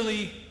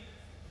literally,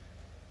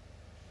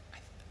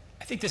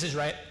 I think this is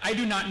right, I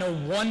do not know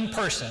one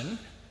person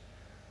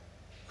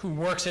who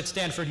works at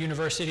Stanford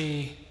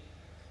University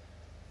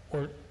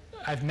or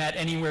I've met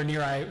anywhere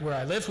near where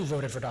I live who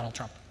voted for Donald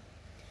Trump.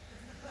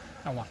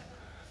 Not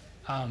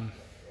one.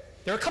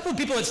 There are a couple of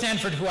people at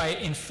Stanford who I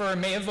infer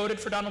may have voted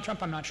for Donald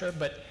Trump, I'm not sure,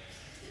 but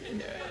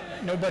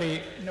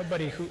nobody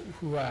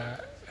who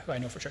I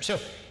know for sure. So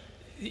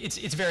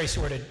it's very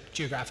sorted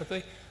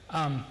geographically.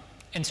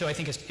 And so I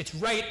think it's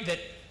right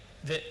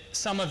that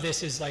some of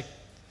this is like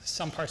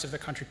some parts of the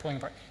country pulling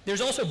apart. There's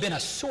also been a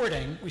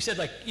sorting. We said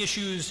like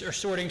issues are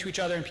sorting to each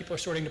other and people are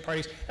sorting to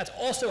parties. That's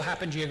also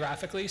happened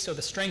geographically, so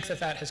the strength of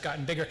that has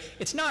gotten bigger.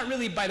 It's not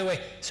really, by the way,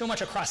 so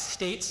much across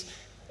states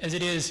as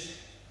it is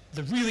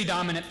the really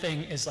dominant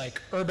thing is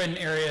like urban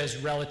areas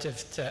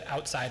relative to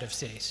outside of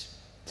cities.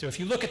 So if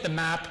you look at the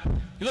map,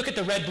 you look at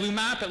the red-blue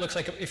map, it looks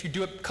like if you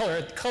do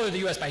color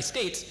the US by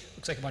states, it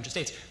looks like a bunch of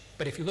states.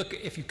 But if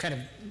you kind of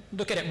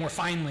look at it more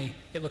finely,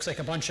 it looks like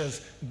a bunch of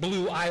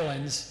blue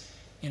islands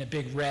in a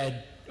big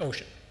red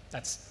ocean.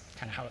 That's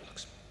kind of how it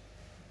looks.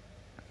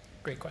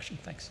 Great question,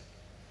 thanks.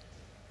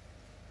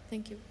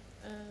 Thank you.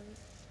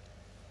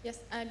 Yes,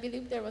 I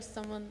believe there was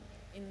someone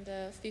in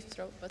the 5th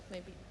row, but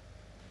maybe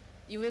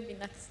you will be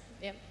next.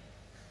 Yeah.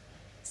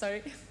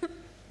 Sorry.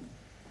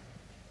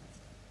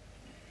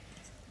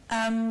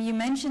 You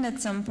mentioned at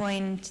some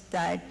point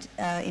that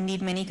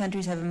indeed many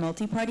countries have a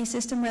multi-party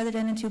system rather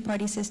than a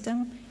two-party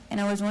system. And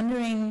I was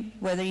wondering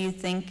whether you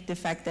think the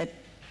fact that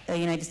the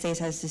United States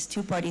has this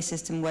two-party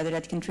system, whether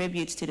that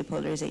contributes to the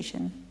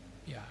polarization.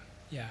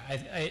 Yeah,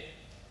 I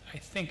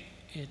think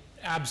it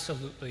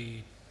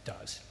absolutely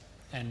does.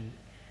 And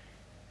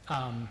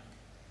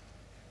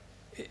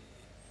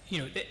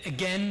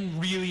again,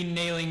 really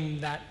nailing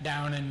that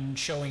down and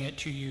showing it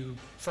to you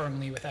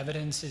firmly with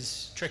evidence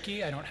is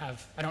tricky. I don't kind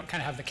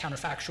of have the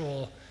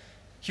counterfactual,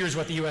 here's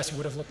what the US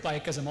would have looked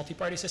like as a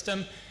multi-party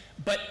system.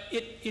 But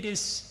it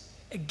is,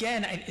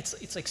 again,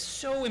 it's like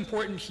so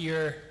important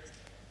here,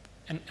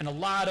 and there's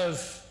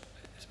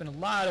been a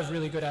lot of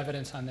really good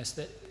evidence on this,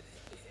 that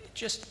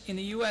just in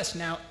the US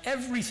now,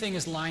 everything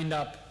is lined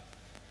up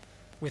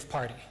with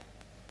party.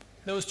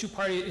 Those two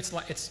parties,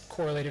 it's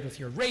correlated with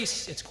your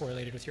race, it's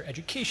correlated with your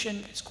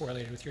education, it's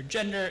correlated with your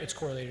gender, it's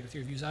correlated with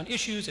your views on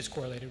issues, it's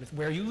correlated with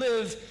where you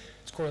live,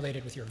 it's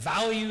correlated with your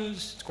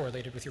values, it's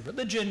correlated with your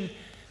religion,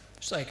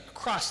 just like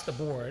across the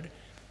board.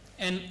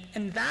 And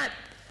that,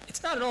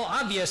 it's not at all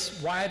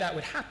obvious why that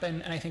would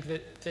happen, and I think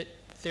that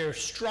there are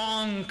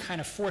strong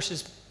kind of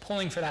forces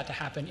pulling for that to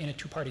happen in a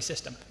two-party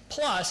system.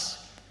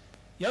 Plus,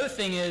 the other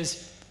thing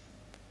is,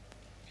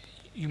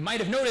 you might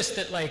have noticed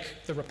that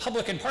like the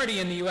Republican Party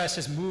in the US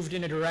has moved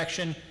in a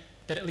direction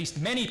that at least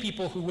many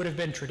people who would have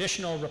been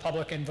traditional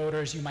Republican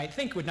voters you might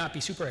think would not be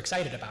super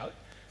excited about.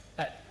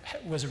 That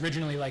was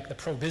originally like the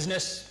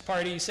pro-business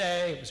party,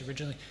 say. It was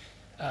originally,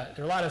 there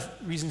are a lot of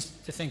reasons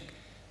to think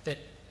that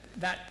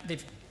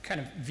they've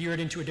kind of veered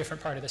into a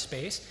different part of the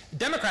space. The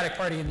Democratic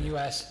Party in the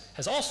US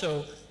has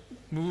also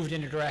moved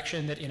in a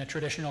direction that in a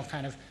traditional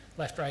kind of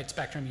left-right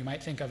spectrum you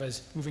might think of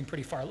as moving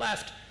pretty far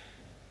left.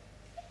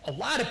 a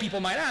lot of people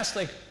might ask,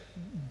 like,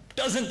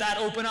 doesn't that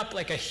open up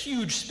like a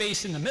huge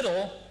space in the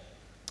middle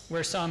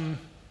where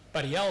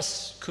somebody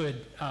else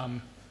could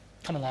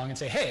come along and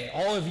say, hey,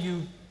 all of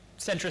you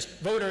centrist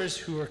voters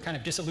who are kind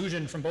of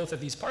disillusioned from both of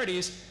these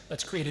parties,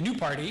 let's create a new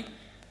party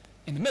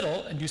in the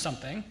middle and do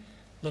something,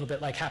 a little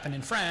bit like happened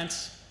in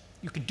France.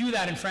 You could do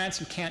that in France,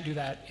 you can't do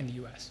that in the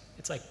US.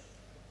 It's like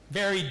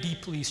very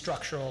deeply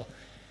structural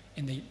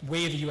in the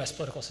way the US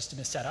political system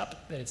is set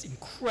up, that it's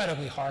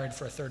incredibly hard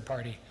for a third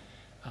party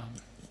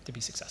to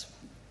be successful.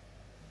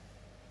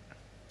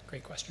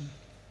 Great question.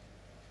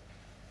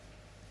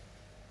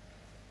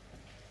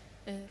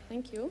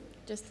 Thank you.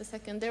 Just a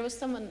second. There was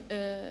someone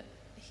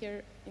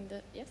here in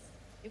the, yes,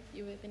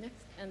 you will be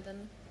next, and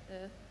then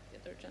the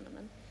other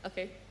gentleman.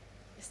 Okay,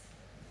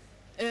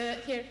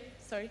 yes. Here,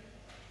 sorry.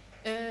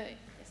 Yes.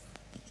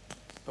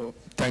 Oh,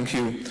 thank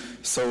you.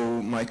 So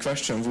my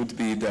question would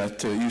be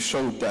that you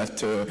showed that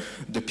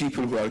the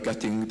people who are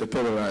getting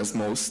depolarized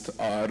most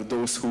are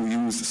those who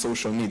use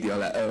social media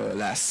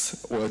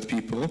less, old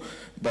people.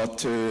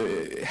 But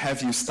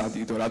have you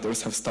studied, or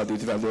others have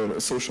studied, whether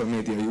social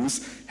media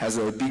use has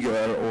a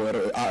bigger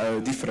or a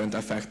different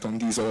effect on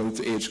these old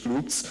age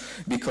groups?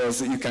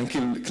 Because you can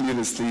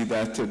clearly see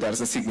that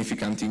there's a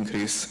significant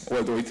increase,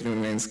 although it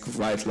remains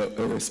quite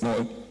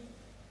small.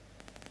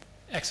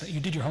 Excellent.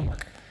 You did your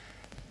homework.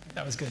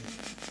 That was good.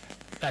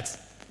 That's,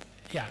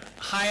 yeah,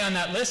 high on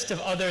that list of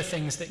other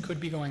things that could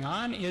be going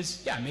on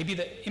is, yeah, maybe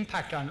the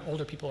impact on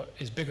older people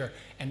is bigger.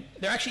 And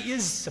there actually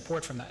is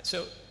support from that,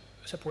 so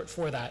support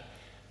for that.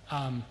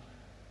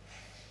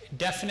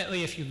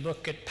 Definitely if you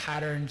look at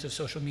patterns of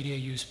social media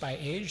use by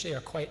age, they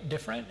are quite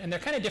different. And they're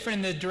kind of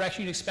different in the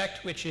direction you'd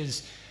expect, which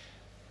is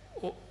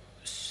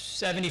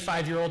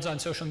 75-year-olds on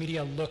social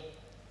media look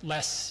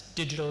less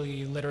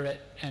digitally literate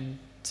and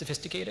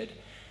sophisticated.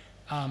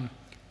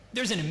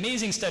 There's an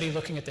amazing study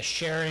looking at the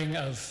sharing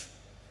of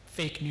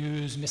fake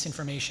news,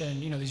 misinformation,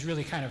 you know, these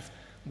really kind of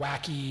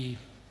wacky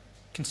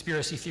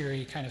conspiracy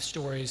theory kind of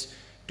stories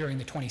during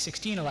the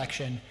 2016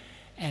 election.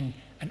 And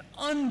an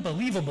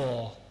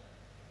unbelievable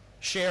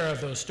share of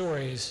those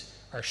stories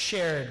are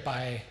shared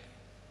by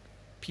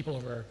people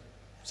over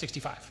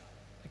 65.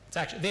 It's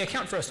actually, they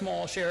account for a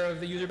small share of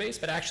the user base,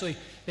 but actually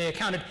they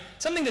accounted,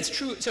 something that's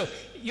true, so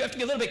you have to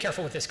be a little bit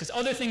careful with this, because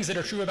other things that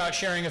are true about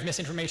sharing of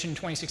misinformation in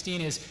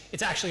 2016 is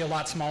it's actually a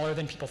lot smaller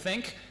than people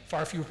think.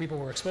 Far fewer people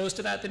were exposed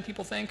to that than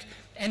people think,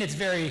 and it's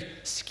very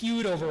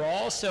skewed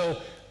overall,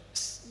 so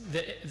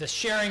the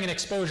sharing and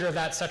exposure of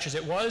that, such as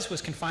it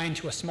was confined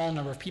to a small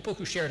number of people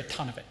who shared a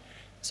ton of it,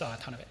 saw a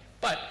ton of it.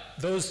 But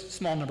those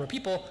small number of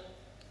people,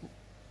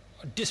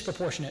 a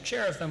disproportionate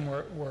share of them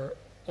were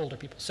older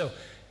people. So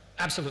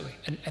absolutely,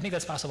 and I think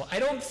that's possible. I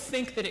don't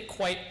think that it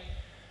quite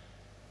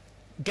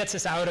gets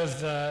us out of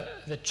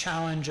the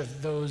challenge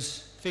of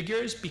those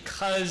figures,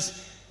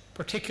 because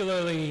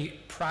particularly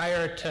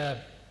prior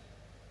to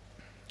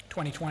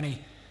 2020,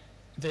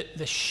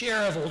 the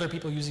share of older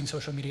people using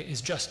social media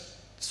is just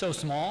so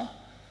small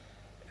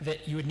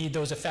that you would need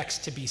those effects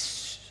to be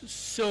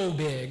so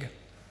big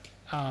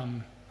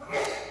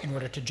in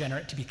order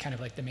to be kind of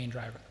like the main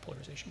driver of the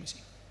polarization we see.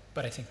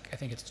 But I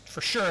think it's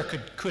for sure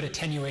could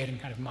attenuate and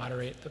kind of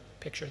moderate the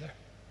picture there.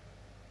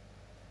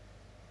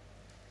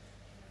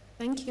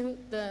 Thank you.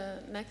 The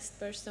next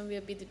person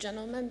will be the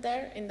gentleman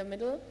there in the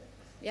middle.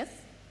 Yes?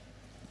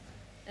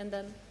 And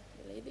then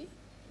the lady.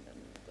 And then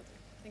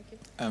thank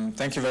you.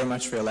 Thank you very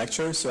much for your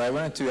lecture. So I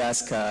wanted to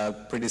ask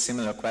a pretty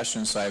similar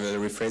question, so I will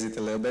rephrase it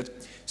a little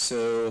bit.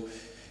 So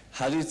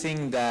how do you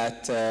think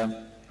that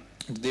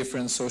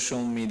different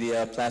social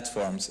media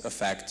platforms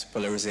affect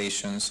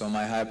polarization? So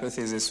my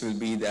hypothesis would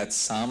be that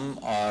some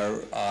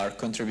are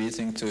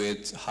contributing to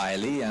it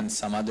highly and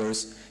some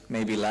others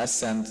maybe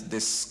less, and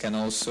this can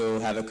also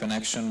have a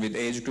connection with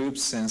age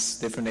groups, since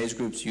different age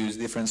groups use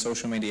different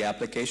social media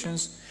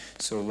applications.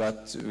 So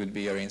what would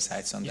be your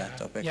insights on that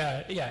topic?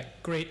 Yeah,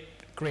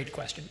 great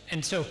question.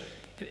 And so,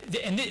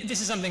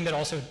 this is something that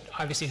also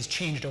obviously has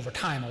changed over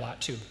time a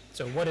lot too.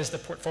 So what is the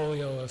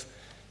portfolio of,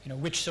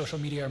 which social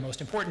media are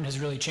most important has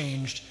really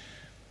changed.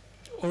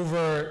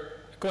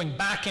 Going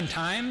back in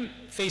time,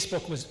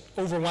 Facebook was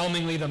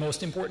overwhelmingly the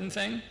most important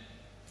thing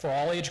for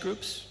all age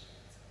groups.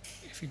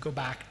 If you go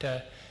back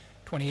to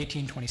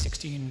 2018,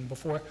 2016,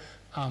 before,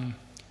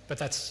 but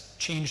that's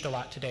changed a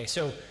lot today.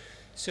 So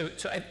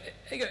I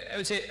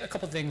would say a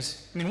couple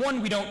things. I mean,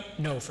 one, we don't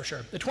know for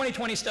sure. The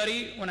 2020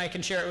 study, when I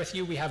can share it with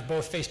you, we have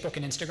both Facebook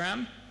and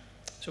Instagram,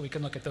 so we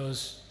can look at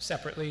those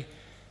separately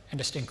and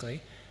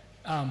distinctly.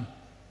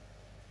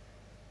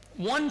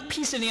 One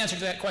piece of the answer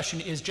to that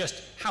question is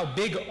just how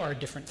big are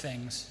different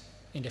things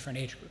in different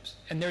age groups.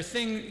 And there are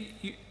things,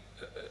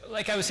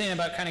 like I was saying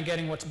about kind of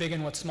getting what's big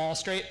and what's small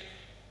straight,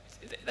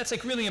 that's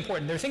like really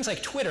important. There are things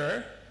like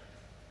Twitter,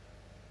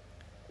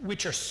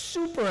 which are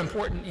super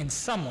important in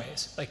some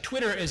ways. Like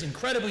Twitter is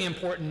incredibly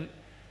important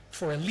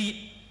for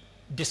elite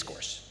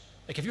discourse.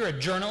 Like if you're a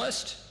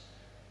journalist,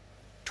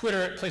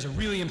 Twitter plays a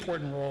really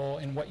important role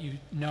in what you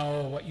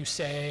know, what you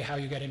say, how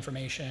you get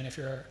information. If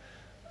you're a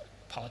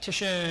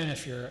politician,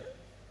 if you're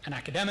an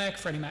academic,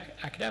 for any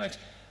academics.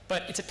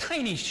 but it's a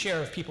tiny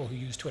share of people who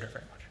use Twitter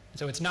very much.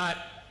 So it's not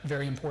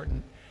very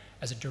important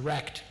as a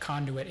direct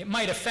conduit. It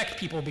might affect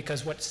people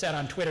because what's said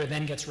on Twitter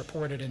then gets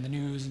reported in the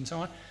news and so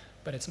on,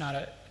 but it's not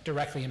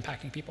directly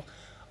impacting people.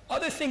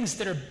 Other things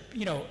that are,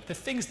 you know,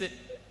 the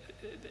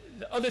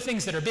other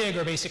things that are big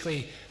are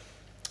basically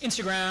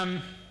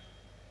Instagram,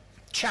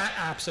 chat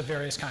apps of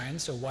various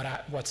kinds, so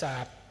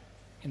WhatsApp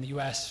in the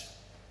US,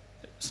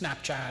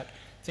 Snapchat,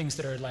 things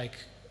that are like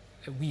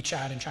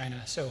WeChat in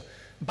China. So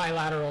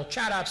bilateral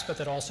chat apps, but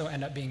that also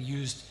end up being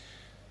used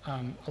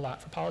a lot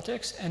for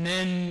politics. And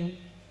then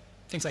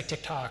things like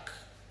TikTok,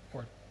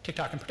 or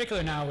TikTok in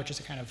particular now, which is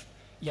a kind of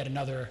yet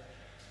another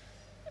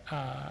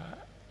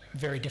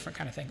very different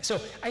kind of thing. So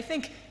I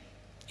think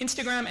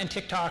Instagram and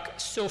TikTok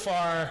so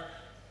far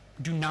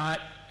do not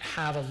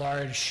have a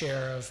large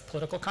share of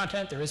political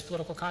content. There is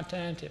political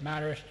content, it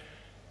matters.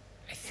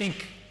 I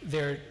think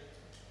they're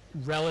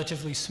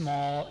relatively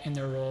small in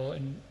their role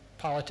in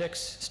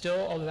politics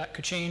still, although that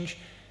could change.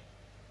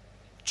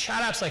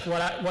 Chat apps like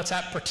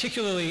WhatsApp,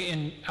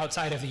 particularly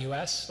outside of the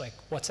US, like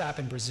WhatsApp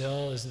in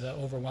Brazil is the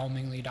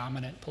overwhelmingly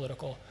dominant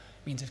political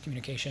means of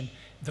communication.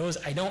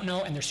 Those I don't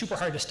know, and they're super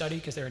hard to study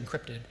because they're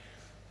encrypted.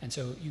 And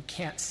so you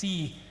can't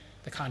see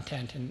the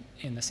content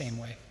in the same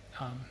way.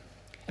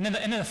 And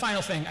then the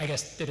final thing, I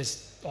guess, that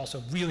is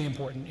also really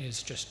important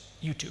is just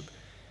YouTube,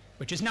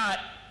 which is not,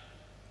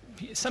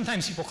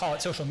 sometimes people call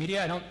it social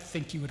media. I don't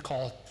think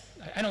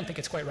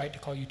it's quite right to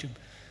call YouTube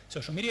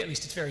social media, at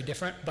least it's very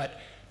different,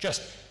 but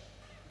just,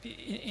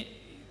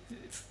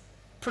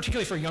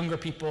 particularly for younger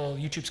people,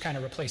 YouTube's kind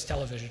of replaced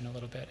television a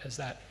little bit as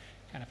that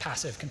kind of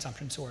passive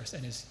consumption source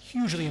and is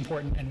hugely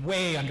important and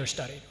way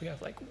understudied. We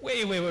have like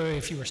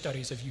way fewer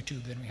studies of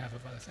YouTube than we have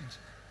of other things.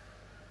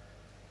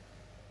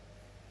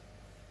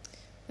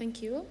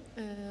 Thank you.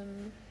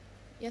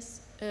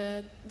 Yes,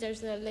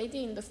 there's a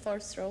lady in the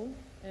fourth row.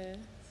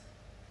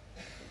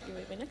 Give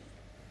me a minute.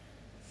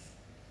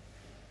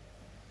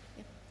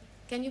 Yeah.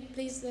 Can you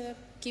please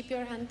keep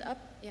your hand up?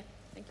 Yeah,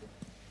 thank you.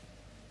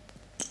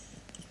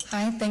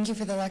 Hi, thank you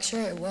for the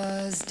lecture. It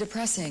was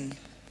depressing.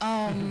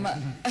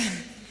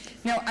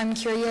 No, I'm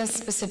curious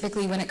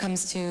specifically when it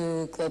comes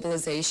to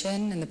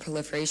globalization and the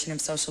proliferation of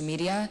social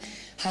media.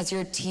 Has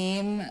your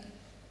team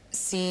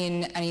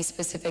seen any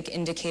specific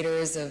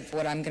indicators of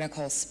what I'm going to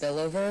call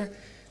spillover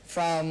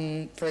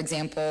from, for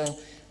example,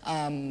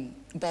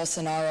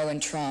 Bolsonaro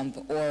and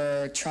Trump,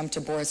 or Trump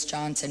to Boris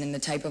Johnson, and the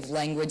type of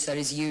language that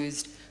is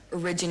used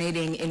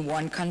originating in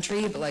one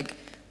country, but like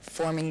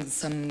forming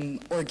some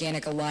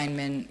organic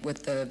alignment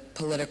with the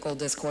political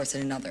discourse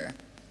in another?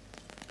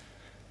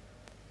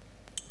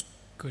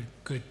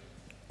 Good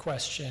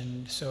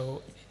question.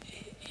 So,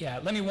 yeah,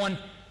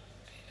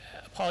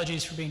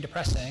 apologies for being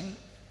depressing.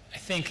 I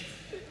think,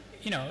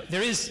 you know,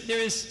 there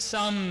is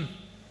some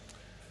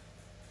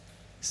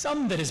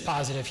that is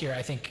positive here.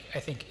 I think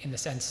in the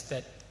sense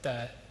that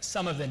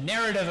some of the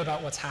narrative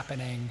about what's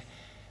happening,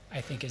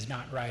 I think, is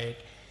not right.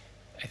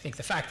 I think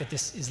the fact that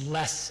this is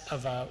less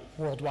of a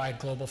worldwide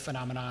global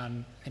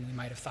phenomenon than we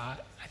might have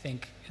thought, I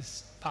think,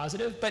 is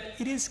positive. But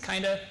it is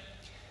kind of,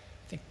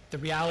 I think, the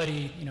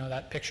reality. You know,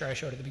 that picture I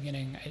showed at the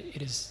beginning.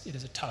 It is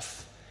a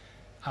tough,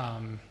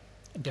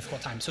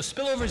 difficult time. So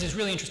spillovers is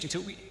really interesting.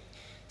 So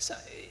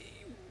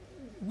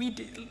we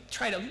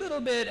tried a little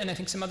bit, and I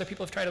think some other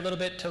people have tried a little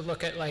bit to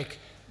look at like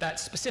that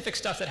specific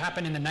stuff that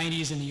happened in the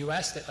 90s in the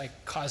US that like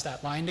caused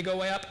that line to go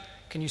way up.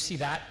 Can you see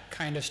that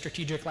kind of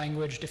strategic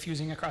language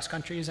diffusing across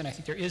countries? And I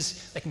think there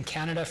is, like in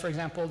Canada, for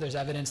example, there's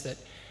evidence that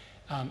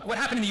what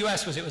happened in the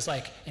US was it was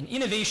like an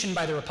innovation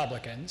by the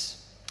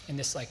Republicans in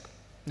this like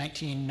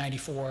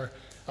 1994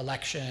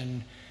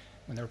 election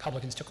when the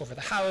Republicans took over the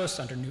House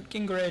under Newt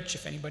Gingrich,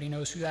 if anybody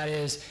knows who that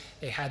is.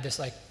 They had this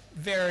like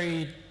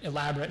very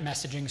elaborate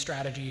messaging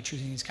strategy,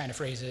 choosing these kind of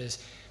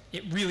phrases.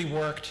 It really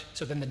worked,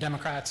 so then the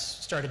Democrats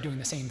started doing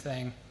the same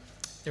thing.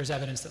 There's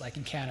evidence that like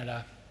in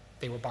Canada,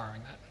 they were borrowing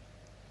that.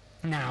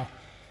 Now,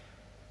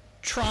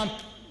 Trump,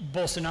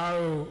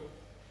 Bolsonaro,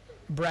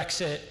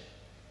 Brexit,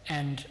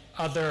 and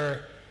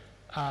other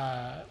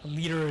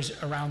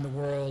leaders around the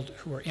world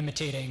who are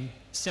imitating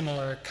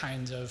similar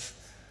kinds of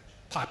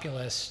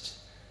populist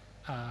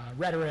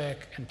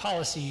rhetoric and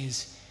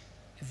policies,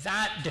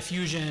 that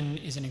diffusion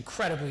is an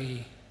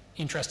incredibly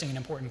interesting and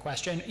important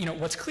question. You know,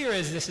 what's clear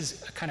is this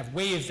is a kind of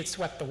wave that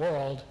swept the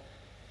world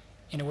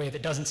in a way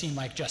that doesn't seem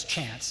like just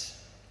chance.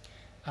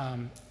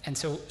 And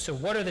so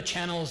what are the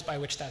channels by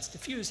which that's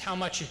diffused? How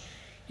much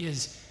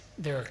is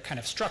there kind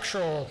of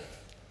structural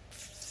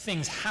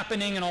things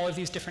happening in all of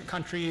these different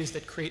countries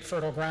that create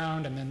fertile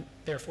ground and then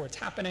therefore it's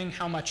happening?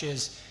 How much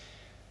is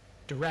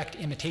direct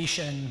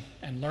imitation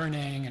and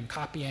learning and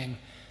copying?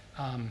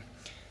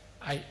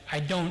 I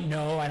don't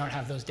know. I don't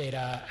have those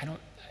data. I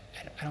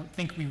don't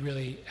think we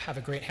really have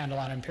a great handle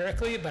on it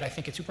empirically, but I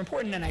think it's super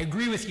important. And I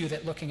agree with you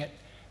that looking at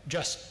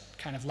just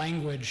kind of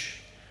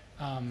language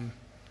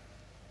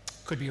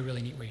could be a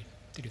really neat way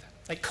to do that.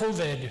 Like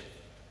COVID, you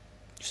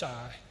saw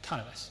a ton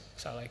of this. You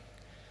saw like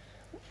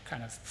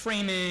kind of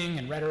framing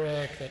and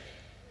rhetoric that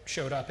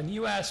showed up in the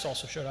US,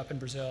 also showed up in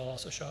Brazil,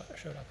 also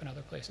showed up in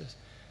other places.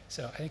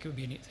 So I think it would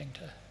be a neat thing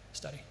to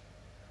study.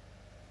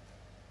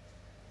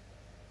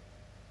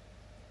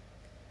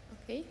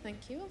 Okay, thank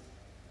you.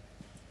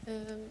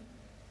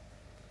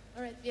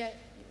 All right, yeah,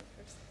 you go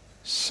first.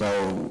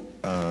 So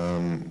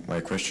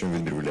my question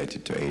will be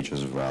related to age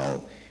as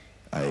well.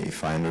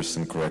 If I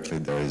understand correctly,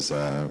 there is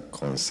a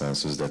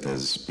consensus that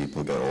as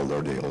people get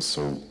older, they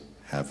also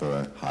have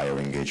a higher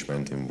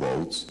engagement in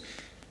votes.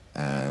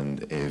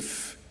 And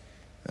if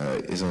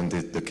isn't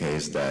it the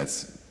case that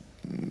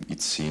it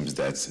seems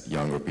that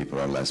younger people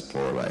are less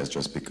polarized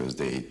just because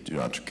they do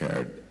not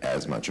care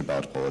as much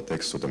about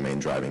politics? So the main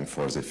driving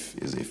force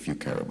is if you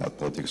care about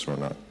politics or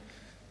not.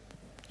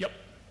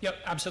 Yep,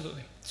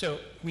 absolutely. So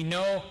we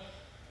know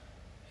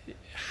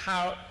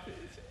how,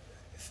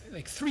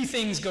 like, three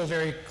things go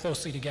very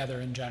closely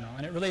together in general,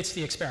 and it relates to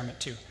the experiment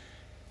too.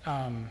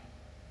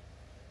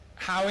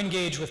 How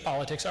engaged with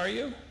politics are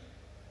you?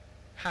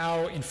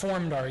 How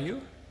informed are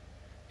you?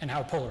 And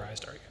how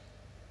polarized are you?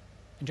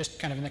 And just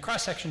kind of in the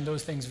cross-section,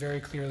 those things very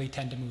clearly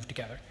tend to move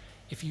together.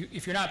 If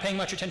you're not paying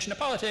much attention to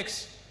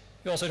politics,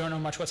 you also don't know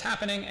much what's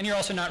happening, and you're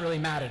also not really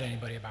mad at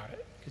anybody about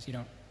it, because you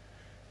don't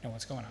know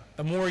what's going on.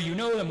 The more you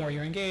know, the more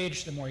you're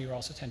engaged, the more you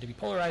also tend to be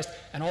polarized,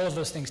 and all of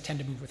those things tend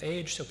to move with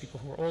age. So people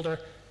who are older,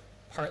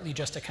 partly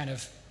just a kind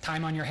of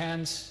time on your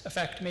hands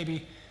effect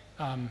maybe,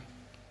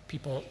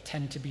 people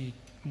tend to be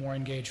more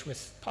engaged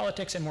with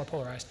politics and more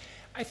polarized.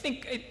 I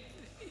think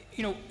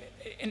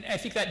and I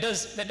think that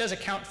does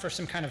account for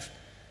some kind of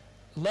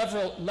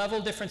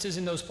level differences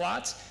in those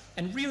plots.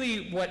 And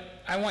really what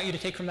I want you to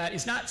take from that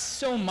is not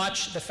so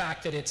much the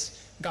fact that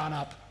it's gone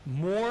up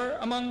more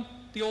among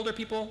the older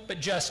people, but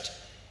just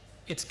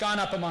it's gone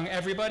up among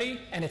everybody,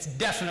 and it's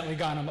definitely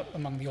gone up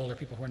among the older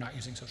people who are not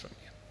using social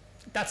media.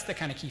 That's the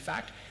kind of key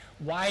fact.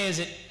 Why is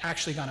it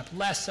actually gone up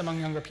less among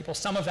younger people?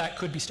 Some of that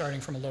could be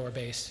starting from a lower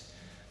base.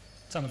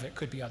 Some of it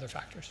could be other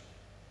factors.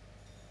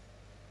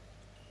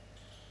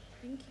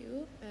 Thank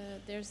you.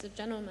 There's a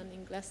gentleman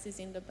in glasses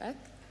in the back.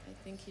 I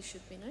think he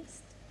should be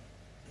next.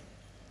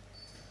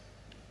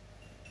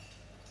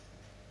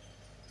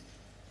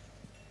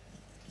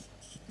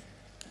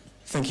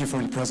 Thank you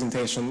for the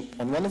presentation.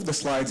 On one of the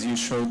slides, you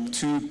showed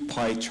two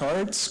pie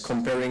charts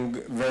comparing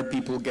where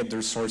people get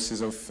their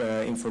sources of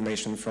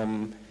information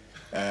from,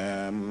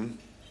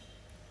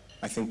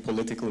 I think,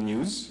 political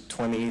news,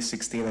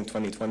 2016 and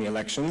 2020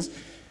 elections.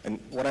 And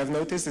what I've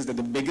noticed is that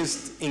the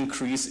biggest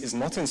increase is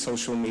not in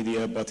social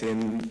media, but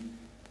in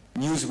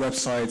news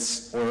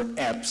websites or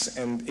apps.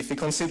 And if we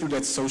consider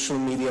that social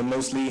media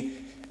mostly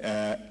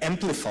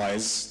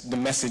amplifies the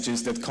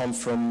messages that come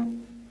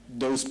from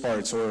those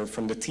parts or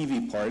from the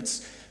TV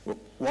parts,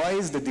 why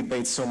is the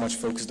debate so much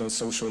focused on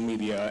social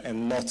media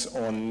and not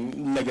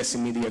on legacy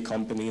media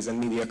companies and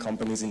media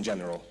companies in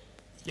general?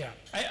 Yeah,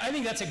 I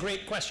think that's a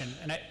great question.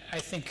 And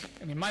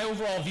I mean, my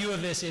overall view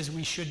of this is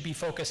we should be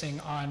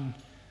focusing on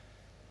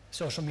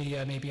social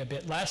media maybe a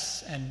bit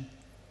less and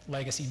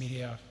legacy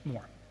media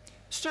more.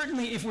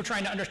 Certainly if we're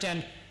trying to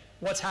understand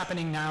what's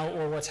happening now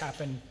or what's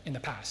happened in the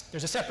past.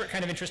 There's a separate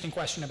kind of interesting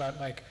question about,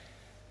 like,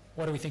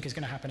 what do we think is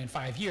going to happen in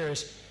 5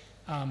 years?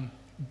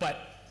 But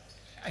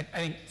I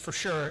think for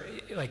sure,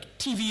 like,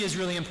 TV is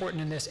really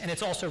important in this, and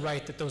it's also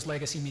right that those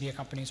legacy media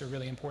companies are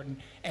really important.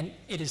 And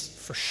it is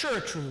for sure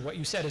true, what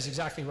you said is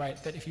exactly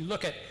right, that if you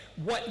look at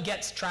what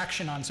gets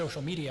traction on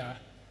social media,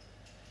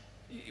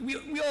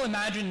 we all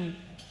imagine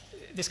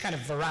this kind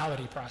of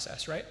virality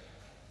process, right?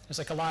 There's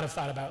like a lot of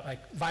thought about like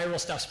viral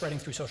stuff spreading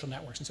through social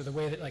networks. And so the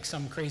way that like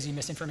some crazy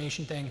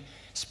misinformation thing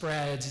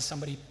spreads is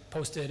somebody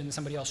posted and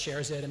somebody else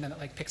shares it, and then it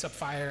like picks up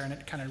fire and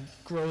it kind of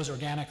grows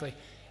organically.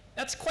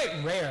 That's quite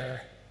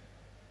rare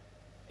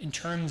in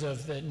terms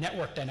of the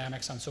network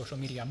dynamics on social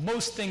media.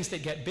 Most things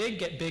that get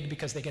big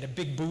because they get a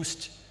big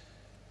boost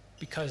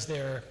because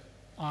they're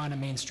on a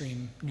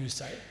mainstream news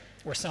site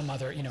or some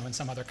other, in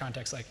some other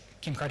context, like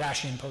Kim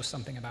Kardashian posts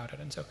something about it,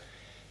 and so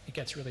it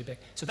gets really big.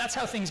 So that's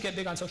how things get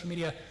big on social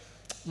media.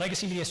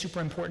 Legacy media is super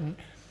important.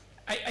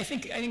 I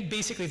think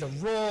basically the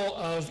role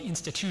of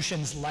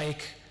institutions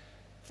like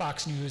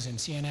Fox News and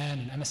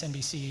CNN and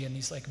MSNBC and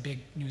these like big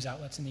news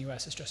outlets in the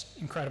US is just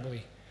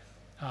incredibly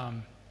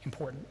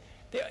important.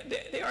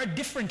 They are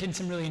different in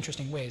some really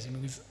interesting ways. I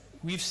mean,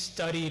 we've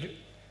studied,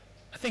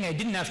 a thing I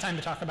didn't have time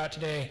to talk about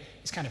today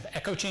is kind of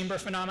echo chamber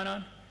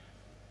phenomenon,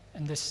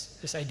 and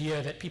this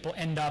idea that people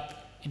end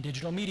up in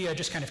digital media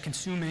just kind of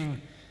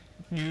consuming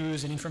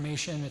news and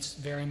information that's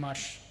very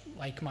much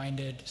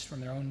like-minded, just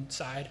from their own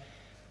side.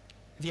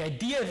 The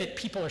idea that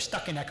people are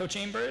stuck in echo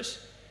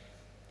chambers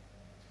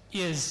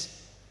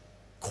is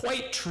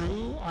quite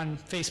true on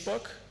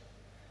Facebook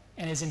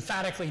and is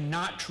emphatically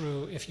not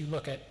true if you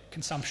look at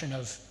consumption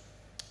of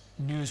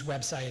news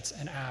websites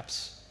and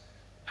apps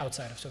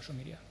outside of social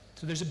media.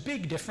 So there's a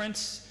big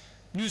difference.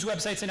 News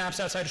websites and apps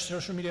outside of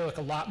social media look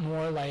a lot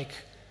more like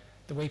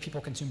the way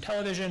people consume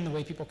television, the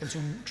way people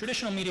consume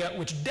traditional media,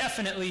 which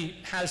definitely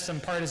has some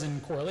partisan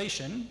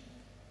correlation,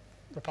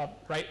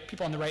 right?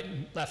 People on the right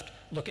and left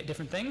look at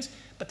different things,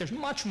 but there's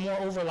much more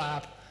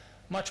overlap,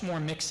 much more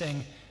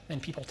mixing than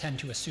people tend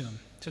to assume.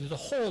 So there's a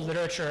whole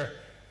literature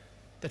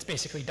that's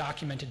basically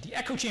documented. The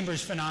echo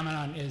chambers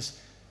phenomenon is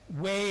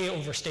way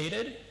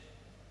overstated,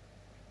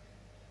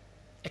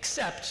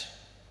 except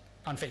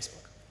on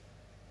Facebook.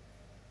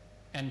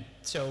 And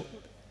so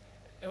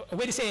a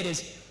way to say it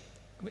is,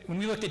 when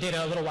we looked at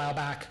data a little while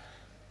back,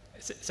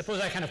 suppose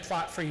I kind of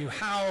plot for you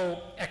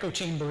how echo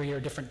chambery are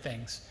different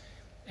things.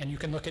 And you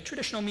can look at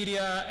traditional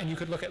media, and you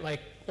could look at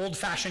like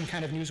old-fashioned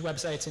kind of news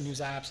websites and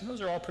news apps, and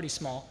those are all pretty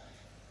small.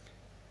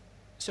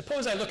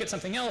 Suppose I look at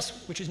something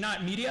else, which is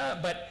not media,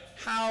 but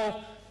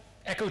how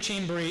echo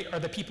chambery are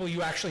the people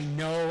you actually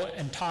know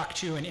and talk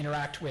to and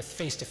interact with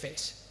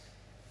face-to-face.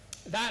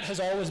 That has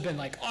always been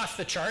like off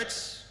the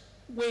charts,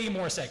 way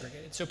more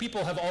segregated. So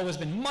people have always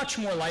been much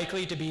more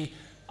likely to be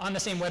on the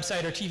same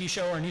website or TV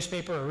show or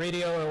newspaper or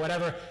radio or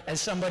whatever as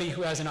somebody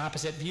who has an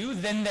opposite view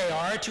than they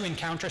are to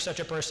encounter such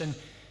a person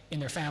in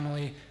their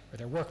family or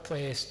their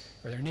workplace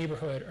or their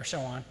neighborhood or so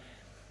on.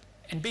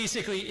 And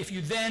basically, if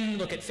you then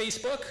look at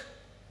Facebook,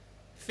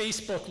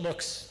 Facebook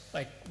looks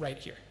like right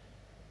here.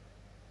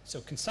 So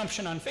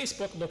consumption on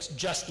Facebook looks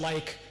just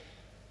like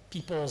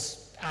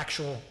people's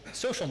actual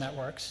social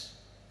networks,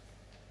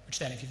 which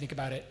then, if you think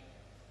about it,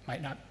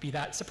 might not be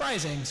that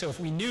surprising. So if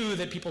we knew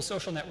that people's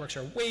social networks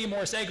are way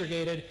more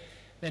segregated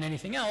than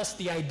anything else,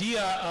 the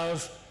idea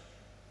of,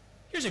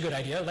 here's a good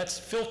idea, let's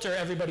filter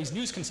everybody's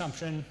news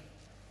consumption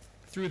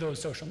through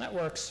those social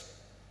networks,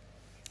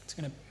 it's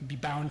going to be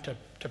bound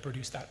to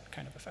produce that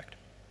kind of effect.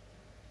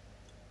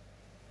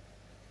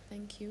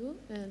 Thank you.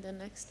 The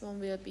next one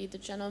will be the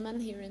gentleman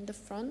here in the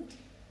front.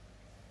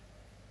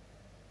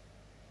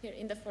 Here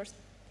in the first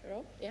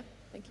row. Yeah,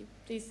 thank you.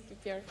 Please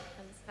keep your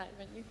hands high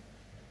when you...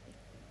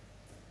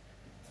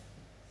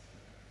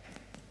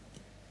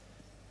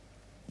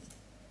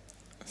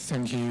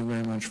 Thank you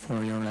very much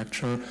for your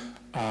lecture.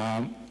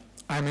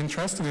 I'm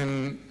interested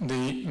in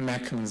the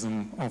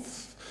mechanism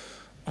of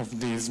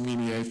these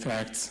media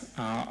effects,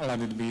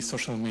 let it be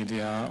social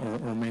media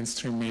or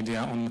mainstream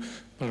media, on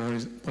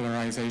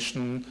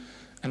polarization.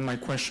 And my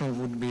question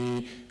would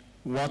be,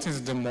 what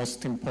is the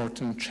most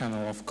important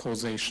channel of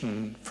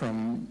causation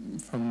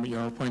from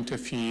your point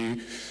of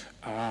view?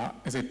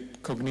 Is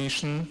it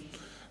cognition,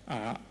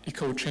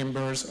 echo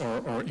chambers,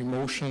 or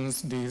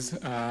emotions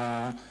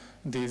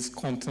these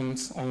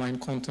contents, online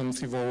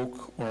contents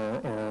evoke,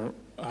 or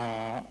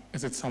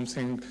is it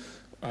something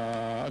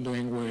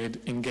doing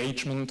with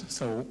engagement,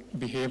 so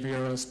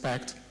behavioral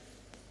aspect?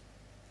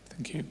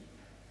 Thank you.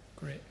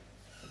 Great.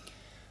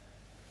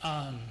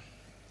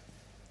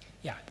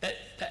 Yeah,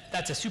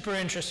 that's a super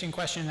interesting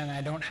question, and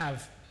I don't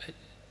have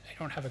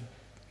a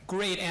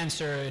great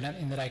answer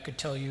in that I could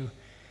tell you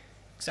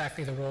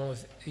exactly the role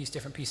of these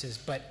different pieces,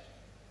 but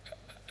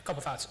a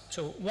couple thoughts.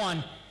 So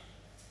one,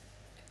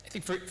 I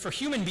think for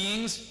human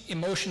beings,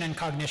 emotion and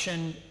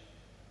cognition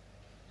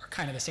are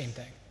kind of the same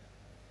thing.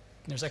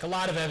 There's like a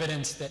lot of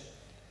evidence that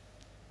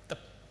the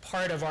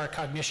part of our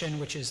cognition,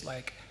 which is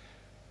like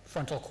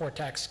frontal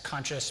cortex,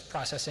 conscious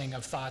processing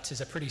of thoughts,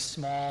 is a pretty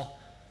small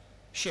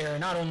share,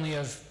 not only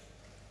of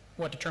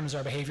what determines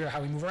our behavior,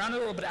 how we move around the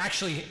world, but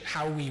actually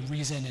how we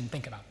reason and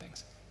think about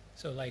things.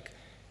 So like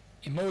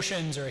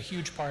emotions are a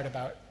huge part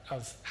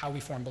of how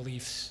we form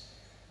beliefs,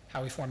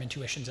 how we form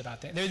intuitions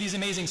about things. There are these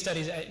amazing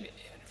studies,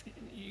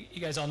 you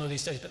guys all know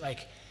these studies, but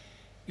like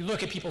you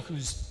look at people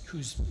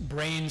whose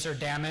brains are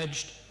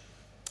damaged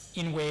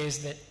in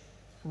ways that,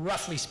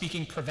 roughly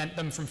speaking, prevent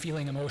them from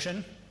feeling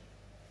emotion.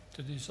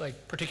 So there's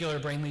like particular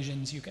brain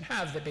lesions you can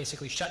have that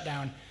basically shut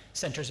down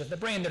centers of the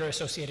brain that are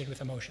associated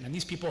with emotion. And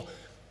these people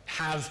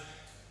have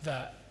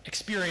the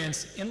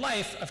experience in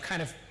life of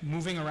kind of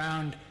moving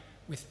around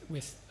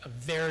with a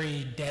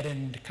very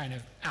deadened kind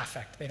of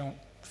affect. They don't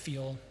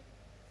feel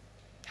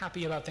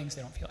happy about things,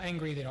 they don't feel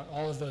angry, they don't,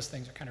 all of those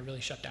things are kind of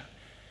really shut down.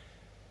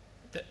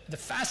 The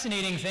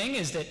fascinating thing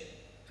is that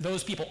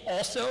those people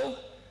also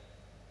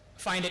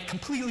find it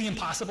completely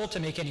impossible to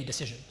make any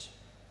decisions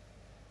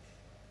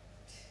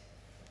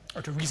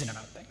or to reason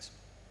about things.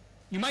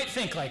 You might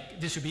think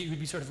like this would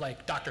be sort of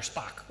like Dr.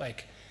 Spock,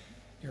 like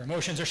your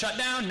emotions are shut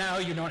down, now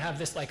you don't have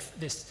this like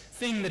this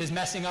thing that is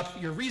messing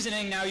up your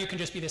reasoning, now you can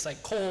just be this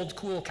like cold,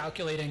 cool,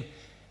 calculating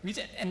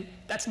reason. And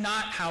that's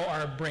not how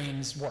our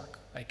brains work.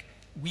 Like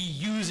we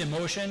use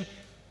emotion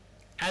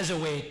as a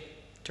way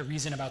to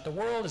reason about the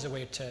world, as a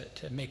way to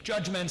make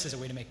judgments, as a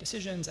way to make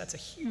decisions. That's a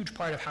huge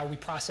part of how we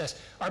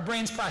process. Our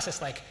brains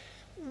process like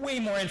way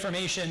more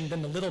information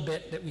than the little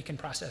bit that we can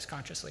process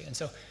consciously. And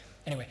so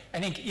anyway, I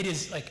think it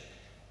is like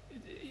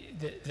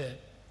the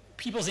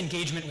people's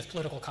engagement with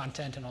political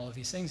content and all of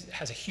these things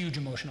has a huge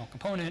emotional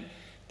component.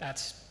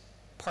 That's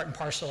part and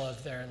parcel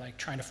of their like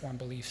trying to form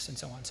beliefs and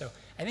so on. So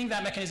I think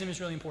that mechanism is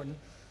really important.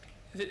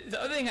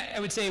 The other thing I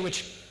would say,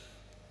 which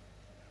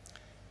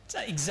it's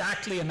not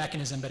exactly a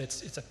mechanism, but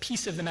it's a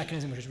piece of the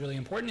mechanism which is really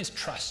important, is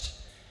trust.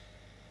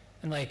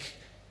 And like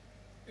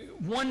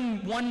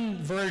one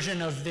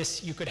version of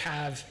this you could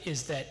have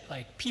is that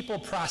like people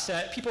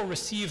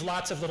receive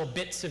lots of little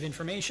bits of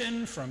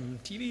information from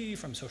TV,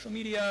 from social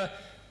media,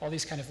 all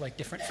these kind of like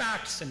different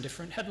facts and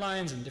different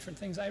headlines and different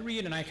things I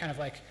read, and I kind of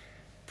like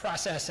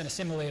process and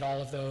assimilate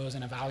all of those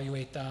and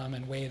evaluate them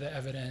and weigh the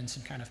evidence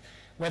and kind of,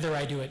 whether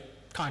I do it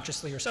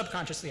consciously or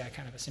subconsciously, I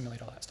kind of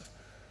assimilate all that stuff.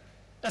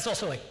 That's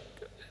also like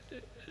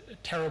a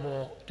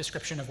terrible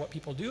description of what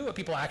people do. What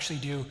people actually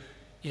do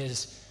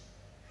is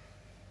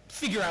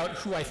figure out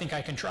who I think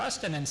I can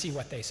trust and then see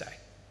what they say.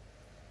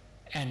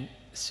 And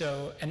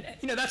so, and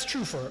you know, that's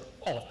true for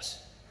all of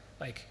us.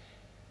 Like,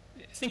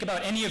 think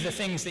about any of the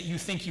things that you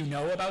think you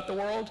know about the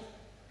world.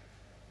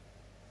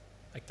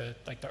 Like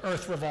the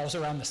Earth revolves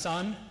around the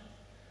sun.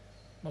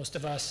 Most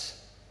of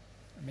us,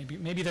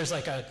 maybe there's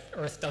like a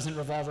Earth doesn't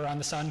revolve around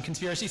the sun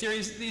conspiracy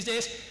theories these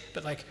days,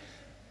 but like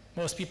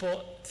most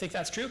people think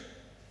that's true.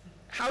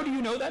 How do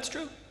you know that's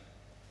true?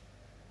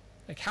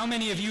 Like, how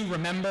many of you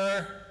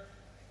remember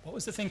what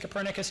was the thing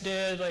Copernicus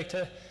did, like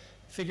to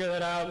figure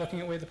that out, looking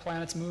at the way the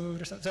planets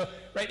moved or something? So,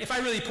 right, if I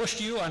really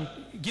pushed you on,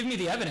 give me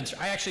the evidence,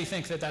 I actually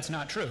think that that's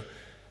not true.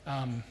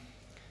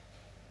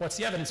 What's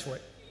the evidence for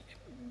it?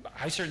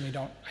 I certainly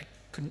don't, I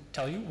couldn't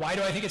tell you. Why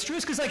do I think it's true?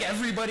 It's because like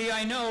everybody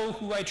I know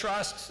who I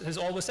trust has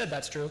always said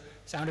that's true.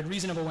 Sounded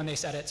reasonable when they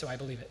said it, so I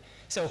believe it.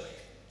 So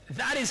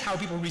that is how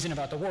people reason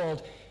about the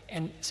world.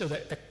 And so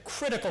the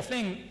critical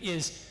thing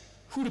is,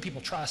 who do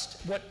people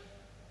trust? What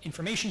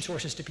information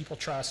sources do people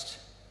trust?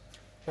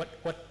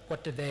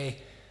 What do they,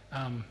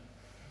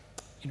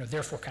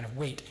 therefore kind of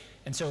weight?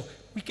 And so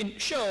we can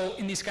show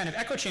in these kind of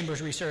echo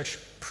chambers research,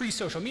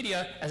 pre-social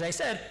media, as I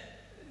said,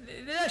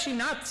 they're actually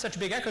not such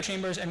big echo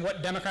chambers, and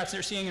what Democrats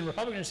are seeing and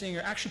Republicans are seeing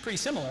are actually pretty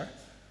similar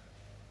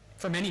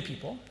for many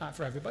people, not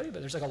for everybody,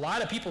 but there's like a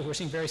lot of people who are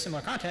seeing very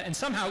similar content, and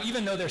somehow,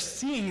 even though they're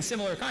seeing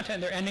similar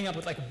content, they're ending up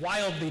with like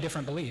wildly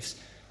different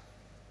beliefs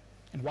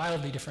and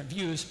wildly different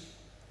views.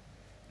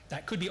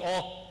 That could be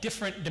all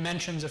different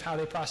dimensions of how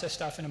they process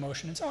stuff and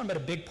emotion and so on, but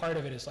a big part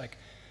of it is like,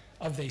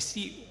 of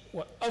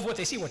what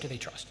they see, what do they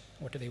trust?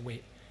 What do they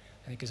weight?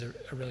 I think is a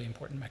really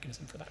important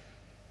mechanism for that.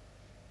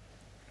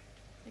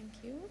 Thank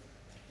you.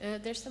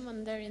 There's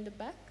someone there in the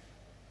back.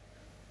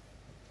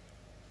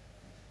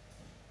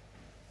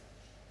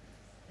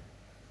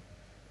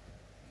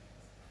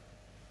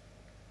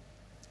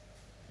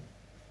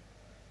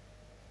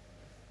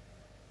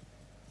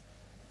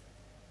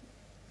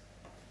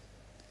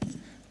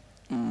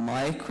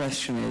 My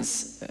question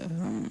is,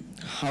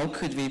 how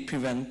could we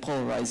prevent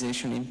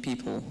polarization in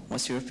people?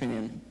 What's your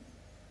opinion?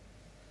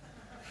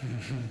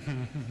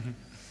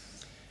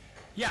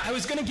 Yeah, I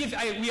was going to give,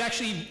 we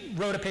actually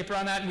wrote a paper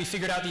on that and we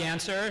figured out the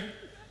answer.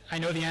 I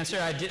know the answer,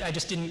 I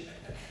just didn't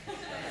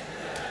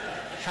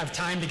have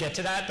time to get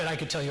to that, but I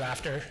could tell you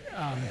after.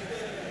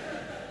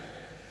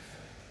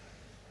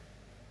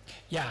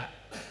 Yeah,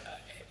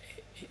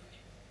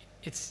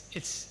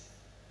 it's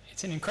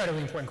an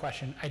incredibly important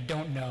question. I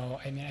don't know.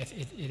 I mean,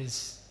 it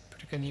is,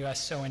 particularly in the US,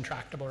 so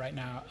intractable right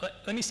now.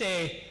 Let me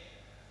say,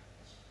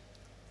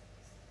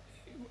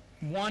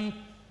 one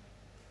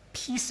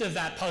piece of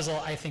that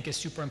puzzle I think is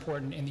super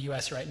important in the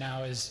US right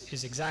now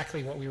is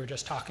exactly what we were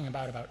just talking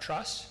about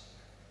trust.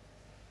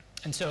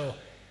 And so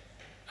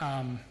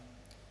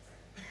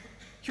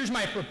here's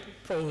my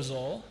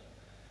proposal.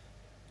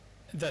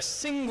 The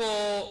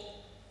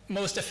single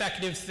most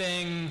effective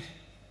thing,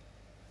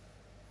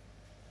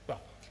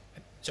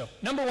 so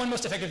number one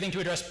most effective thing to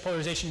address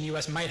polarization in the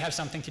US might have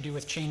something to do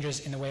with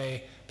changes in the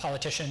way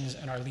politicians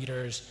and our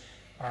leaders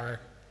are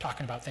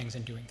talking about things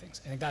and doing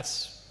things. I think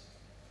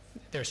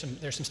there's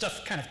some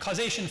stuff, kind of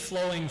causation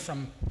flowing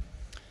from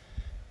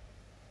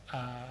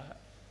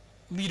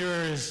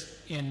leaders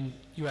in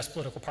US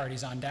political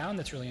parties on down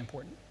that's really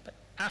important. But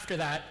after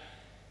that,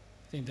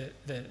 I think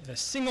the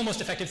single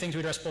most effective thing to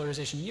address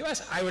polarization in the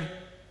US, I would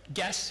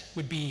guess,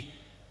 would be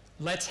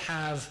let's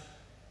have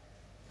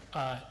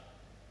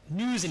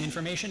news and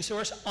information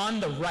source on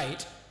the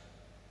right,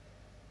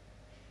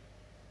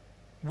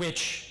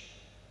 which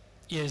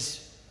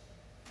is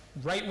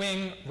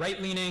right-wing,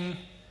 right-leaning.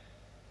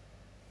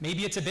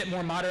 Maybe it's a bit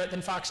more moderate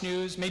than Fox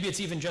News. Maybe it's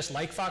even just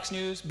like Fox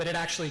News, but it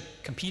actually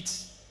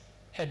competes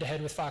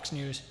head-to-head with Fox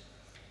News.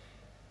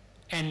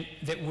 And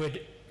that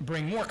would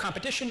bring more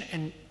competition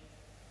and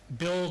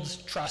builds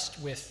trust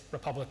with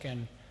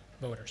Republican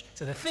voters.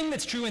 So the thing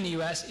that's true in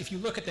the US, if you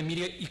look at the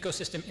media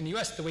ecosystem in the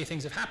US, the way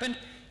things have happened,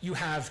 you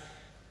have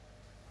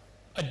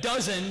a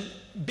dozen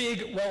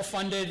big,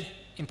 well-funded,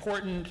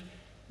 important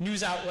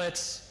news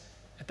outlets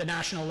at the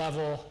national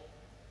level,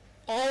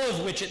 all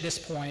of which at this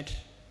point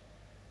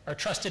are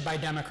trusted by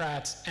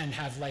Democrats and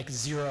have like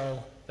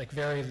zero, like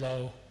very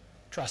low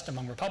trust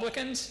among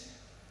Republicans.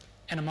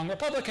 And among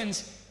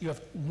Republicans, you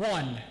have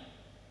one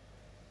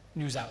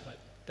news outlet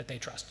that they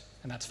trust,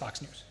 and that's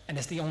Fox News. And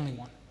it's the only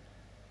one.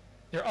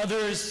 There are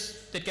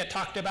others that get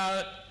talked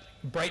about,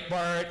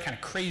 Breitbart, kind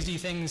of crazy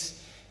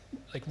things,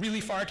 like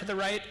really far to the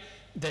right,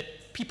 that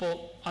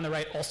people on the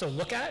right also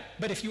look at.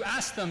 But if you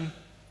ask them,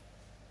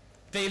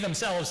 they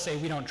themselves say,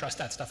 we don't trust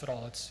that stuff at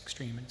all. It's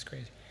extreme and it's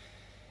crazy.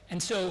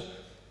 And so,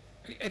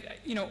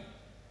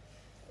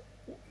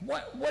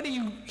 what do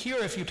you hear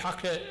if you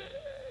talk to,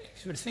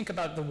 sort of think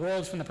about the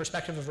world from the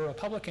perspective of a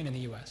Republican in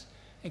the US?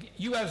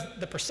 You have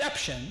the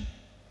perception,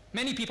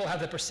 many people have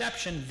the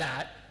perception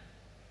that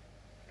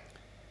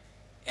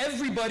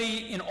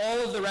everybody in all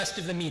of the rest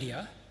of the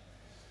media,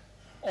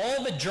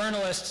 all the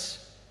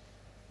journalists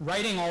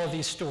writing all of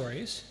these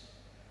stories,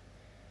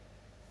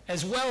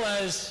 as well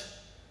as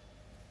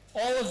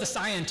all of the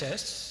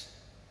scientists,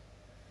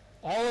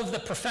 all of the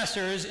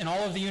professors in all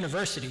of the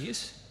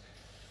universities,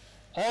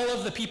 all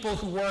of the people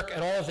who work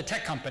at all of the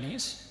tech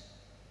companies,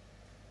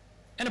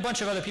 and a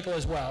bunch of other people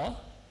as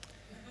well,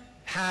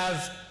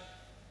 have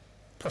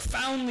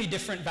profoundly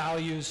different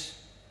values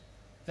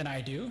than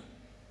I do,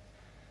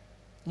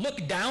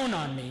 look down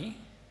on me,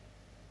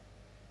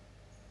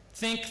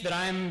 think that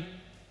I'm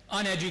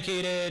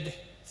uneducated,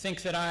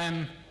 think that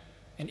I'm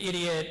an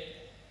idiot,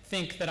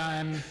 think that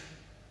I'm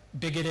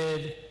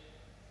bigoted,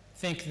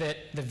 think that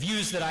the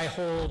views that I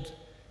hold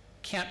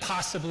can't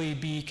possibly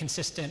be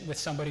consistent with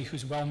somebody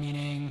who's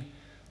well-meaning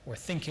or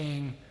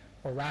thinking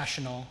or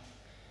rational,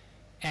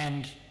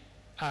 and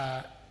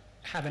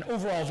have an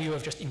overall view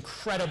of just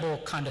incredible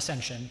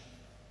condescension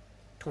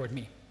toward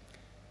me.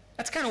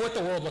 That's kind of what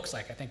the world looks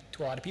like, I think,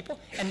 to a lot of people.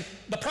 And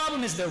the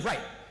problem is they're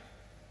right.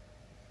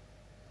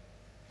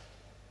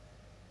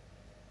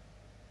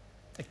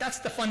 Like, that's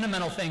the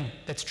fundamental thing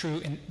that's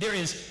true. And there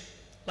is,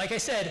 like I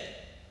said,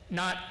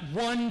 not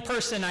one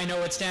person I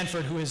know at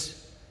Stanford who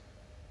is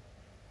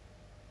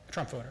a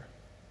Trump voter.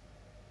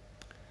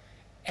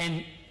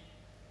 And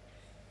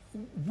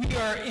we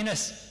are in a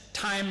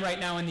time right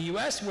now in the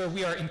US where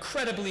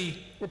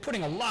we're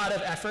putting a lot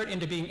of effort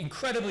into being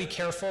incredibly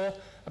careful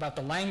about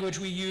the language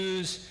we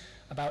use,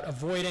 about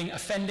avoiding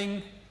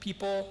offending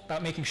people,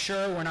 about making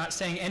sure we're not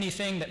saying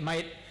anything that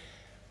might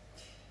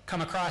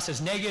come across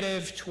as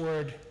negative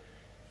toward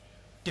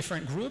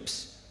different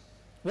groups.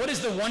 What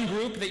is the one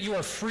group that you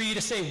are free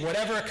to say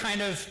whatever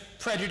kind of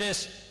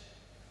prejudice,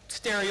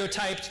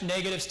 stereotyped,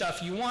 negative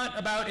stuff you want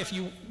about if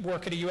you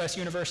work at a US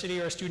university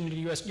or a student at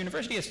a US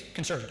university? It's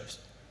conservatives.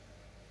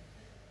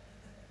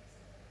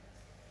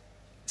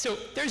 So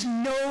there's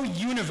no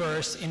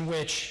universe in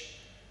which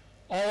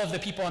all of the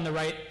people on the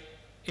right,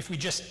 if we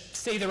just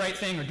say the right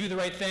thing or do the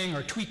right thing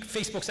or tweak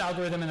Facebook's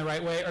algorithm in the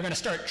right way, are going to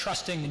start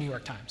trusting the New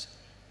York Times.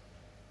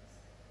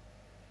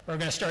 Or are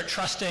going to start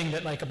trusting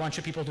that like a bunch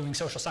of people doing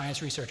social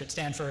science research at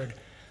Stanford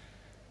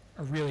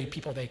are really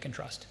people they can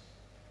trust.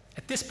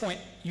 At this point,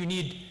 you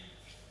need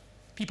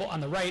people on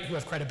the right who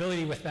have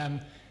credibility with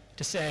them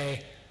to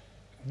say,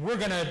 we're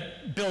going to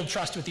build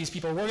trust with these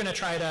people. We're going to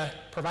try to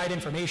provide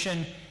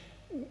information.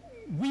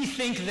 We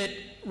think that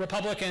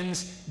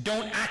Republicans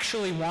don't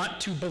actually want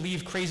to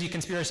believe crazy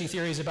conspiracy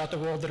theories about the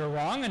world that are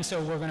wrong, and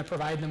so we're going to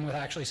provide them with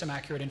actually some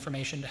accurate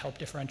information to help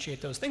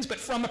differentiate those things, but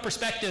from a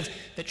perspective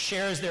that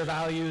shares their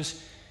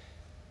values,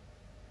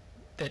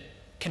 that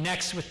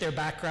connects with their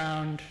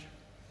background,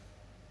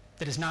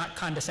 that is not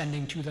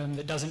condescending to them,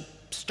 that doesn't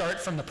start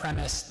from the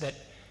premise that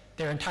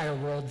their entire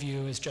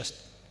worldview is just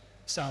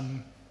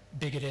some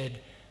bigoted,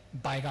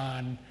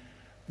 bygone,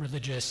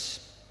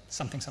 religious,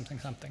 something, something,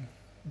 something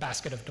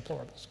basket of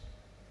deplorables.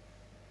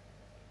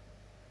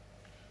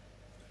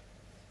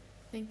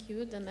 Thank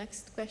you. The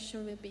next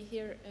question will be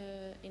here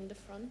in the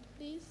front,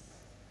 please.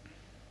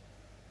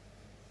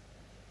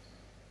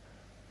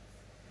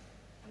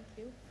 Thank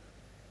you.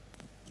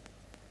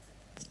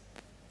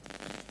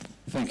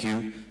 Thank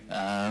you.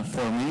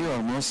 For me,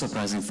 our most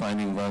surprising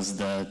finding was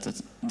that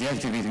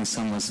deactivating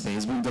someone's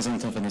Facebook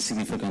doesn't have any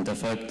significant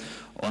effect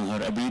on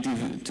her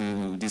ability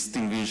to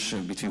distinguish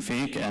between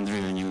fake and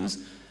real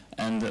news.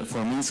 And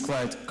for me, it's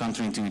quite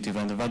counterintuitive.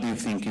 And what do you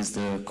think is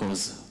the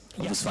cause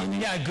of this finding?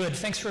 Yeah, good.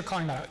 Thanks for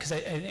calling that out, because I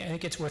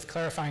think it's worth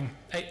clarifying.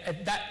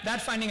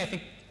 That finding, I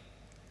think,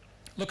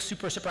 looks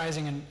super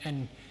surprising,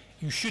 and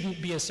you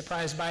shouldn't be as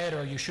surprised by it,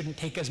 or you shouldn't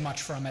take as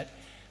much from it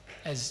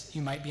as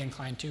you might be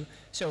inclined to.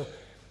 So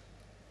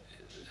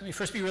let me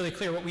first be really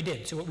clear what we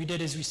did. So what we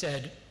did is we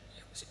said,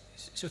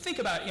 so think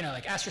about,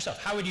 like ask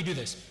yourself, how would you do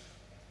this?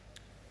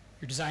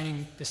 You're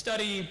designing the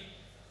study,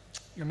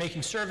 you're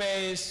making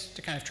surveys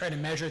to kind of try to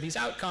measure these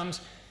outcomes.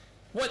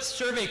 What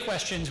survey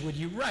questions would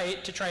you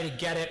write to try to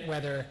get at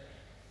whether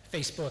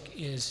Facebook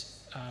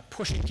is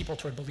pushing people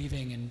toward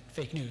believing in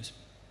fake news?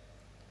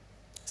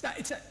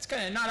 It's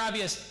kind of not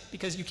obvious,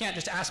 because you can't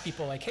just ask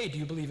people like, hey, do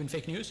you believe in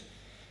fake news?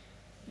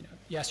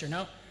 Yes or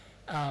no.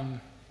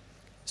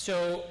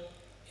 So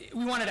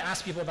we wanted to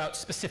ask people about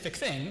specific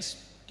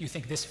things. Do you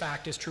think this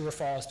fact is true or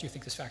false? Do you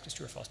think this fact is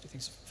true or false? Do you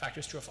think this fact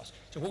is true or false?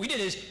 So what we did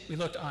is we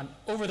looked on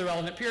over the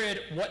relevant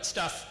period, what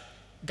stuff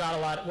got a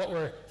lot, what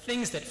were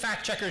things that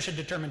fact checkers had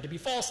determined to be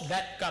false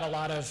that got a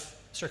lot of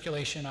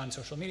circulation on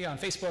social media, on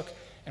Facebook,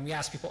 and we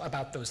asked people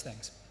about those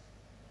things.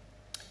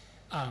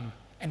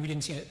 And we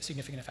didn't see a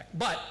significant effect.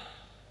 But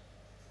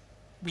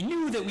we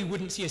knew that we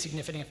wouldn't see a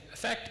significant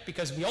effect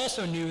because we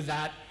also knew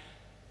that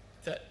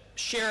the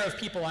share of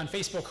people on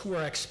Facebook who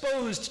are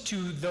exposed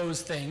to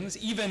those things,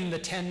 even the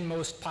 10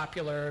 most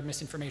popular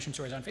misinformation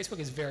stories on Facebook,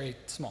 is very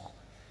small.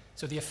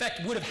 So the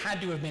effect would have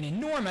had to have been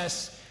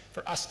enormous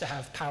for us to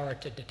have power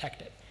to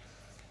detect it.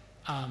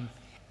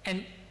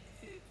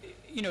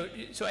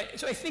 So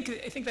I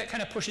think that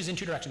kind of pushes in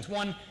two directions.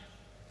 One,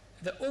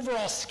 the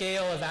overall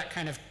scale of that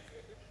kind of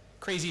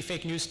crazy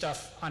fake news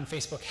stuff on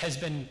Facebook has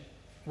been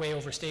way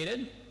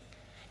overstated.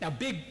 Now,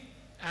 big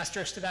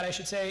asterisk to that, I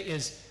should say,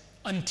 is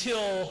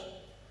until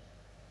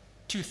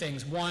two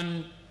things.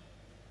 One,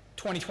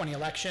 2020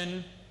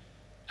 election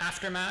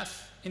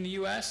aftermath in the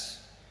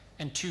US,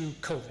 and two,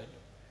 COVID.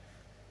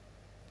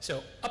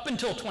 So up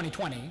until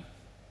 2020,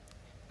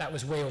 that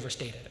was way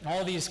overstated. And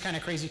all these kind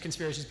of crazy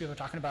conspiracies people are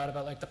talking about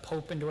like the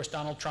Pope endorsed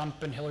Donald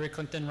Trump and Hillary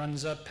Clinton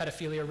runs a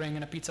pedophilia ring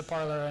in a pizza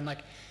parlor, and like,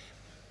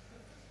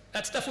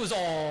 that stuff was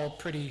all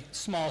pretty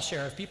small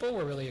share of people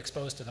were really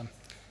exposed to them.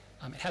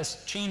 It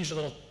has changed a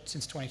little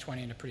since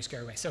 2020 in a pretty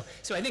scary way. So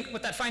I think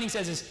what that finding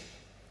says is,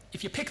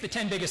 if you pick the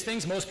 10 biggest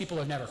things, most people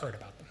have never heard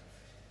about them.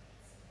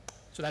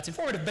 So that's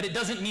informative, but it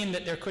doesn't mean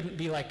that there couldn't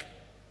be like,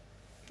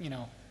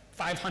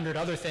 500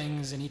 other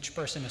things and each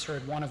person has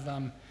heard one of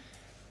them.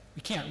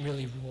 We can't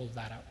really rule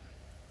that out.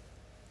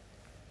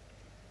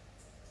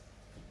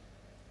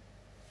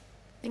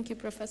 Thank you,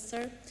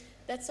 Professor.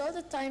 That's all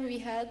the time we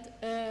had.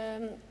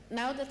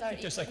 Now that our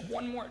there's like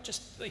one more,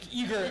 just like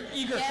eager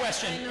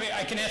question.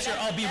 I can answer.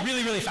 I'll be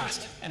really, really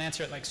fast and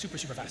answer it like super,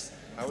 super fast.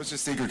 I was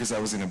just eager because I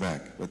was in the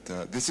back.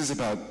 But this is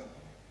about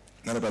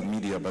not about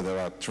media, but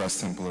about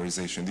trust and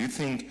polarization. Do you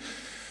think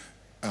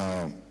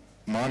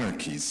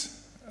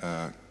monarchies,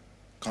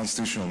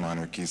 constitutional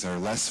monarchies, are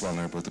less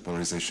vulnerable to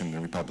polarization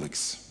than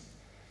republics?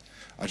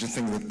 I just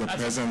think that the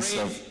presence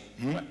of...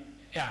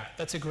 Yeah,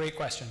 that's a great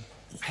question.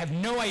 I have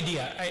no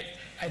idea.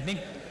 I think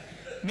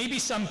maybe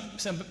some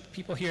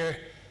people here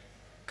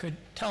could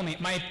tell me.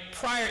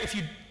 If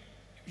you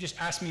just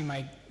asked me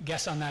my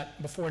guess on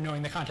that before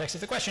knowing the context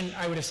of the question,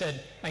 I would have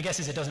said, my guess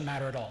is it doesn't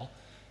matter at all.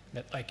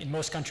 That like in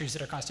most countries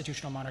that are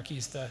constitutional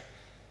monarchies,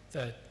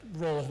 the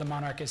role of the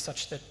monarch is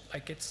such that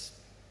like it's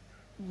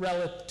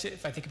relative,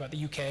 if I think about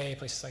the UK,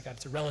 places like that,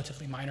 it's a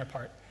relatively minor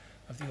part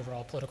of the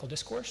overall political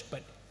discourse,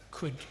 but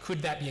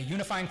could that be a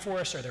unifying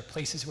force? Are there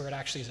places where it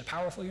actually is a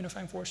powerful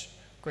unifying force?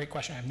 Great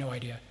question, I have no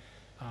idea.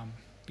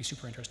 Be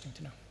super interesting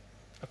to know.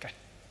 Okay,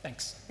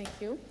 thanks. Thank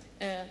you.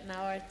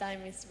 Now our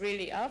time is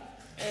really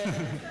up.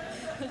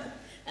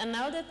 And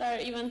now that our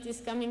event is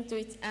coming to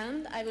its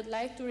end, I would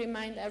like to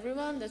remind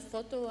everyone that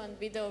photo and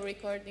video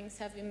recordings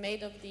have been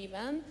made of the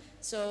event.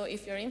 So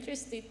if you're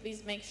interested,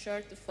 please make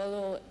sure to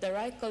follow the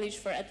Reich College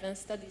for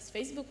Advanced Studies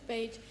Facebook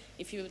page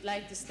if you would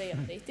like to stay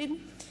updated.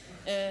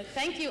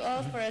 Thank you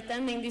all for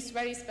attending this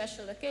very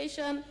special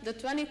occasion, the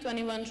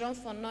 2021 John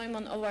von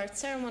Neumann Award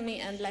Ceremony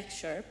and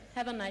Lecture.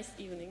 Have a nice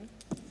evening.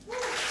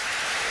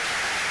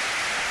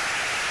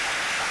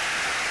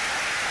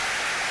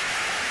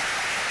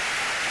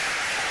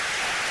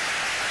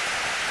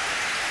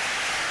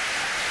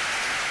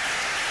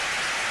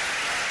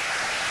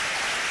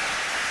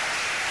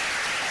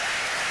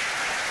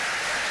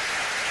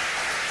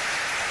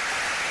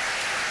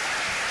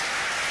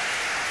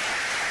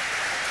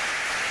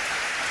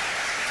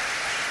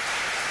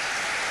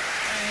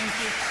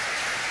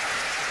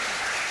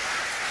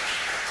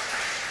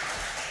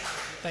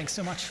 Thanks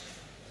so much.